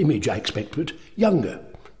mirror image, I expect, but younger.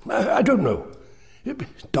 I don't know.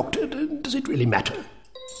 Doctor, does it really matter?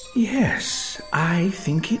 Yes, I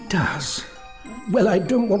think it does. Well, I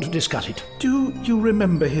don't want to discuss it. Do you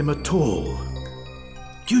remember him at all?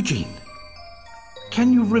 Eugene,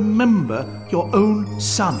 can you remember your own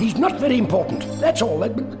son? He's not very important. That's all.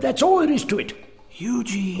 That's all there is to it.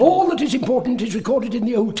 Eugene... All that is important is recorded in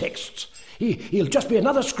the old texts. He'll just be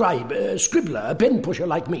another scribe, a scribbler, a pen pusher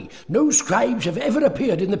like me. No scribes have ever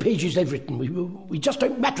appeared in the pages they've written. We just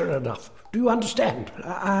don't matter enough. Do you understand?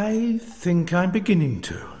 I think I'm beginning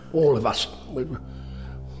to. All of us. We're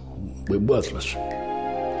worthless.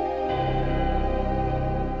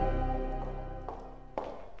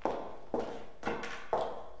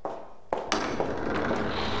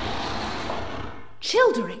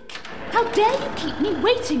 Childeric, how dare you keep me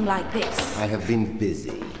waiting like this? I have been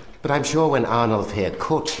busy, but I'm sure when Arnulf here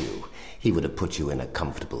caught you, he would have put you in a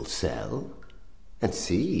comfortable cell. And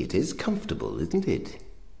see, it is comfortable, isn't it?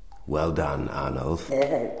 Well done, Arnulf.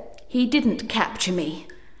 He didn't capture me.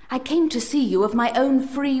 I came to see you of my own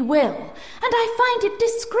free will, and I find it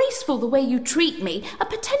disgraceful the way you treat me, a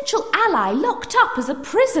potential ally locked up as a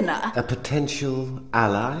prisoner. A potential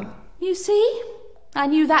ally? You see? I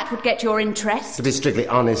knew that would get your interest. To be strictly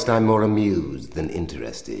honest, I'm more amused than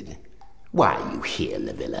interested. Why are you here,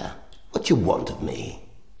 Livilla? What you want of me?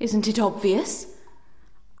 Isn't it obvious?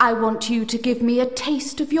 I want you to give me a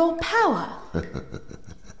taste of your power.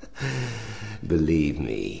 Believe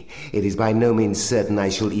me, it is by no means certain I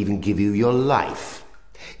shall even give you your life.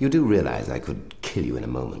 You do realize I could kill you in a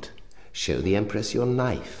moment. Show the Empress your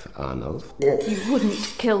knife, Arnulf. You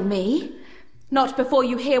wouldn't kill me. Not before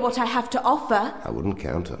you hear what I have to offer. I wouldn't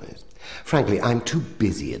count on it. Frankly, I'm too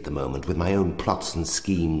busy at the moment with my own plots and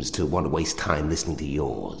schemes to want to waste time listening to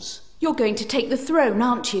yours. You're going to take the throne,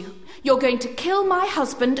 aren't you? You're going to kill my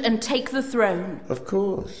husband and take the throne. Of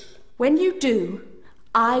course. When you do,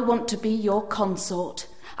 I want to be your consort.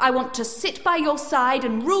 I want to sit by your side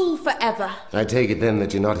and rule forever. I take it then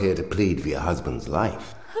that you're not here to plead for your husband's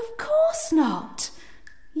life. Of course not.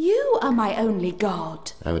 You are my only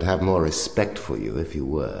god. I would have more respect for you if you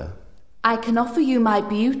were. I can offer you my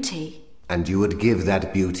beauty. And you would give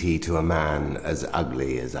that beauty to a man as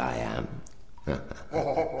ugly as I am. But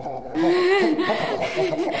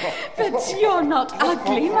you're not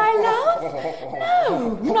ugly, my love.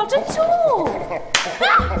 No, not at all.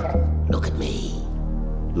 Look at me.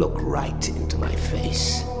 Look right into my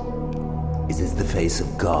face. Is this the face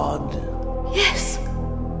of God? Yes.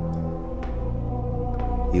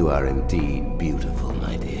 You are indeed beautiful,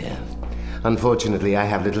 my dear. Unfortunately, I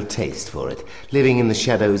have little taste for it. Living in the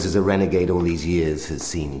shadows as a renegade all these years has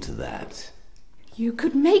seen to that. You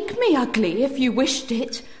could make me ugly if you wished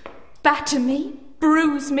it. Batter me,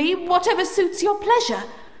 bruise me, whatever suits your pleasure.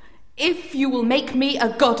 If you will make me a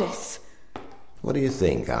goddess. What do you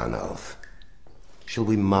think, Arnulf? Shall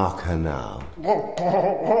we mark her now?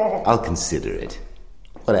 I'll consider it.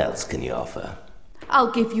 What else can you offer?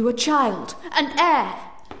 I'll give you a child, an heir.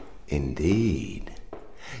 Indeed.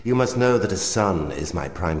 You must know that a son is my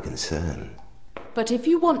prime concern. But if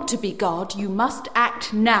you want to be God, you must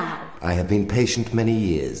act now. I have been patient many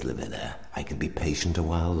years, Livilla. I can be patient a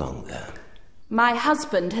while longer. My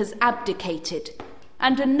husband has abdicated,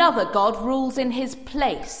 and another god rules in his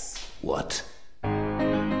place. What?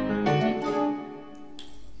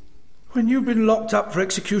 When you've been locked up for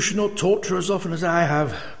execution or torture as often as I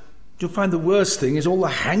have, you'll find the worst thing is all the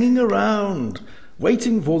hanging around,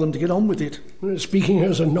 waiting for them to get on with it. Speaking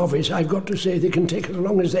as a novice, I've got to say they can take as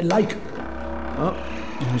long as they like. Oh,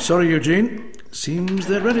 I'm sorry, Eugene. Seems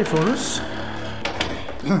they're ready for us.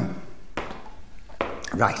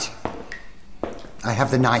 Right. I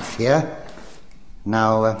have the knife here.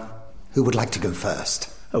 Now, who would like to go first?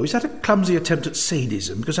 Oh, is that a clumsy attempt at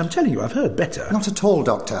sadism? Because I'm telling you, I've heard better. Not at all,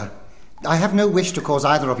 Doctor. I have no wish to cause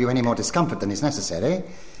either of you any more discomfort than is necessary.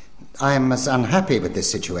 I am as unhappy with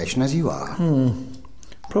this situation as you are.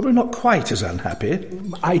 Probably not quite as unhappy.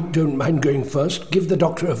 I don't mind going first. Give the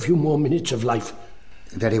doctor a few more minutes of life.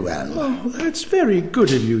 Very well. Oh, that's very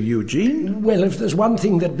good of you, Eugene. Well, if there's one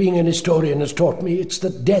thing that being an historian has taught me, it's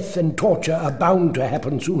that death and torture are bound to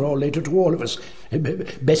happen sooner or later to all of us.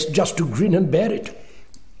 Best just to grin and bear it.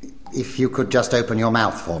 If you could just open your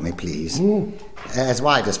mouth for me, please. As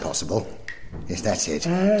wide as possible. Yes, that's it.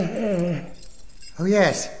 Oh,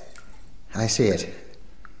 yes. I see it.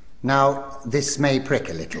 Now, this may prick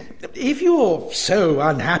a little. If you're so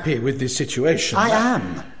unhappy with this situation... I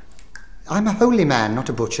am. I'm a holy man, not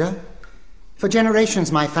a butcher. For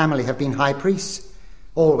generations, my family have been high priests,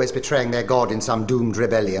 always betraying their god in some doomed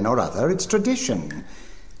rebellion or other. It's tradition.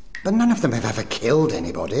 But none of them have ever killed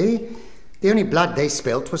anybody. The only blood they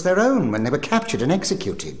spilt was their own when they were captured and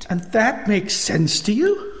executed. And that makes sense to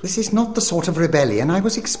you? This is not the sort of rebellion I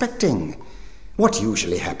was expecting. What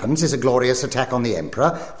usually happens is a glorious attack on the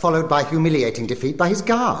Emperor, followed by humiliating defeat by his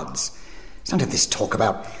guards. There's none of this talk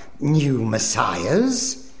about new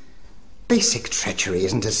messiahs. Basic treachery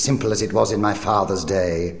isn't as simple as it was in my father's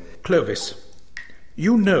day. Clovis,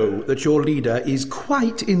 you know that your leader is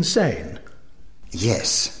quite insane.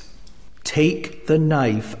 Yes. Take the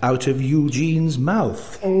knife out of Eugene's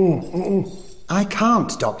mouth. I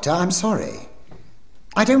can't, Doctor. I'm sorry.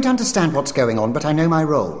 I don't understand what's going on, but I know my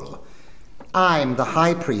role. I'm the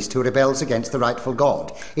high priest who rebels against the rightful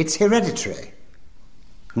god. It's hereditary.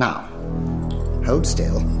 Now, hold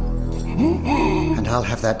still, and I'll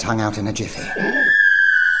have that tongue out in a jiffy.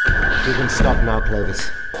 You can stop now, Clovis.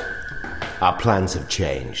 Our plans have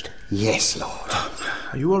changed. Yes, Lord.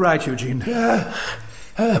 Are you all right, Eugene?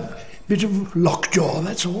 Bit of lockjaw,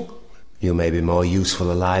 that's all. You may be more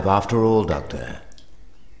useful alive after all, Doctor.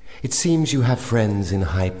 It seems you have friends in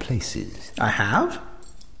high places. I have?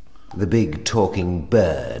 The big talking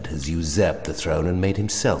bird has usurped the throne and made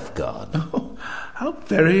himself god. Oh, how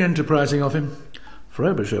very enterprising of him.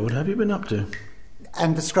 Frobisher, what have you been up to?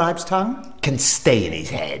 And the scribe's tongue? Can stay in his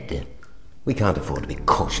head. We can't afford to be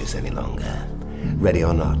cautious any longer. Ready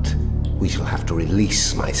or not, we shall have to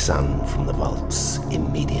release my son from the vaults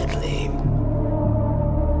immediately.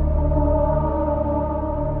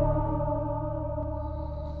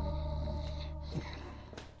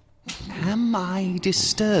 Am I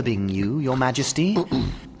disturbing you, Your Majesty?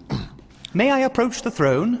 May I approach the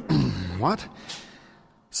throne? What?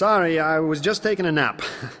 Sorry, I was just taking a nap.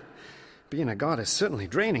 Being a god is certainly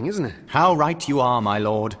draining, isn't it? How right you are, my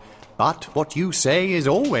lord. But what you say is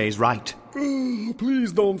always right.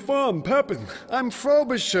 Please don't farm, Pepin. I'm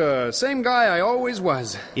Frobisher, same guy I always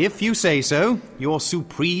was. If you say so, your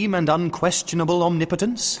supreme and unquestionable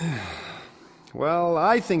omnipotence. Well,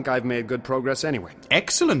 I think I've made good progress anyway.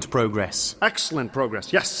 Excellent progress. Excellent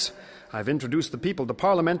progress, yes. I've introduced the people to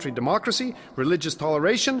parliamentary democracy, religious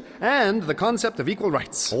toleration, and the concept of equal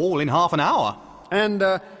rights. All in half an hour. And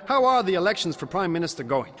how are the elections for Prime Minister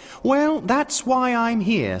going? Well, that's why I'm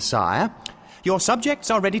here, sire. Your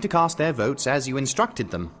subjects are ready to cast their votes as you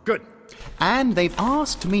instructed them. Good. And they've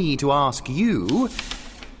asked me to ask you,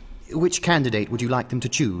 which candidate would you like them to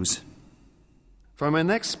choose? For my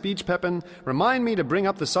next speech, Pepin, remind me to bring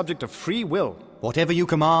up the subject of free will. Whatever you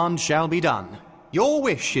command shall be done. Your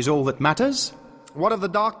wish is all that matters. What of the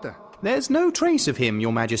doctor? There's no trace of him,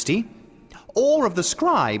 Your Majesty. or of the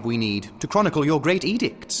scribe we need to chronicle your great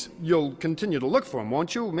edicts. You'll continue to look for him,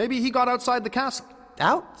 won't you? Maybe he got outside the castle.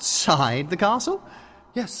 Outside the castle?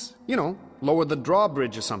 Yes, lower the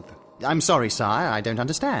drawbridge or something. I'm sorry, sire, I don't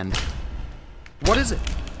understand. What is it?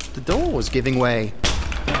 The door's giving way.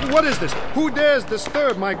 What is this? Who dares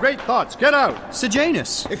disturb my great thoughts? Get out!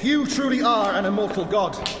 Sejanus! If you truly are an immortal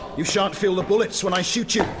god, you shan't feel the bullets when I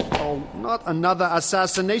shoot you. Oh, not another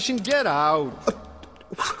assassination. Get out!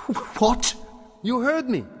 What? You heard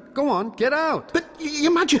me. Go on, get out. But,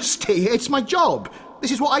 Your Majesty, it's my job.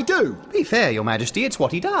 This is what I do. Be fair, Your Majesty, it's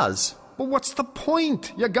what he does. Well, what's the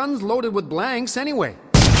point? Your gun's loaded with blanks anyway.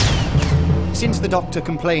 Since the Doctor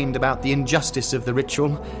complained about the injustice of the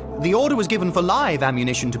ritual, the order was given for live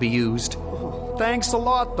ammunition to be used. Thanks a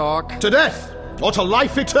lot, Doc. To death, or to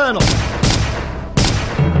life eternal.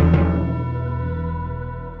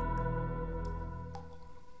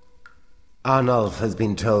 Arnulf has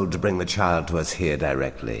been told to bring the child to us here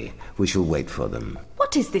directly. We shall wait for them.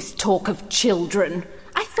 What is this talk of children?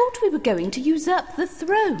 I thought we were going to usurp the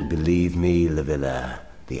throne. Believe me, Livilla,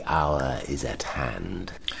 the hour is at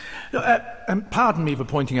hand. Pardon me for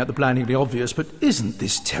pointing out the blindingly obvious, but isn't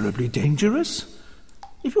this terribly dangerous?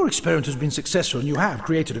 If your experiment has been successful and you have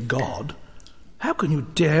created a god, how can you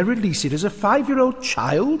dare release it as a 5-year-old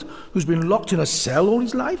child who's been locked in a cell all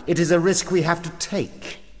his life? It is a risk we have to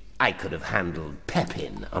take. I could have handled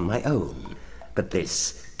Pepin on my own, but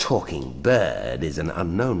this talking bird is an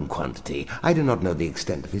unknown quantity. I do not know the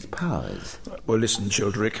extent of his powers. Well, listen,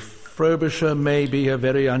 Childeric, Frobisher may be a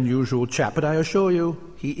very unusual chap, but I assure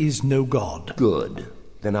you, he is no god. Good.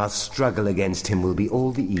 Then our struggle against him will be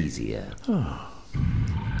all the easier.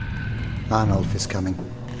 Arnulf is coming.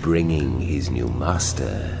 Bringing his new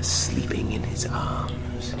master sleeping in his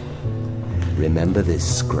arms. Remember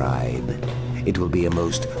this, scribe. It will be a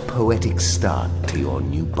most poetic start to your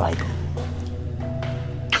new Bible.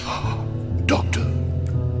 Doctor,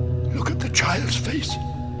 look at the child's face.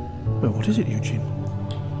 Well, what is it, Eugene?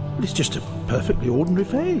 Well, it's just a perfectly ordinary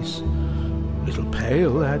face. A little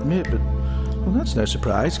pale, I admit, but well, that's no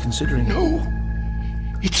surprise, considering... No,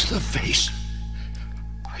 it's the face.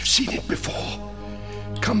 I've seen it before.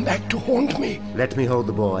 Come back to haunt me. Let me hold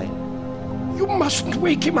the boy. You mustn't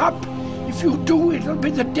wake him up. If you do, it'll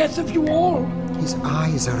be the death of you all. His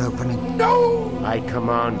eyes are opening. No! I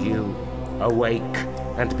command you, awake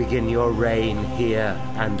and begin your reign here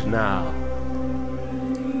and now.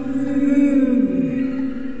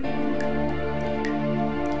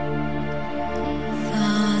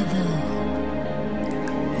 Father,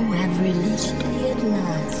 you have released me at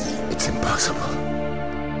last. It's impossible.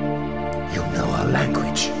 You know our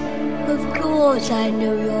language. Of course I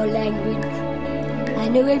know your language. I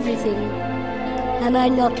know everything. Am I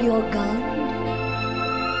not your god?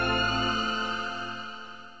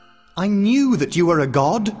 I knew that you were a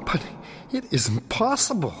god. But it isn't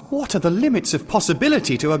possible. What are the limits of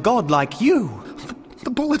possibility to a god like you? The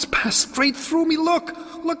bullets passed straight through me. Look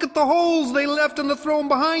at the holes they left in the throne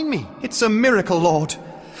behind me. It's a miracle, Lord.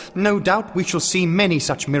 No doubt we shall see many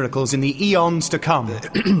such miracles in the eons to come.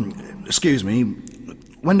 Excuse me,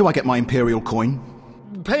 when do I get my Imperial coin?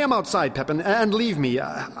 Pay him outside, Pepin, and leave me.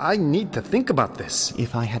 I need to think about this.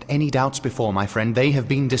 If I had any doubts before, my friend, they have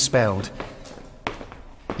been dispelled.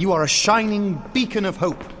 You are a shining beacon of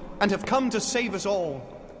hope, and have come to save us all.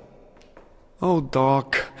 Oh,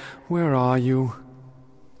 Doc, where are you?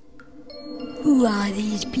 Who are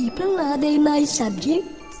these people? Are they my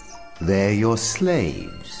subjects? They're your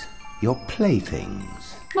slaves, your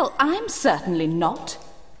playthings. Well, I'm certainly not.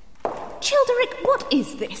 Childeric, what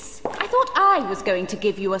is this? I thought I was going to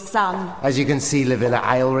give you a son. As you can see, Livilla,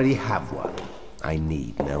 I already have one. I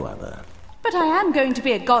need no other. But I am going to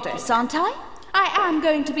be a goddess, aren't I? I am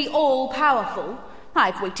going to be all-powerful.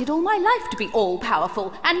 I've waited all my life to be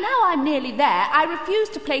all-powerful, and now I'm nearly there. I refuse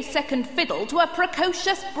to play second fiddle to a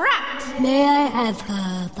precocious brat. May I have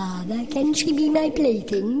her, Father? Can she be my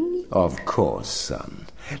plaything? Of course, son.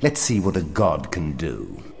 Let's see what a god can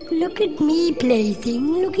do. Look at me,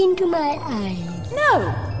 plaything. Look into my eyes.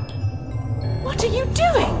 No! What are you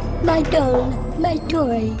doing? My doll, my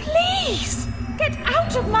toy. Please! Get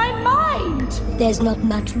out of my mind! There's not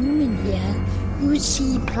much room in here. You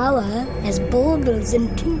see power as baubles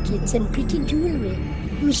and trinkets and pretty jewelry.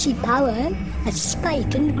 You see power as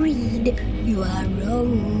spite and greed. You are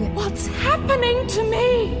wrong. What's happening to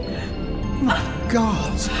me? My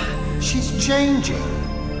God, she's changing.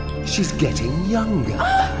 She's getting younger.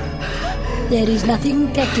 There is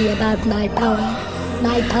nothing petty about my power.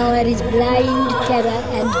 My power is blind terror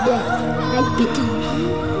and death. I pity you.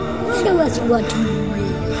 Show us what you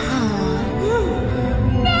really are.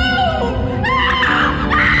 No!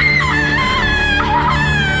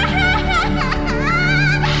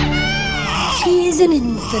 an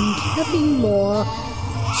infant, nothing more.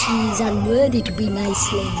 She's unworthy to be my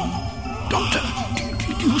slave. Doctor,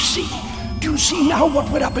 do you see? Do you see now what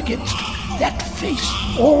we're up against? That face,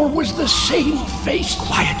 always the same face.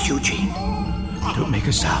 Quiet, Eugene. Don't make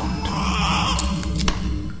a sound.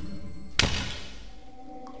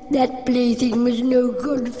 That plaything was no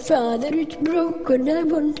good, Father. It's broken. I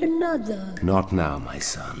want another. Not now, my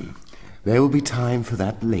son. There will be time for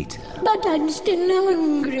that later. But I'm still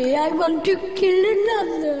hungry. I want to kill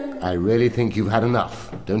another. I really think you've had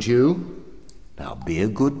enough, don't you? Now be a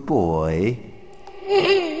good boy.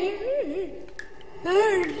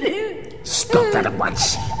 Stop that at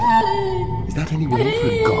once. Is that any way for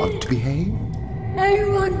a god to behave? I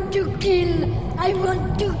want to kill. I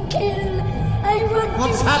want to kill. I want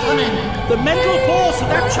What's to happening? The mental force of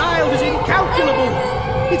that child is incalculable.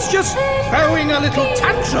 It's just throwing a little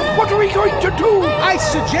tantrum. What are we going to do? I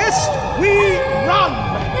suggest we run.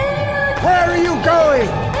 Where are you going?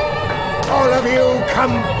 All of you,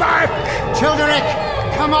 come back!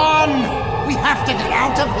 Childeric, come on! We have to get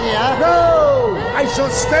out of here! No! I shall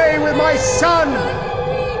stay with my son!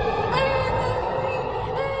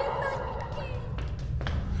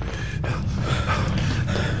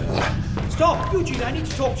 Stop, Eugene, I need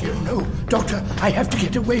to talk to you. No, Doctor, I have to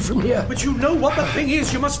get away from here. But you know what the thing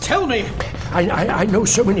is, you must tell me. I know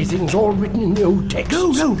so many things, all written in the old texts.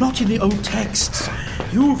 No, not in the old texts.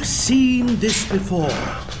 You've seen this before,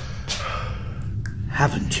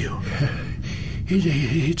 haven't you?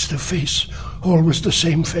 It's the face, always the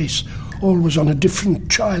same face, always on a different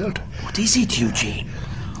child. What is it, Eugene?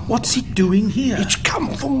 What's it doing here? It's come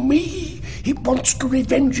for me. It wants to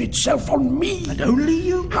revenge itself on me. And only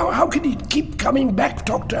you? How can it keep coming back,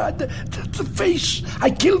 Doctor? The face. I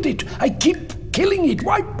killed it. I keep killing it.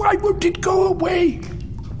 Why won't it go away?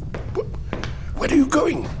 Where are you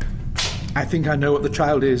going? I think I know what the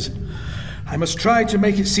child is. I must try to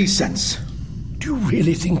make it see sense. Do you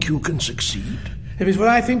really think you can succeed? If it's what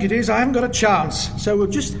I think it is, I haven't got a chance. So we'll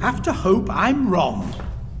just have to hope I'm wrong.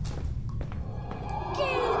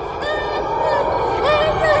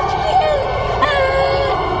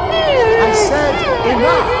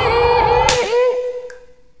 Enough!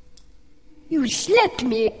 You slapped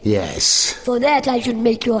me. Yes. For that I should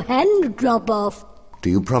make your hand drop off. Do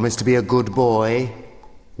you promise to be a good boy?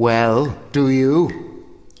 Well, do you?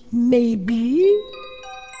 Maybe.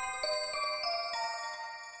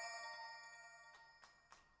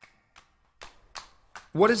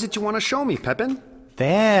 What is it you want to show me, Pepin?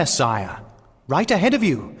 There, sire. Right ahead of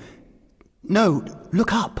you. No,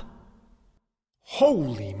 look up.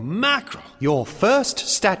 Holy mackerel! Your first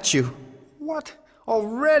statue. What?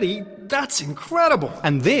 Already? That's incredible!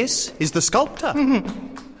 And this is the sculptor.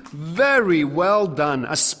 Very well done.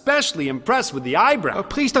 Especially impressed with the eyebrow. Oh,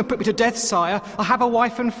 please don't put me to death, sire. I have a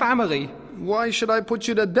wife and family. Why should I put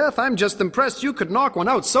you to death? I'm just impressed you could knock one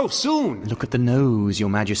out so soon. Look at the nose, your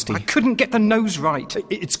majesty. I couldn't get the nose right.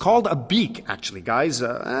 It's called a beak, actually, guys,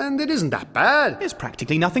 and it isn't that bad. There's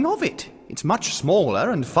practically nothing of it. It's much smaller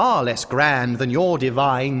and far less grand than your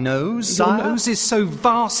divine nose, sire. Your nose is so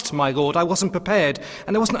vast, my lord, I wasn't prepared,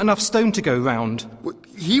 and there wasn't enough stone to go round.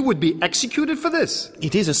 He would be executed for this.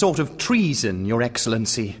 It is a sort of treason, your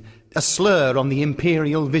excellency. A slur on the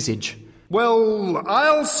imperial visage. Well,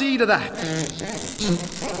 I'll see to that.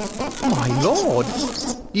 My lord,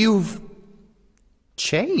 you've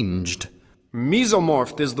changed.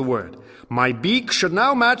 Mesomorphed is the word. My beak should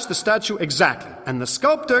now match the statue exactly, and the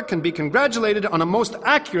sculptor can be congratulated on a most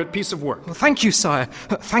accurate piece of work. Well, thank you, sire.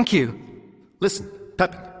 Thank you. Listen,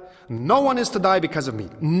 Pepin, no one is to die because of me.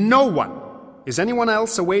 No one. Is anyone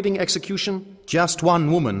else awaiting execution? Just one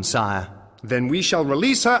woman, sire. Then we shall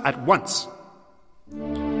release her at once.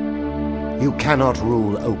 You cannot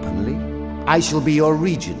rule openly. I shall be your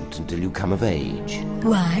regent until you come of age.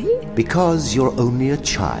 Why? Because you're only a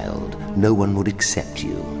child. No one would accept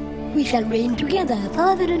you. We shall reign together,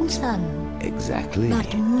 father and son. Exactly.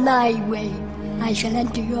 But my way. I shall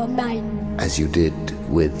enter your mind. As you did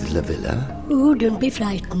with La Villa? Oh, don't be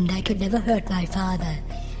frightened. I could never hurt my father.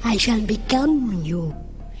 I shall become you.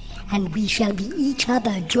 And we shall be each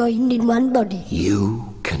other joined in one body.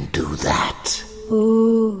 You can do that.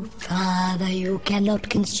 Oh, Father, you cannot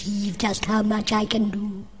conceive just how much I can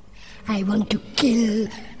do. I want to kill.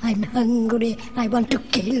 I'm hungry. I want to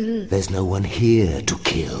kill. There's no one here to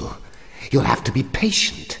kill. You'll have to be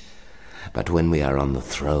patient. But when we are on the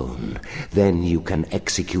throne, then you can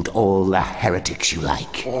execute all the heretics you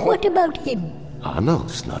like. What about him?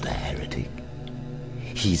 Arnold's not a heretic.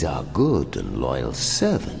 He's our good and loyal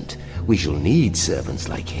servant. We shall need servants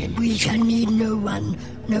like him. We shall need no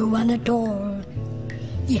one at all.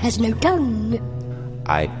 He has no tongue.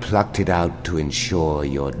 I plucked it out to ensure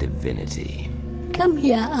your divinity. Come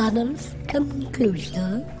here, Adolf. Come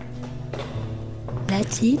closer.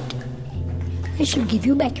 That's it. I shall give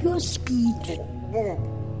you back your speech.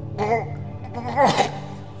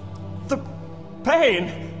 The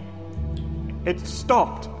pain! It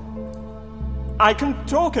stopped. I can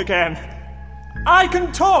talk again. I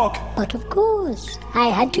can talk! But of course, I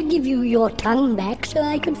had to give you your tongue back so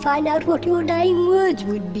I could find out what your dying words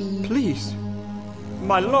would be. Please,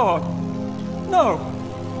 my lord. No.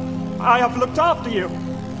 I have looked after you.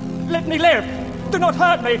 Let me live. Do not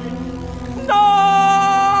hurt me. No!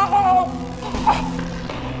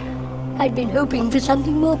 I'd been hoping for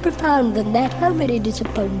something more profound than that. How very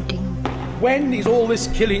disappointing. When is all this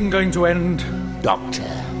killing going to end? Doctor,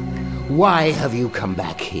 why have you come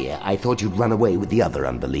back here? I thought you'd run away with the other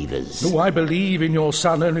unbelievers. No, I believe in your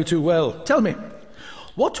son only too well. Tell me,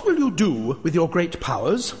 what will you do with your great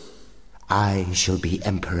powers? I shall be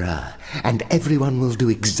emperor, and everyone will do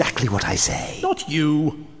exactly what I say. Not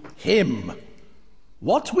you, him.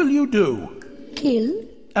 What will you do? Kill.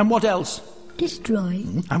 And what else? Destroy.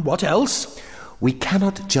 And what else? We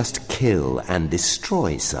cannot just kill and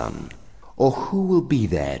destroy, son. Or who will be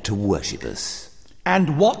there to worship us?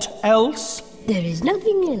 And what else? There is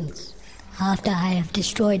nothing else. After I have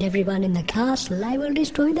destroyed everyone in the castle, I will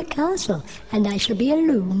destroy the castle, and I shall be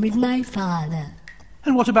alone with my father.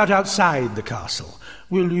 And what about outside the castle?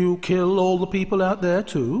 Will you kill all the people out there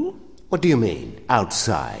too? What do you mean,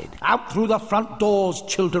 outside? Out through the front doors,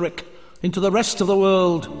 Childeric, into the rest of the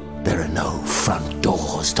world. There are no front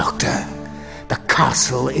doors, Doctor. The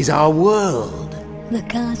castle is our world. The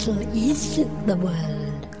castle is the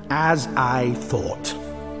world. As I thought.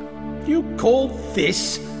 You call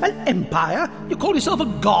this an empire? You call yourself a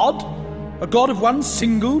god? A god of one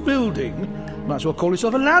single building? Might as well call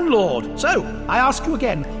yourself a landlord. So, I ask you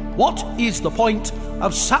again, what is the point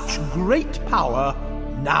of such great power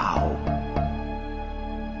now?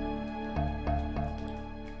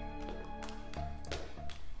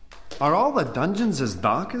 Are all the dungeons as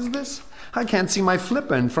dark as this? I can't see my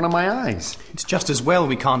flipper in front of my eyes. It's just as well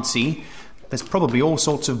we can't see. There's probably all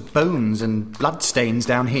sorts of bones and bloodstains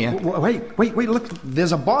down here. Wait, look.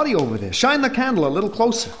 There's a body over there. Shine the candle a little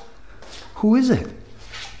closer. Who is it?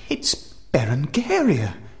 It's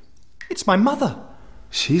Berengaria. It's my mother.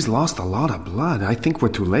 She's lost a lot of blood. I think we're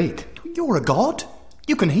too late. You're a god.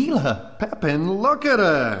 You can heal her. Pepin, look at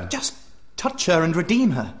her. Just touch her and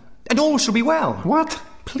redeem her, and all shall be well. What?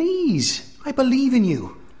 Please, I believe in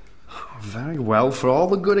you. Very well, for all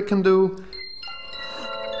the good it can do.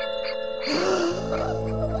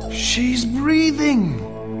 She's breathing.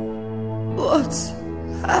 What's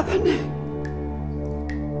happening?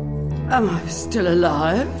 Am I still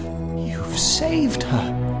alive? You've saved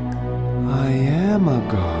her. I am a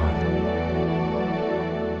god.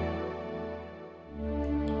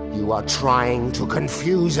 You are trying to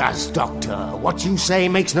confuse us, Doctor. What you say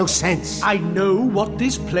makes no sense. I know what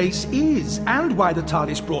this place is, and why the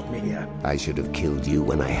TARDIS brought me here. I should have killed you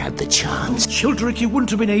when I had the chance. Childeric, you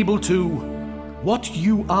wouldn't have been able to. What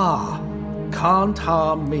you are can't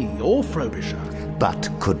harm me or Frobisher. But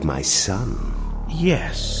could my son?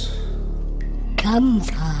 Yes. Come,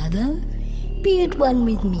 Father, be at one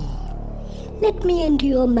with me. Let me enter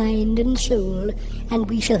your mind and soul, and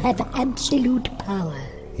we shall have absolute power.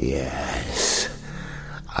 Yes,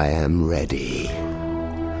 I am ready.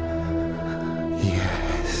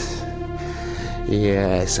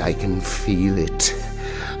 Yes, I can feel it.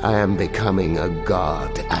 I am becoming a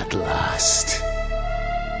god at last.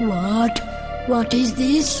 What? What is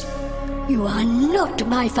this? You are not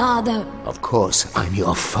my father. Of course, I'm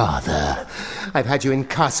your father. I've had you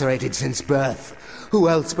incarcerated since birth. Who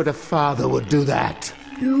else but a father would do that?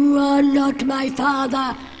 You are not my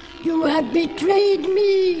father. You have betrayed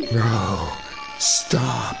me. No,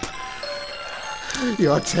 stop.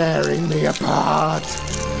 You're tearing me apart.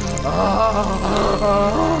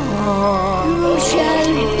 You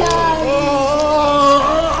shall die.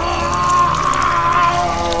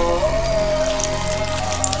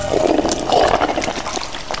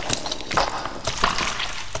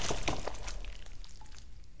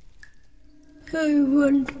 I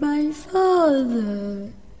want my father.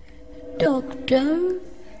 Doctor,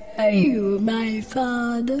 are you my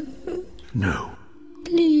father? No.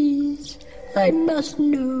 Please, I must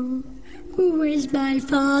know. Who is my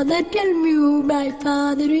father? Tell me who my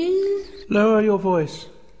father is. Lower your voice.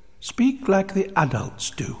 Speak like the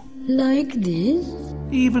adults do. Like this?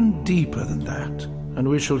 Even deeper than that, and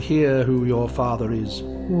we shall hear who your father is.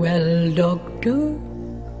 Well, Doctor,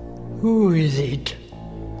 who is it?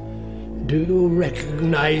 Do you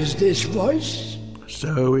recognize this voice?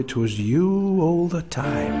 So it was you all the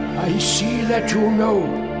time. I see that you know.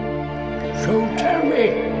 So tell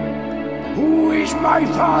me, who is my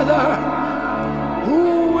father?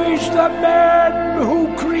 Who is the man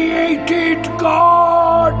who created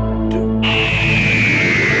God?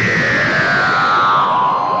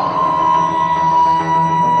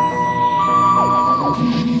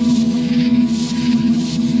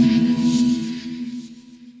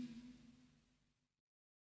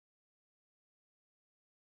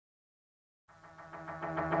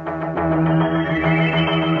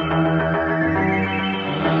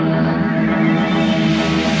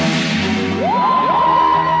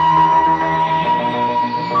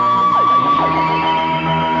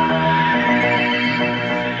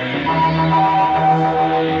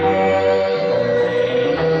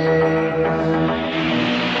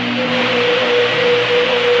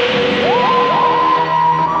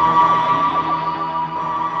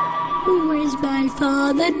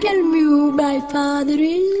 Tell me who my father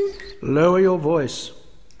is. Lower your voice.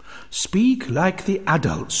 Speak like the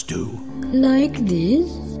adults do. Like this?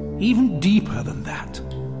 Even deeper than that.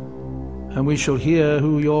 And we shall hear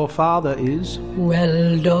who your father is.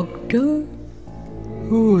 Well, Doctor,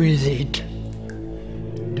 who is it?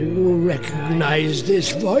 Do you recognize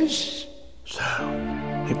this voice? So,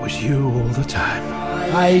 it was you all the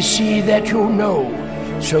time. I see that you know.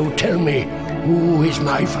 So tell me, who is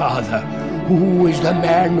my father? Who is the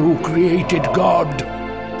man who created God?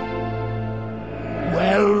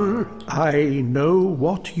 Well, I know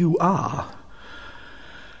what you are.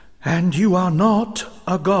 And you are not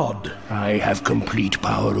a god. I have complete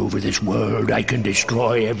power over this world. I can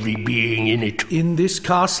destroy every being in it. In this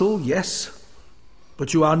castle, yes.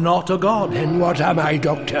 But you are not a god. Then what am I,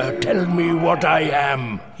 Doctor? Tell me what I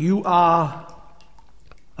am. You are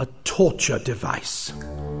a torture device.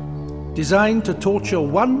 Designed to torture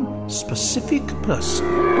one specific person.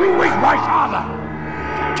 Who is my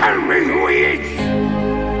father? Tell me who he is!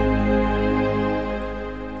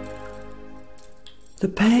 The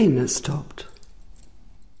pain has stopped.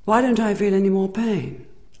 Why don't I feel any more pain?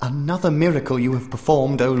 Another miracle you have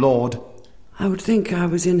performed, O Lord. I would think I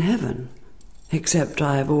was in heaven. Except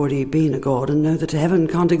I have already been a god and know that heaven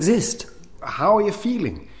can't exist. How are you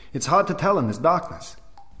feeling? It's hard to tell in this darkness.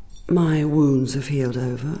 My wounds have healed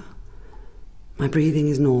over. My breathing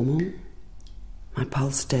is normal. My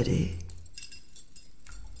pulse steady.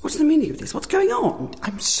 What's the meaning of this? What's going on?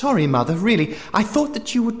 I'm sorry, Mother, really. I thought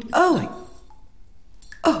that you would... Oh,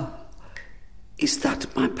 is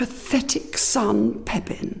that my pathetic son,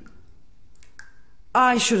 Pepin?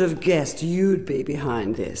 I should have guessed you'd be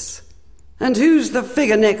behind this. And who's the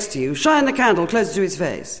figure next to you? Shine the candle closer to his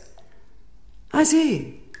face. I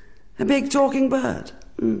see. A big talking bird.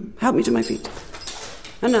 Help me to my feet.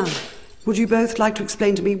 And now, would you both like to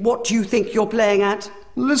explain to me what you think you're playing at?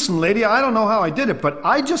 Listen, lady, I don't know how I did it, but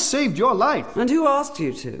I just saved your life. And who asked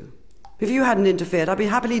you to? If you hadn't interfered, I'd be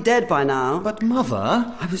happily dead by now. But,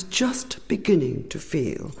 Mother... I was just beginning to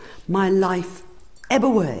feel my life ebb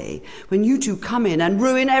away when you two come in and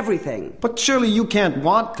ruin everything. But surely you can't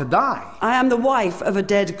want to die. I am the wife of a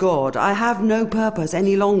dead god. I have no purpose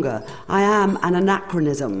any longer. I am an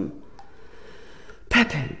anachronism.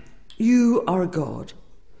 Pepin, you are a god.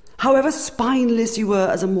 However spineless you were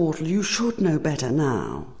as a mortal, you should know better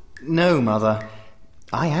now. No, Mother.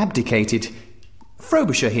 I abdicated.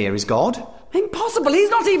 Frobisher here is God. Impossible,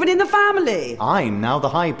 he's not even in the family. I'm now the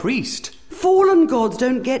High Priest. Fallen gods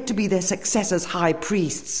don't get to be their successors' high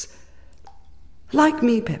priests. Like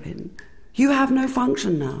me, Pepin, you have no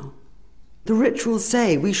function now. The rituals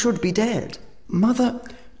say we should be dead. Mother,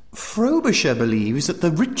 Frobisher believes that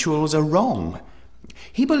the rituals are wrong.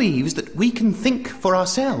 He believes that we can think for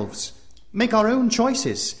ourselves, make our own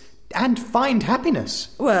choices, and find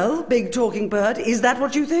happiness. Well, big talking bird, is that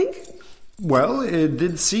what you think? Well, it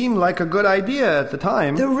did seem like a good idea at the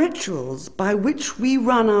time. The rituals by which we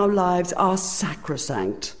run our lives are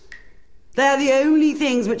sacrosanct. They're the only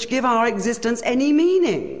things which give our existence any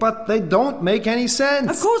meaning. But they don't make any sense.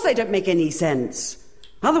 Of course they don't make any sense.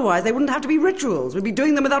 Otherwise they wouldn't have to be rituals. We'd be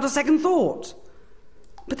doing them without a second thought.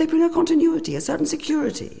 But they bring a continuity, a certain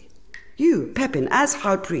security. You, Pepin, as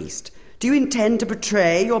High Priest, do you intend to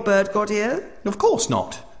betray your bird god here? Of course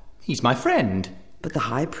not. He's my friend. But the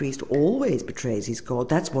High Priest always betrays his god.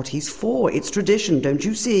 That's what he's for. It's tradition, don't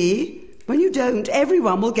you see? When you don't,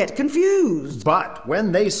 everyone will get confused. But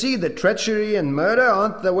when they see that treachery and murder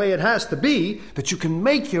aren't the way it has to be, that you can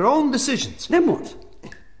make your own decisions. Then what?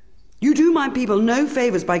 You do my people no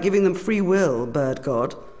favours by giving them free will, bird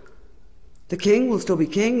god. The king will still be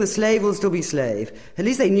king, the slave will still be slave. At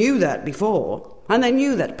least they knew that before. And they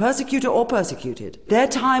knew that, persecutor or persecuted, their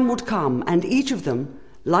time would come, and each of them,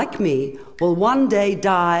 like me, will one day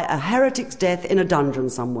die a heretic's death in a dungeon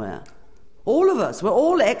somewhere. All of us, we're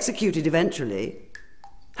all executed eventually.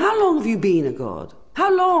 How long have you been a god?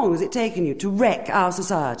 How long has it taken you to wreck our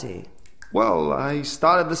society? Well, I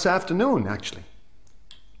started this afternoon, actually.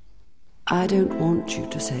 I don't want you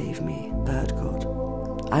to save me, bird god.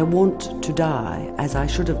 I want to die as I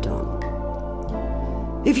should have done.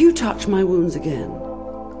 If you touch my wounds again,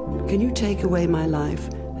 can you take away my life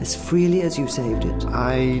as freely as you saved it?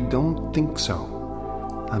 I don't think so.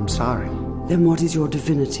 I'm sorry. Then what is your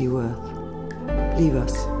divinity worth? Leave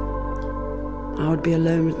us. I would be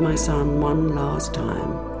alone with my son one last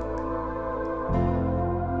time.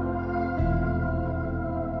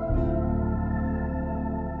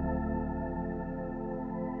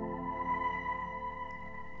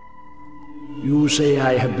 You say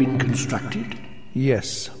I have been constructed?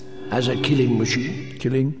 Yes. As a killing machine?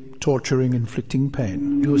 Killing, torturing, inflicting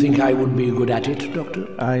pain. Do you think I would be good at it, Doctor?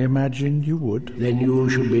 I imagine you would. Then you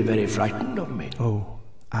should be very frightened of me. Oh,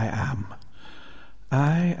 I am.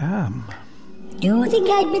 I am. Do you think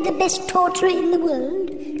I'd be the best torturer in the world?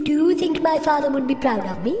 Do you think my father would be proud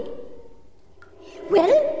of me?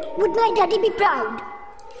 Well, would my daddy be proud?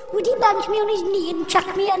 Would he bounce me on his knee and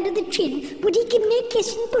chuck me under the chin? Would he give me a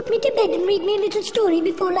kiss and put me to bed and read me a little story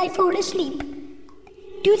before I fall asleep?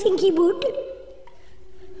 Do you think he would?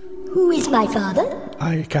 Who is my father?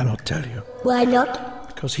 I cannot tell you. Why not?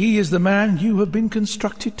 Because he is the man you have been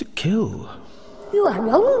constructed to kill. You are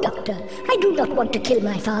wrong, Doctor. I do not want to kill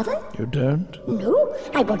my father. You don't? No,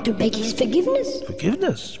 I want to beg his forgiveness.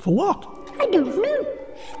 Forgiveness? For what? I don't know.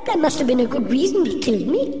 There must have been a good reason he killed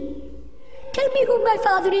me. Tell me who my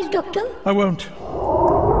father is, Doctor. I won't.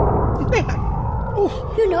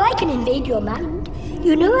 You know I can invade your mind.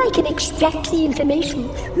 You know I can extract the information.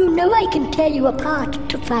 You know I can tear you apart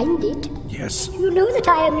to find it. Yes. You know that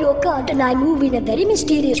I am your god and I move in a very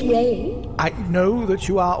mysterious way. I know that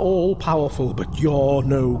you are all-powerful, but you're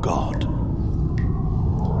no god.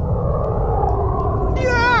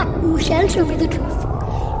 You shall show me the truth.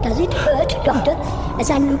 Does it hurt, Doctor, as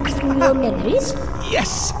I look through your memories?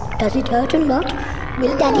 Yes. Does it hurt a lot?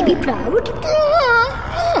 Will Daddy be proud?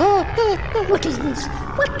 What is this?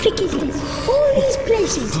 What trick is this? All these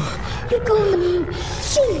places. You call them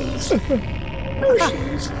seas,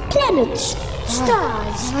 oceans, planets,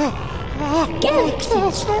 stars,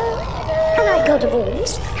 galaxies. Am I god of all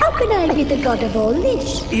this? How can I be the god of all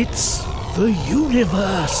this? It's the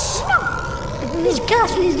universe. No! This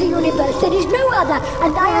castle is the universe. There is no other,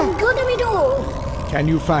 and I am god of it all. Can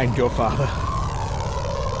you find your father?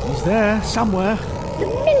 He's there, somewhere. The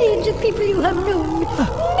millions of people you have known,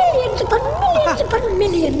 millions upon millions upon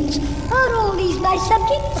millions, are all these my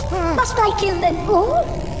subjects? Must I kill them all?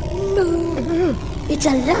 No. It's a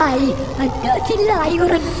lie, a dirty lie.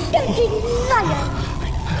 You're a dirty liar.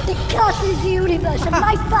 The castle is the universe, and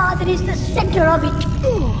my father is the center of it.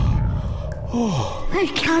 I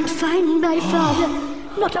can't find my father,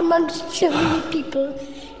 not amongst so many people.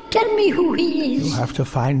 Tell me who he is. You'll have to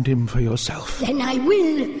find him for yourself. Then I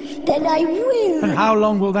will. Then I will. And how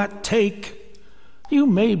long will that take? You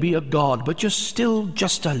may be a god, but you're still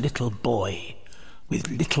just a little boy with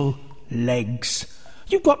little legs.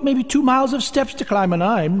 You've got maybe 2 miles of steps to climb, and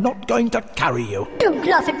I'm not going to carry you. Don't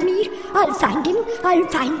laugh at me. I'll find him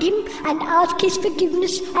and ask his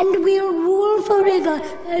forgiveness, and we'll rule forever,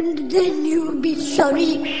 and then you'll be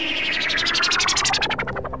sorry.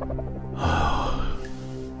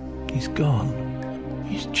 He's gone.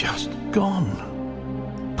 He's just gone.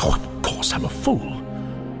 Oh, of course, I'm a fool.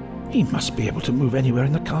 He must be able to move anywhere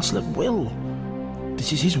in the castle at will.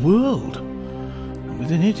 This is his world. And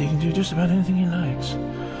within it, he can do just about anything he likes.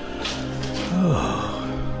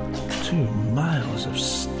 Oh, 2 miles of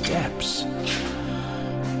steps.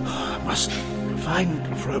 I must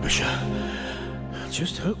find Frobisher.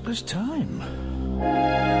 Just hopeless time.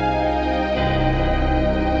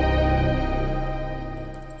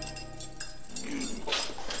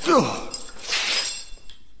 Oh.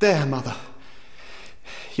 There, Mother.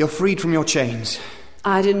 You're freed from your chains.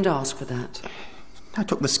 I didn't ask for that. I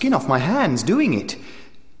took the skin off my hands doing it.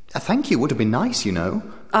 A thank you would have been nice, you know.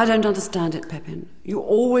 I don't understand it, Pepin. You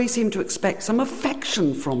always seem to expect some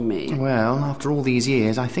affection from me. Well, after all these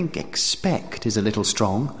years, I think expect is a little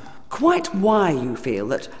strong. Quite why you feel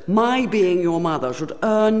that my being your mother should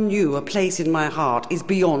earn you a place in my heart is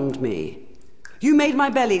beyond me. You made my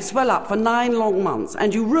belly swell up for 9 long months,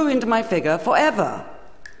 and you ruined my figure forever.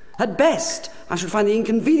 At best, I should find the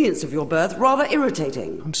inconvenience of your birth rather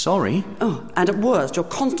irritating. I'm sorry. Oh, and at worst, your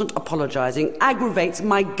constant apologising aggravates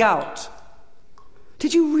my gout.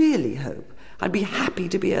 Did you really hope I'd be happy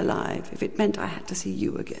to be alive if it meant I had to see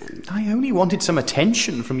you again? I only wanted some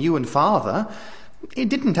attention from you and Father. It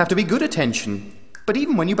didn't have to be good attention. But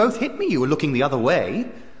even when you both hit me, you were looking the other way.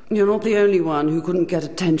 You're not the only one who couldn't get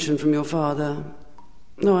attention from your father.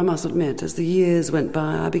 No, I must admit, as the years went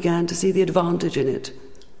by, I began to see the advantage in it.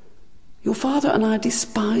 Your father and I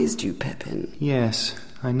despised you, Pepin. Yes,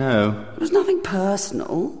 I know. It was nothing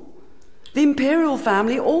personal. The imperial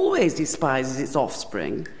family always despises its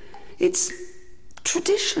offspring. It's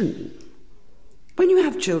tradition. When you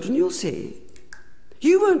have children, you'll see.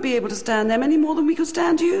 You won't be able to stand them any more than we could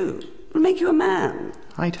stand you. It'll make you a man.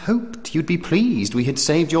 I'd hoped you'd be pleased we had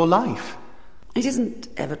saved your life. It isn't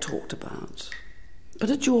ever talked about. But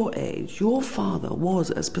at your age, your father was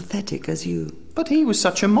as pathetic as you. But he was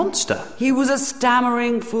such a monster. He was a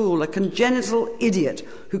stammering fool, a congenital idiot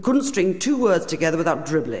who couldn't string two words together without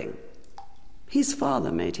dribbling. His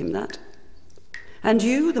father made him that. And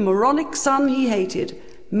you, the moronic son he hated,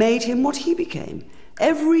 made him what he became.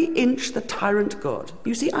 Every inch the tyrant god.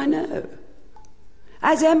 You see, I know.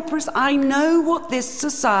 As Empress, I know what this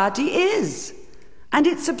society is. And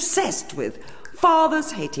it's obsessed with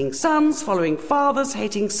fathers hating sons, following fathers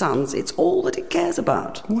hating sons. It's all that it cares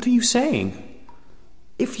about. What are you saying?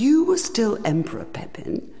 If you were still Emperor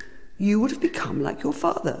Pepin, you would have become like your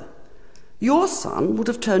father. Your son would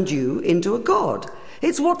have turned you into a god.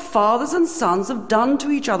 It's what fathers and sons have done to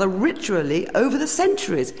each other ritually over the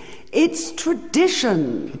centuries. It's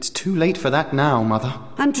tradition. It's too late for that now, Mother.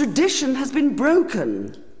 And tradition has been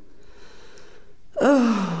broken.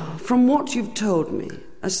 Oh, from what you've told me,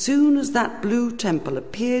 as soon as that blue temple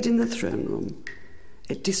appeared in the throne room,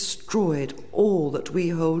 it destroyed all that we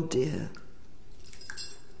hold dear.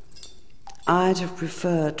 I'd have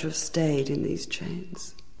preferred to have stayed in these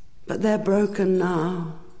chains, but they're broken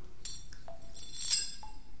now.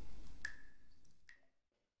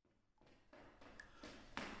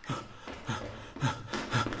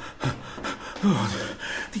 Oh,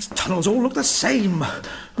 these tunnels all look the same.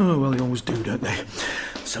 Oh, well, they always do, don't they?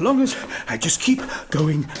 So long as I just keep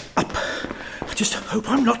going up. I just hope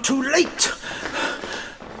I'm not too late.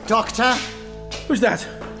 Doctor? Who's that?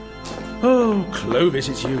 Oh, Clovis,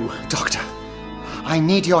 it's you. Doctor, I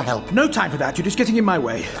need your help. No time for that. You're just getting in my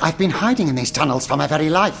way. I've been hiding in these tunnels for my very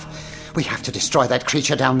life. We have to destroy that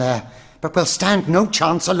creature down there, but we'll stand no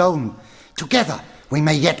chance alone. Together, we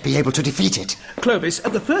may yet be able to defeat it. Clovis,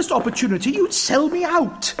 at the first opportunity, you'd sell me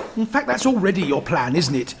out. In fact, that's already your plan,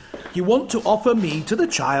 isn't it? You want to offer me to the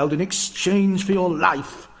child in exchange for your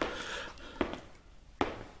life.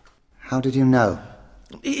 How did you know?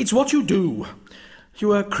 It's what you do. You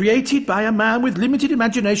were created by a man with limited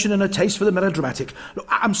imagination and a taste for the melodramatic. Look,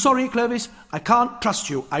 I'm sorry, Clovis. I can't trust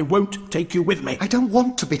you. I won't take you with me. I don't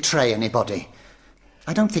want to betray anybody.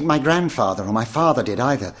 I don't think my grandfather or my father did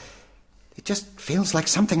either. It just feels like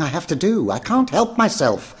something I have to do. I can't help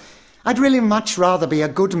myself. I'd really much rather be a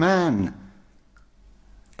good man.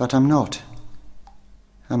 But I'm not.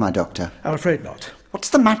 Am I, Doctor? I'm afraid not. What's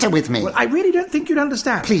the matter with me? Well, I really don't think you'd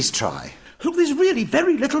understand. Please try. Look, there's really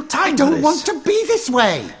very little time I for don't this. want to be this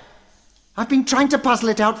way. I've been trying to puzzle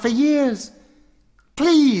it out for years.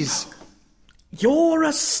 Please. You're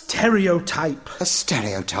a stereotype. A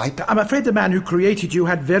stereotype? I'm afraid the man who created you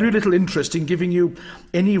had very little interest in giving you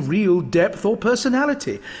any real depth or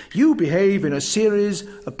personality. You behave in a series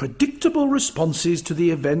of predictable responses to the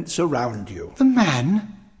events around you. The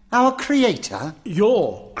man? Our creator?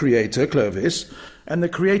 Your creator, Clovis, and the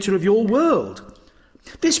creator of your world.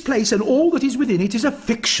 This place and all that is within it is a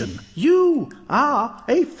fiction. You are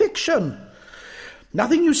a fiction.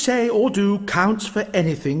 Nothing you say or do counts for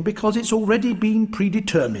anything because it's already been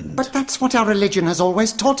predetermined. But that's what our religion has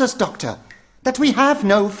always taught us, Doctor. That we have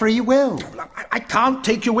no free will. I can't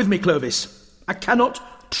take you with me, Clovis. I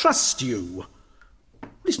cannot trust you.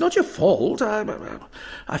 It's not your fault.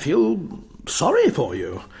 I feel sorry for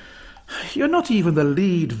you. You're not even the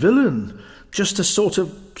lead villain, just a sort of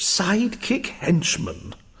sidekick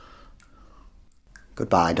henchman.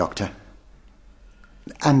 Goodbye, Doctor.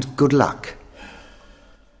 And good luck.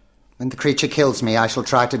 When the creature kills me, I shall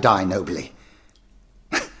try to die nobly.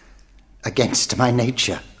 Against my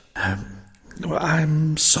nature. Well,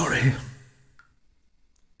 I'm sorry.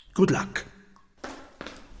 Good luck.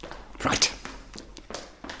 Right.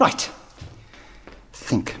 Right.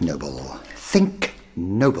 Think noble. Think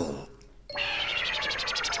noble.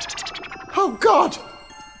 Oh, God!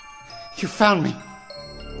 You found me.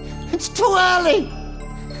 It's too early.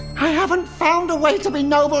 I haven't found a way to be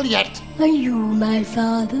noble yet. Are you my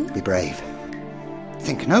father? Be brave.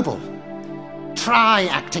 Think noble. Try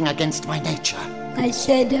acting against my nature. I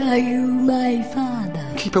said, are you my father?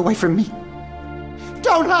 Keep away from me.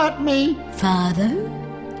 Don't hurt me! Father?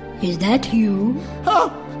 Is that you?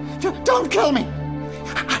 Oh, don't kill me!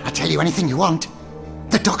 I'll tell you anything you want.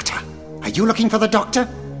 The doctor. Are you looking for the doctor?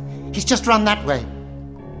 He's just run that way.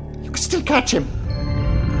 You can still catch him.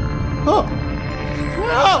 Oh!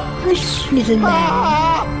 No! Hush, little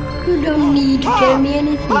man. You don't need to tell me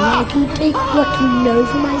anything. I can take what you know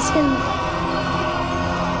for myself.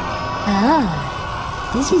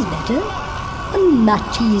 Ah, this is better. A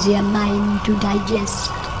much easier mind to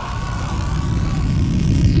digest.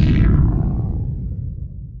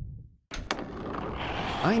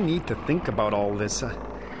 I need to think about all this.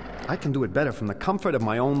 I can do it better from the comfort of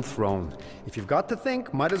my own throne. If you've got to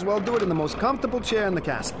think, might as well do it in the most comfortable chair in the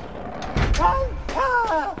castle.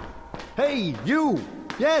 Hey, you!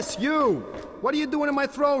 Yes, you! What are you doing in my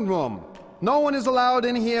throne room? No one is allowed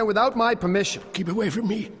in here without my permission. Keep away from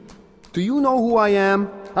me. Do you know who I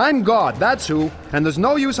am? I'm God, that's who. And there's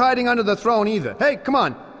no use hiding under the throne either. Hey, come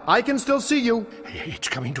on. I can still see you. It's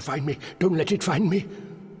coming to find me. Don't let it find me.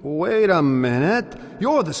 Wait a minute.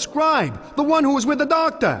 You're the scribe, the one who was with the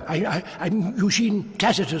doctor. I'm Eugene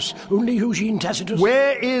Tacitus, only Eugene Tacitus.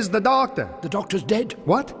 Where is the doctor? The doctor's dead.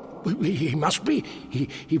 What? He must be.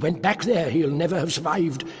 He went back there. He'll never have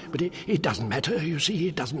survived. But it doesn't matter, you see,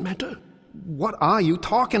 it doesn't matter. What are you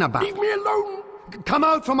talking about? Leave me alone. Come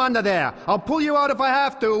out from under there. I'll pull you out if I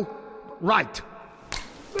have to. Right.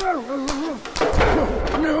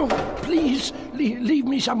 No, please, leave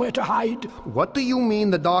me somewhere to hide. What do you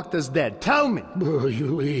mean the doctor's dead? Tell me.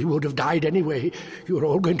 He would have died anyway. You're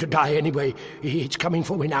all going to die anyway. It's coming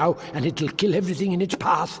for me now, and it'll kill everything in its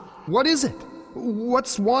path. What is it?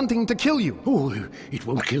 What's wanting to kill you? Oh, it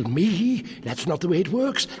won't kill me. That's not the way it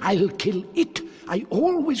works. I'll kill it. I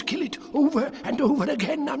always kill it over and over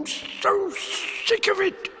again. I'm so sick of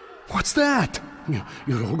it. What's that?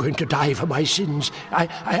 You're all going to die for my sins.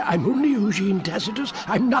 I'm only Eugene Tacitus.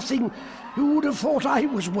 I'm nothing. Who would have thought I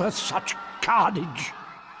was worth such carnage?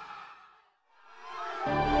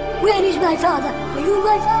 Where is my father? Are you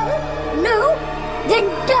my father? No? Then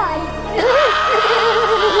die!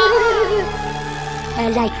 I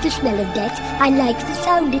like the smell of death. I like the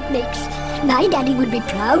sound it makes. My daddy would be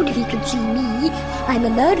proud if he could see me. I'm a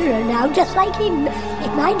murderer now, just like him.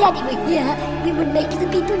 If my daddy were here, we would make the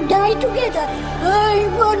people die together. I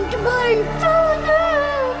want my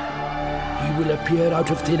father! He will appear out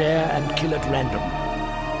of thin air and kill at random.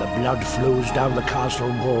 The blood flows down the castle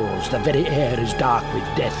walls. The very air is dark with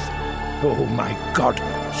death. Oh, my God,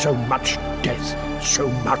 so much death, so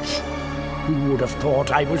much. Who would have thought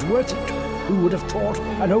I was worth it? Who would have thought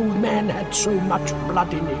an old man had so much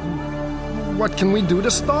blood in him? What can we do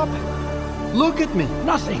to stop him? Look at me.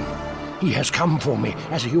 Nothing. He has come for me,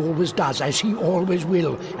 as he always does, as he always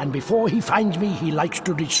will. And before he finds me, he likes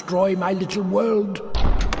to destroy my little world.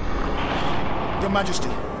 Your Majesty.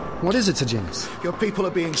 What is it, Sir James? Your people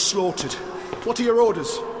are being slaughtered. What are your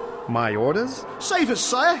orders? My orders? Save us,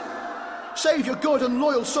 sire. Save your good and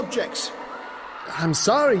loyal subjects. I'm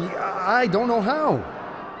sorry. I don't know how.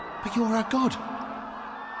 But you're our god.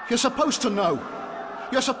 You're supposed to know.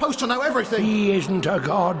 You're supposed to know everything. He isn't a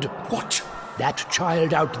god. What? That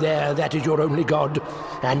child out there, that is your only god.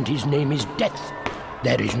 And his name is Death.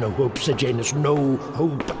 There is no hope, Sir Janus, no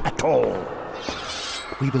hope at all.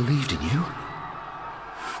 We believed in you.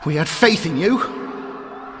 We had faith in you.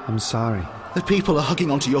 I'm sorry. The people are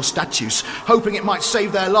hugging onto your statues, hoping it might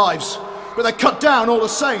save their lives. But they're cut down all the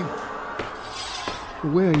same.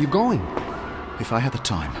 Where are you going? If I had the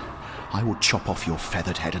time, I would chop off your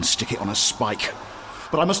feathered head and stick it on a spike.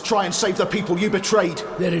 But I must try and save the people you betrayed.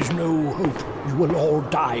 There is no hope. You will all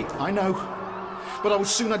die. I know. But I would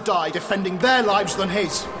sooner die defending their lives than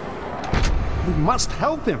his. We must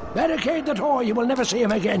help him. Barricade the door. You will never see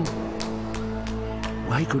him again.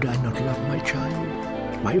 Why could I not love my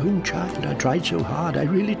child? My own child. I tried so hard. I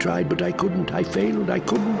really tried, but I couldn't. I failed. I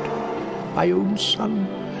couldn't. My own son.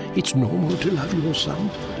 It's normal to love your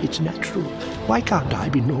son. It's natural. Why can't I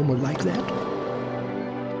be normal like that?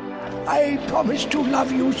 I promise to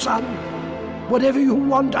love you, son. Whatever you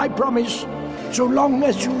want, I promise. So long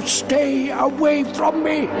as you stay away from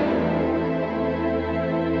me.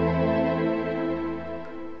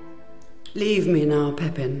 Leave me now,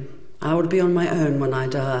 Pepin. I will be on my own when I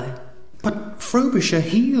die. But Frobisher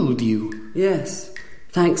healed you. Yes.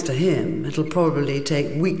 Thanks to him, it'll probably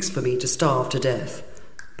take weeks for me to starve to death.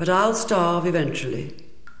 But I'll starve eventually.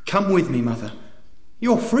 Come with me, Mother.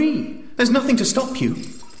 You're free. There's nothing to stop you.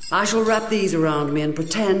 I shall wrap these around me and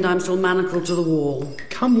pretend I'm still manacled to the wall.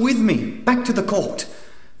 Come with me, back to the court.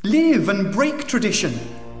 Live and break tradition.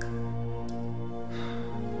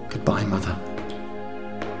 Goodbye, Mother.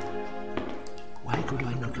 Why could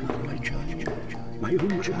I not love my child? My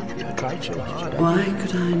own child. I tried so hard. Why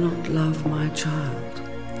could I not love my child?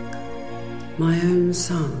 My own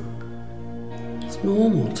son. It's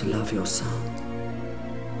normal to love your son.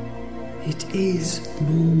 It is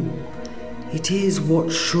normal. It is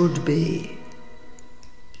what should be.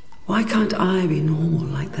 Why can't I be normal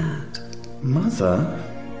like that? Mother?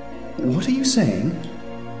 What are you saying?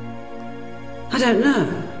 I don't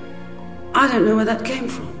know. I don't know where that came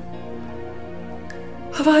from.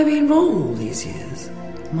 Have I been wrong all these years?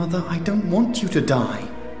 Mother, I don't want you to die.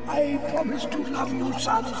 I promise to love you,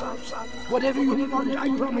 son. Whatever you want,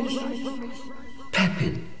 I promise.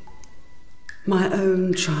 Pepin, my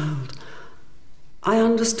own child. I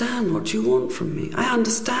understand what you want from me. I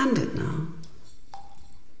understand it now.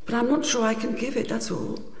 But I'm not sure I can give it, that's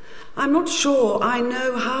all. I'm not sure I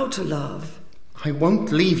know how to love. I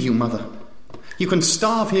won't leave you, Mother. You can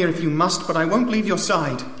starve here if you must, but I won't leave your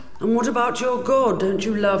side. And what about your God? Don't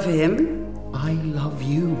you love him? I love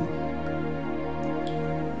you.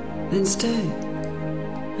 Then stay.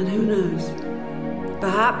 And who knows?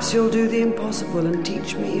 Perhaps you'll do the impossible and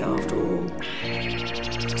teach me after all.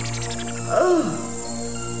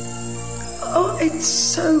 Oh, it's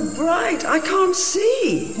so bright. I can't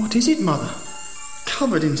see. What is it, Mother?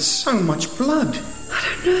 Covered in so much blood. I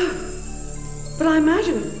don't know. But I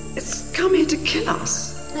imagine it's come here to kill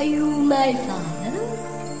us. Are you my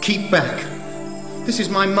father? Keep back. This is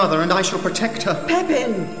my mother, and I shall protect her.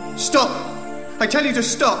 Pepin! Stop! I tell you to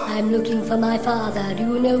stop! I'm looking for my father. Do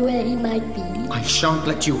you know where he might be? I shan't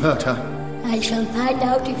let you hurt her. I shall find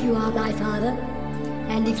out if you are my father.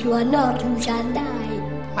 And if you are not, you shall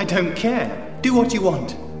die. I don't care. Do what you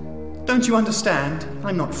want. Don't you understand?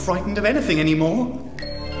 I'm not frightened of anything anymore.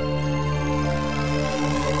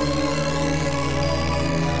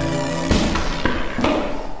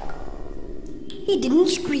 He didn't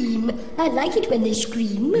scream. I like it when they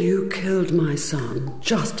scream. You killed my son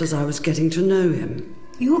just as I was getting to know him.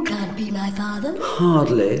 You can't be my father.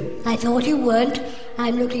 Hardly. I thought you weren't.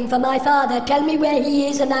 I'm looking for my father. Tell me where he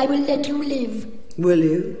is and I will let you live. Will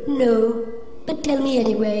you? No, but tell me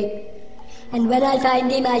anyway. And when I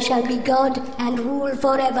find him, I shall be God and rule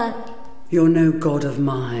forever. You're no god of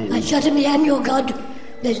mine. I certainly am your god.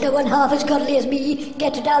 There's no one half as godly as me.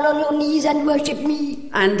 Get down on your knees and worship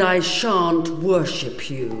me. And I shan't worship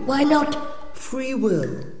you. Why not? Free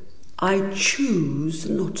will. I choose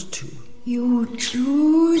not to. You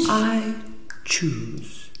choose? I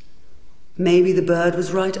choose. Maybe the bird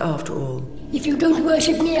was right after all. If you don't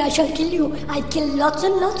worship me, I shall kill you. I kill lots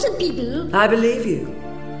and lots of people. I believe you.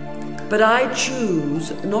 But I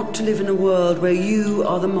choose not to live in a world where you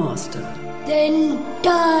are the master. Then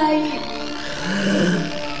die.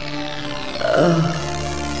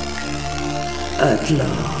 At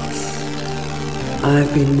last.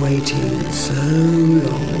 I've been waiting so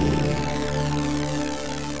long.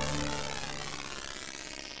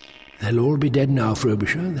 They'll all be dead now,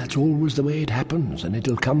 Frobisher. That's always the way it happens, and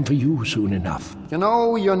it'll come for you soon enough. You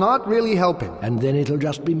know, you're not really helping. And then it'll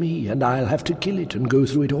just be me, and I'll have to kill it and go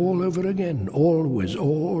through it all over again. Always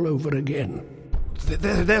all over again.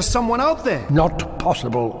 There's someone out there. Not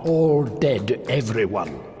possible. All dead,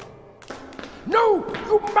 everyone. No!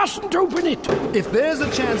 You mustn't open it! If there's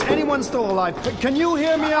a chance anyone's still alive, can you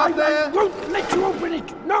hear me out there? I won't let you open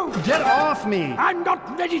it! No! Get off me! I'm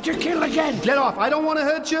not ready to kill again! Get off! I don't want to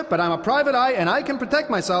hurt you, but I'm a private eye and I can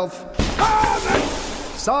protect myself.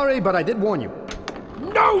 Sorry, but I did warn you.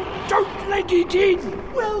 No! Don't let it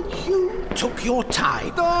in! Well, you took your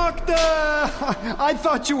time. Doctor! I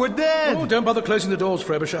thought you were dead! Oh, don't bother closing the doors,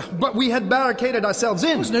 Frobisher. But we had barricaded ourselves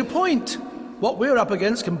in. There's no point. What we're up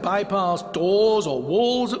against can bypass doors or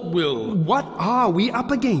walls at will. What are we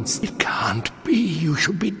up against? It can't be. You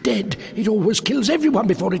should be dead. It always kills everyone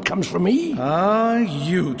before it comes from me. Ah,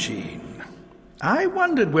 Eugene. I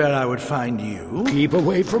wondered where I would find you. Keep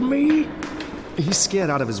away from me. He's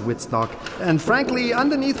scared out of his wits, Doc. And frankly,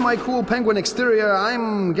 underneath my cool penguin exterior,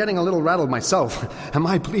 I'm getting a little rattled myself. Am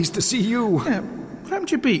I pleased to see you? Yeah,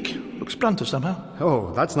 crammed your beak. Looks blunter somehow.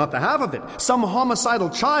 Oh, that's not the half of it. Some homicidal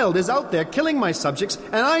child is out there killing my subjects,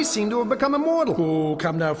 and I seem to have become immortal. Oh,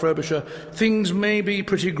 come now, Frobisher. Things may be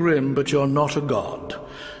pretty grim, but you're not a god.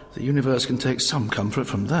 The universe can take some comfort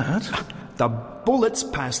from that. The bullets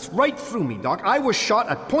passed right through me, Doc. I was shot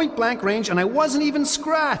at point-blank range, and I wasn't even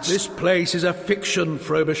scratched. This place is a fiction,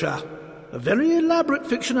 Frobisher. A very elaborate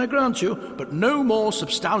fiction, I grant you, but no more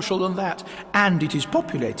substantial than that. And it is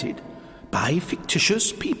populated by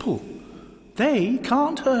fictitious people. They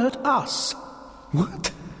can't hurt us.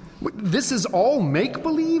 What? This is all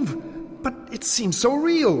make-believe? But it seems so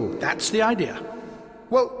real. That's the idea.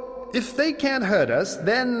 Well, if they can't hurt us,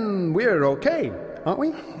 then we're okay, aren't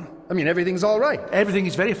we? I mean, everything's all right. Everything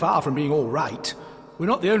is very far from being all right. We're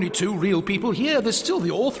not the only two real people here. There's still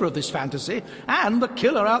the author of this fantasy and the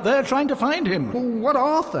killer out there trying to find him. Well, what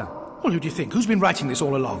author? Well, who do you think? Who's been writing this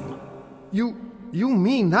all along? You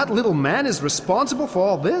mean that little man is responsible for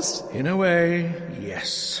all this? In a way,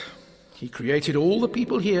 yes. He created all the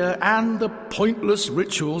people here and the pointless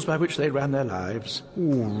rituals by which they ran their lives.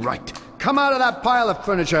 Ooh, right. Come out of that pile of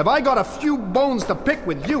furniture. Have I got a few bones to pick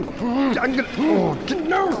with you? I'm gonna... Oh,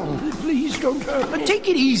 no! Please don't hurt me. Take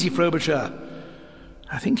it easy, Frobisher.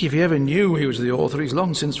 I think if he ever knew he was the author, he's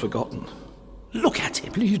long since forgotten. Look at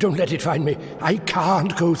him. Please don't let it find me. I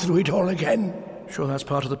can't go through it all again. Sure, that's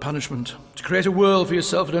part of the punishment. To create a world for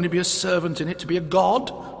yourself and only be a servant in it, to be a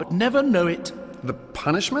god, but never know it. The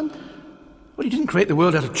punishment? Well, you didn't create the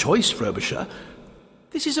world out of choice, Frobisher.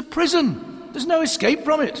 This is a prison. There's no escape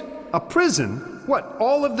from it. A prison? What,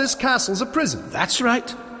 all of this castle's a prison? That's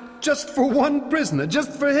right. Just for one prisoner,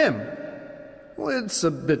 just for him? Well, it's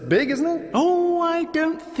a bit big, isn't it? Oh, I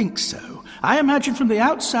don't think so. I imagine from the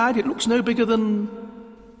outside it looks no bigger than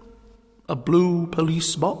a blue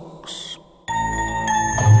police box.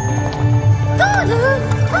 Father!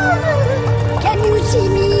 Father! Can you see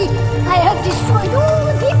me? I have destroyed all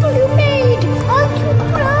the people you made. Aren't you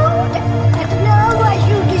proud? And now I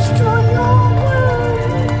shall destroy your world.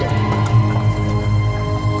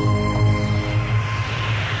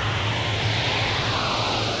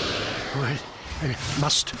 Well, I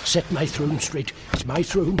must set my throne straight. It's my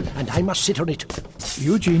throne, and I must sit on it.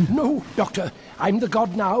 Eugene? No, Doctor. I'm the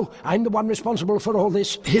god now. I'm the one responsible for all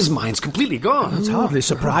this. His mind's completely gone. That's hardly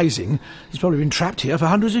surprising. He's probably been trapped here for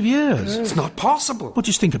hundreds of years. It's not possible. Well,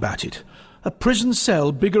 just think about it. A prison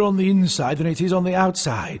cell bigger on the inside than it is on the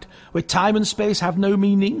outside, where time and space have no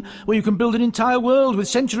meaning, where you can build an entire world with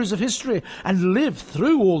centuries of history and live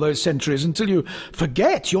through all those centuries until you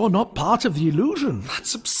forget you're not part of the illusion.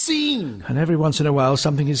 That's obscene. And every once in a while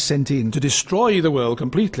something is sent in to destroy the world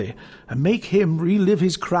completely and make him relive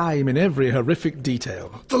his crime in every horrific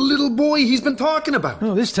detail. The little boy he's been talking about.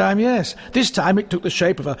 Oh, this time, yes. This time it took the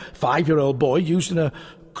shape of a 5-year-old boy used in a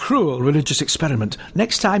cruel religious experiment.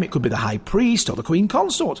 Next time it could be the high priest or the queen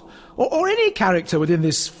consort, or any character within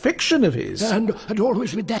this fiction of his. And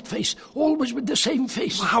always with that face, always with the same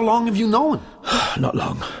face. Well, how long have you known? Not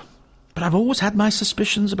long. But I've always had my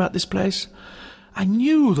suspicions about this place. I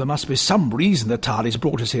knew there must be some reason the TARDIS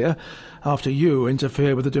brought us here, after you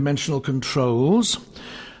interfered with the dimensional controls.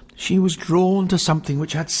 She was drawn to something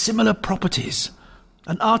which had similar properties,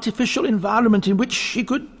 an artificial environment in which she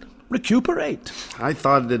could recuperate. I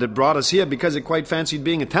thought that it brought us here because it quite fancied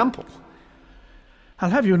being a temple.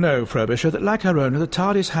 I'll have you know, Frobisher, that like her owner, the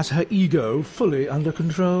TARDIS has her ego fully under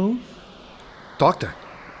control. Doctor,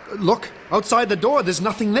 look, outside the door, there's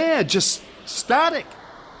nothing there, just static.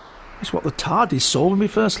 It's what the TARDIS saw when we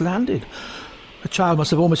first landed. The child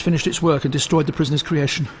must have almost finished its work and destroyed the prisoner's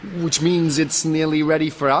creation. Which means it's nearly ready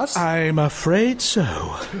for us? I'm afraid so.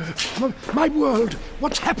 My world!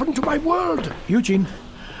 What's happened to my world?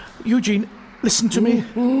 Eugene, listen to me.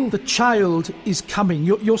 The child is coming.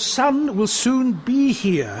 Your son will soon be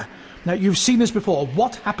here. Now, you've seen this before.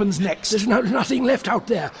 What happens next? There's nothing left out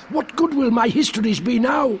there. What good will my histories be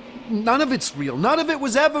now? None of it's real. None of it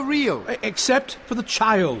was ever real. Except for the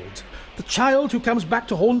child. The child who comes back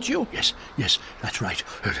to haunt you? Yes, that's right.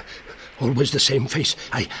 Always the same face.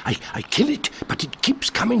 I kill it, but it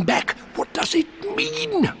keeps coming back. What does it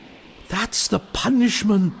mean? That's the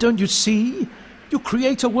punishment, don't you see? You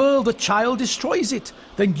create a world, the child destroys it.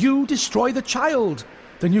 Then you destroy the child.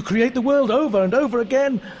 Then you create the world over and over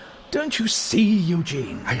again. Don't you see,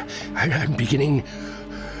 Eugene? I'm beginning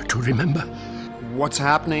to remember. What's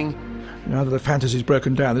happening? Now that the fantasy's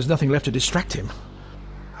broken down, there's nothing left to distract him.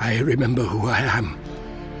 I remember who I am.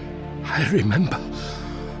 I remember.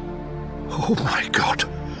 Oh, my God.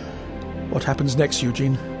 What happens next,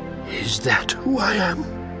 Eugene? Is that who I am?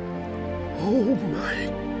 Oh,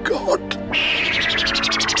 my God.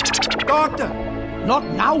 Doctor! Not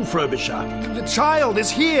now, Frobisher. The child is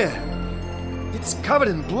here. It's covered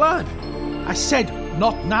in blood. I said,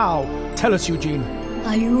 not now. Tell us, Eugene.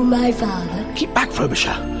 Are you my father? Keep back,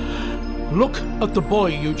 Frobisher. Look at the boy,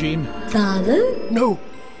 Eugene. Father? No.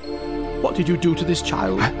 What did you do to this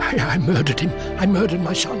child? I murdered him. I murdered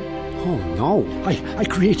my son. Oh, no. I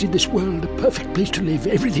created this world, a perfect place to live,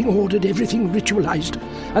 everything ordered, everything ritualized.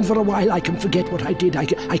 And for a while I can forget what I did. I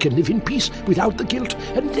can live in peace without the guilt.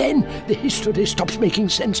 And then the history stops making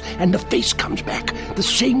sense and the face comes back. The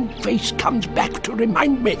same face comes back to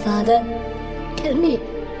remind me. Father, tell me,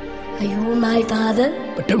 are you my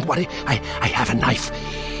father? But don't worry, I have a knife.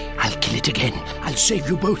 I'll kill it again. I'll save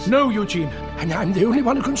you both. No, Eugene. And I'm the only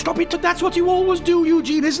one who can stop it. But that's what you always do,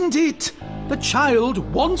 Eugene, isn't it? The child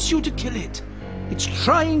wants you to kill it. It's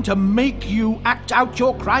trying to make you act out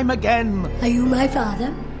your crime again. Are you my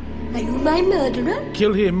father? Are you my murderer?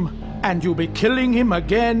 Kill him, and you'll be killing him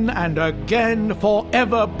again and again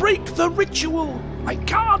forever. Break the ritual. I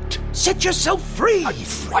can't. Set yourself free. I'm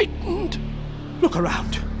frightened. Look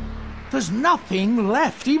around. There's nothing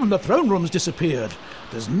left. Even the throne room's disappeared.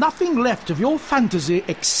 There's nothing left of your fantasy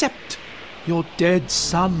except your dead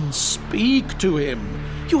son. Speak to him.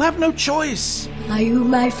 You have no choice. Are you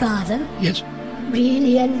my father? Yes.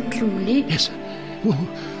 Really and truly? Yes.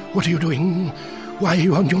 What are you doing? Why are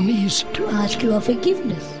you on your knees? To ask your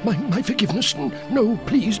forgiveness. My forgiveness? No,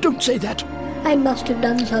 please, don't say that. I must have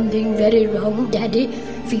done something very wrong, Daddy,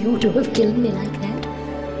 for you to have killed me like that.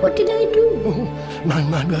 What did I do?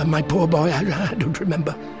 Oh, my poor boy, I don't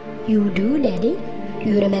remember. You do, Daddy?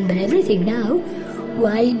 You remember everything now.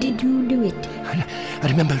 Why did you do it? I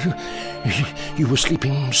remember you were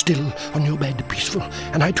sleeping still on your bed, peaceful,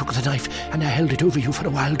 and I took the knife and I held it over you for a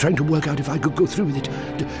while, trying to work out if I could go through with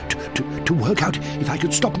it, to work out if I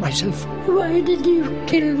could stop myself. Why did you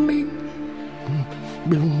kill me?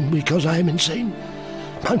 Because I am insane.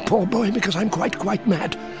 My poor boy, because I'm quite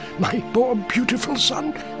mad. My poor beautiful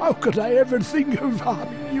son, how could I ever think of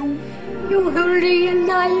harming you? You're holding a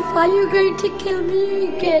knife. Are you going to kill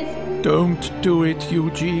me again? Don't do it,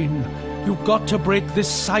 Eugene. You've got to break this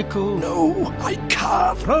cycle. No, I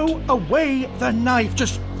can't. Throw away the knife.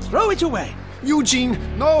 Just throw it away. Eugene,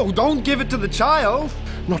 no, don't give it to the child.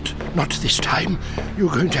 Not this time.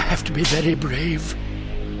 You're going to have to be very brave.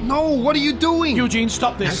 No, what are you doing? Eugene,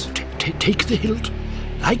 stop this. Take the hilt.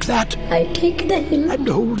 Like that. I take the hilt. And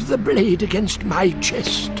hold the blade against my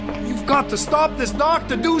chest. You've got to stop this,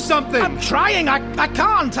 Doctor. Do something. I'm trying. I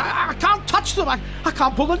can't. I can't touch them. I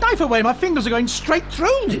can't pull the knife away. My fingers are going straight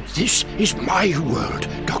through. This is my world,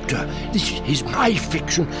 Doctor. This is my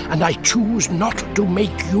fiction, and I choose not to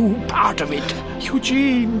make you part of it.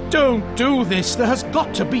 Eugene, don't do this. There has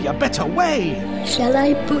got to be a better way. Shall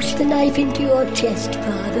I push the knife into your chest,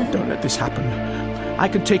 Father? Don't let this happen. I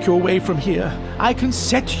can take you away from here. I can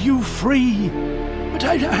set you free. But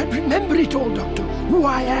I remember it all, Doctor. Who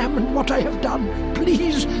I am and what I have done.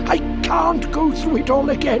 Please, I can't go through it all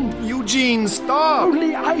again. Eugene, stop.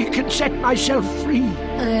 Only I can set myself free.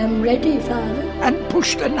 I am ready, Father. And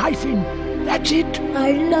push the knife in. That's it.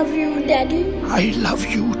 I love you, Daddy. I love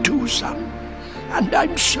you too, son. And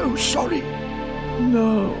I'm so sorry.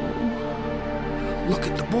 No. Look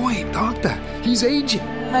at the boy, Doctor. He's aging.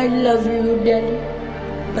 I love you, Daddy.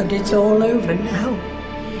 But it's all over now.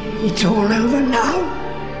 It's all over now.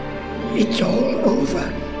 It's all over.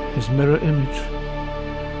 His mirror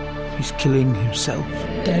image. He's killing himself.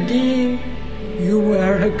 Daddy, you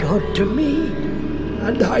were a god to me.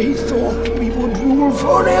 And I thought we would rule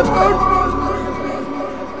forever.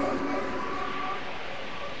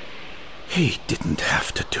 He didn't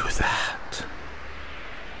have to do that.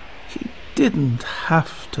 He didn't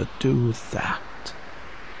have to do that.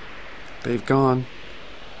 They've gone.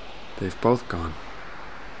 They've both gone.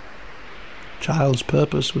 Child's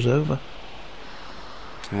purpose was over.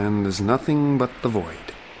 And there's nothing but the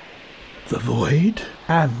void. The void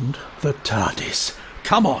and the TARDIS.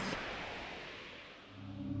 Come on.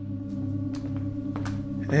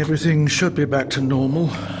 Everything should be back to normal.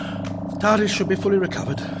 TARDIS should be fully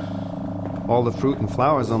recovered. All the fruit and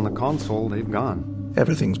flowers on the console, they've gone.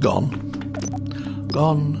 Everything's gone.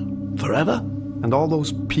 Gone forever. And all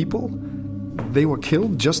those people, they were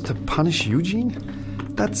killed just to punish Eugene?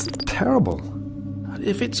 That's terrible.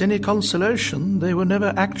 If it's any consolation, they were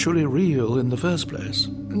never actually real in the first place.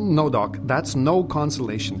 No, Doc, that's no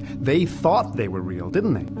consolation. They thought they were real,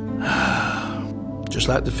 didn't they? Just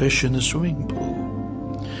like the fish in the swimming pool.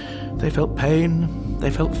 They felt pain, they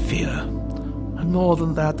felt fear. And more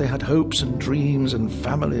than that, they had hopes and dreams and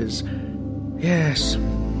families. Yes,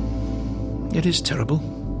 it is terrible.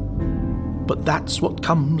 But that's what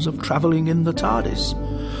comes of travelling in the TARDIS.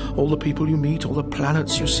 All the people you meet, all the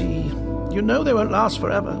planets you see, you know they won't last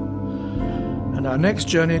forever. And our next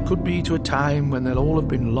journey could be to a time when they'll all have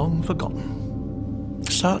been long forgotten.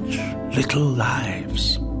 Such little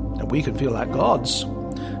lives. And we can feel like gods,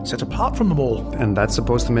 set apart from them all. And that's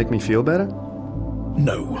supposed to make me feel better?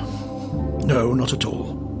 No. No, not at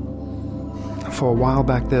all. for a while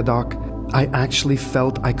back there, Doc, I actually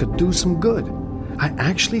felt I could do some good. I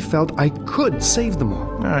actually felt I could save them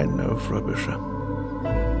all. I know, Frobisher.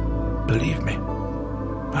 Believe me,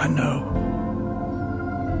 I know.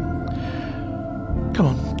 Come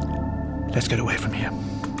on, let's get away from here.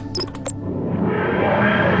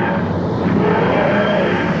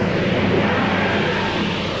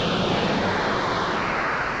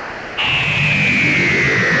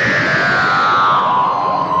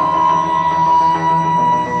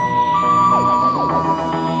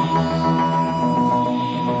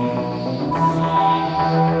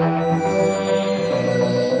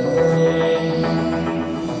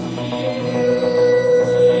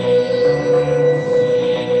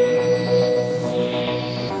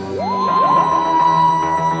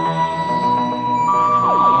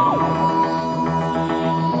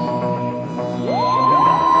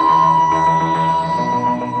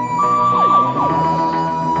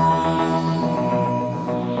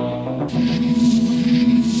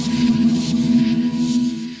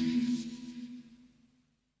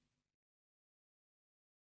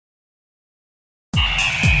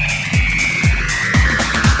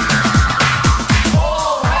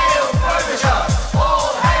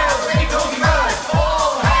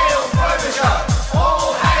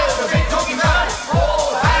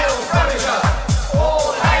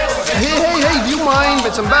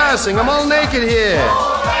 It's embarrassing. I'm all naked here.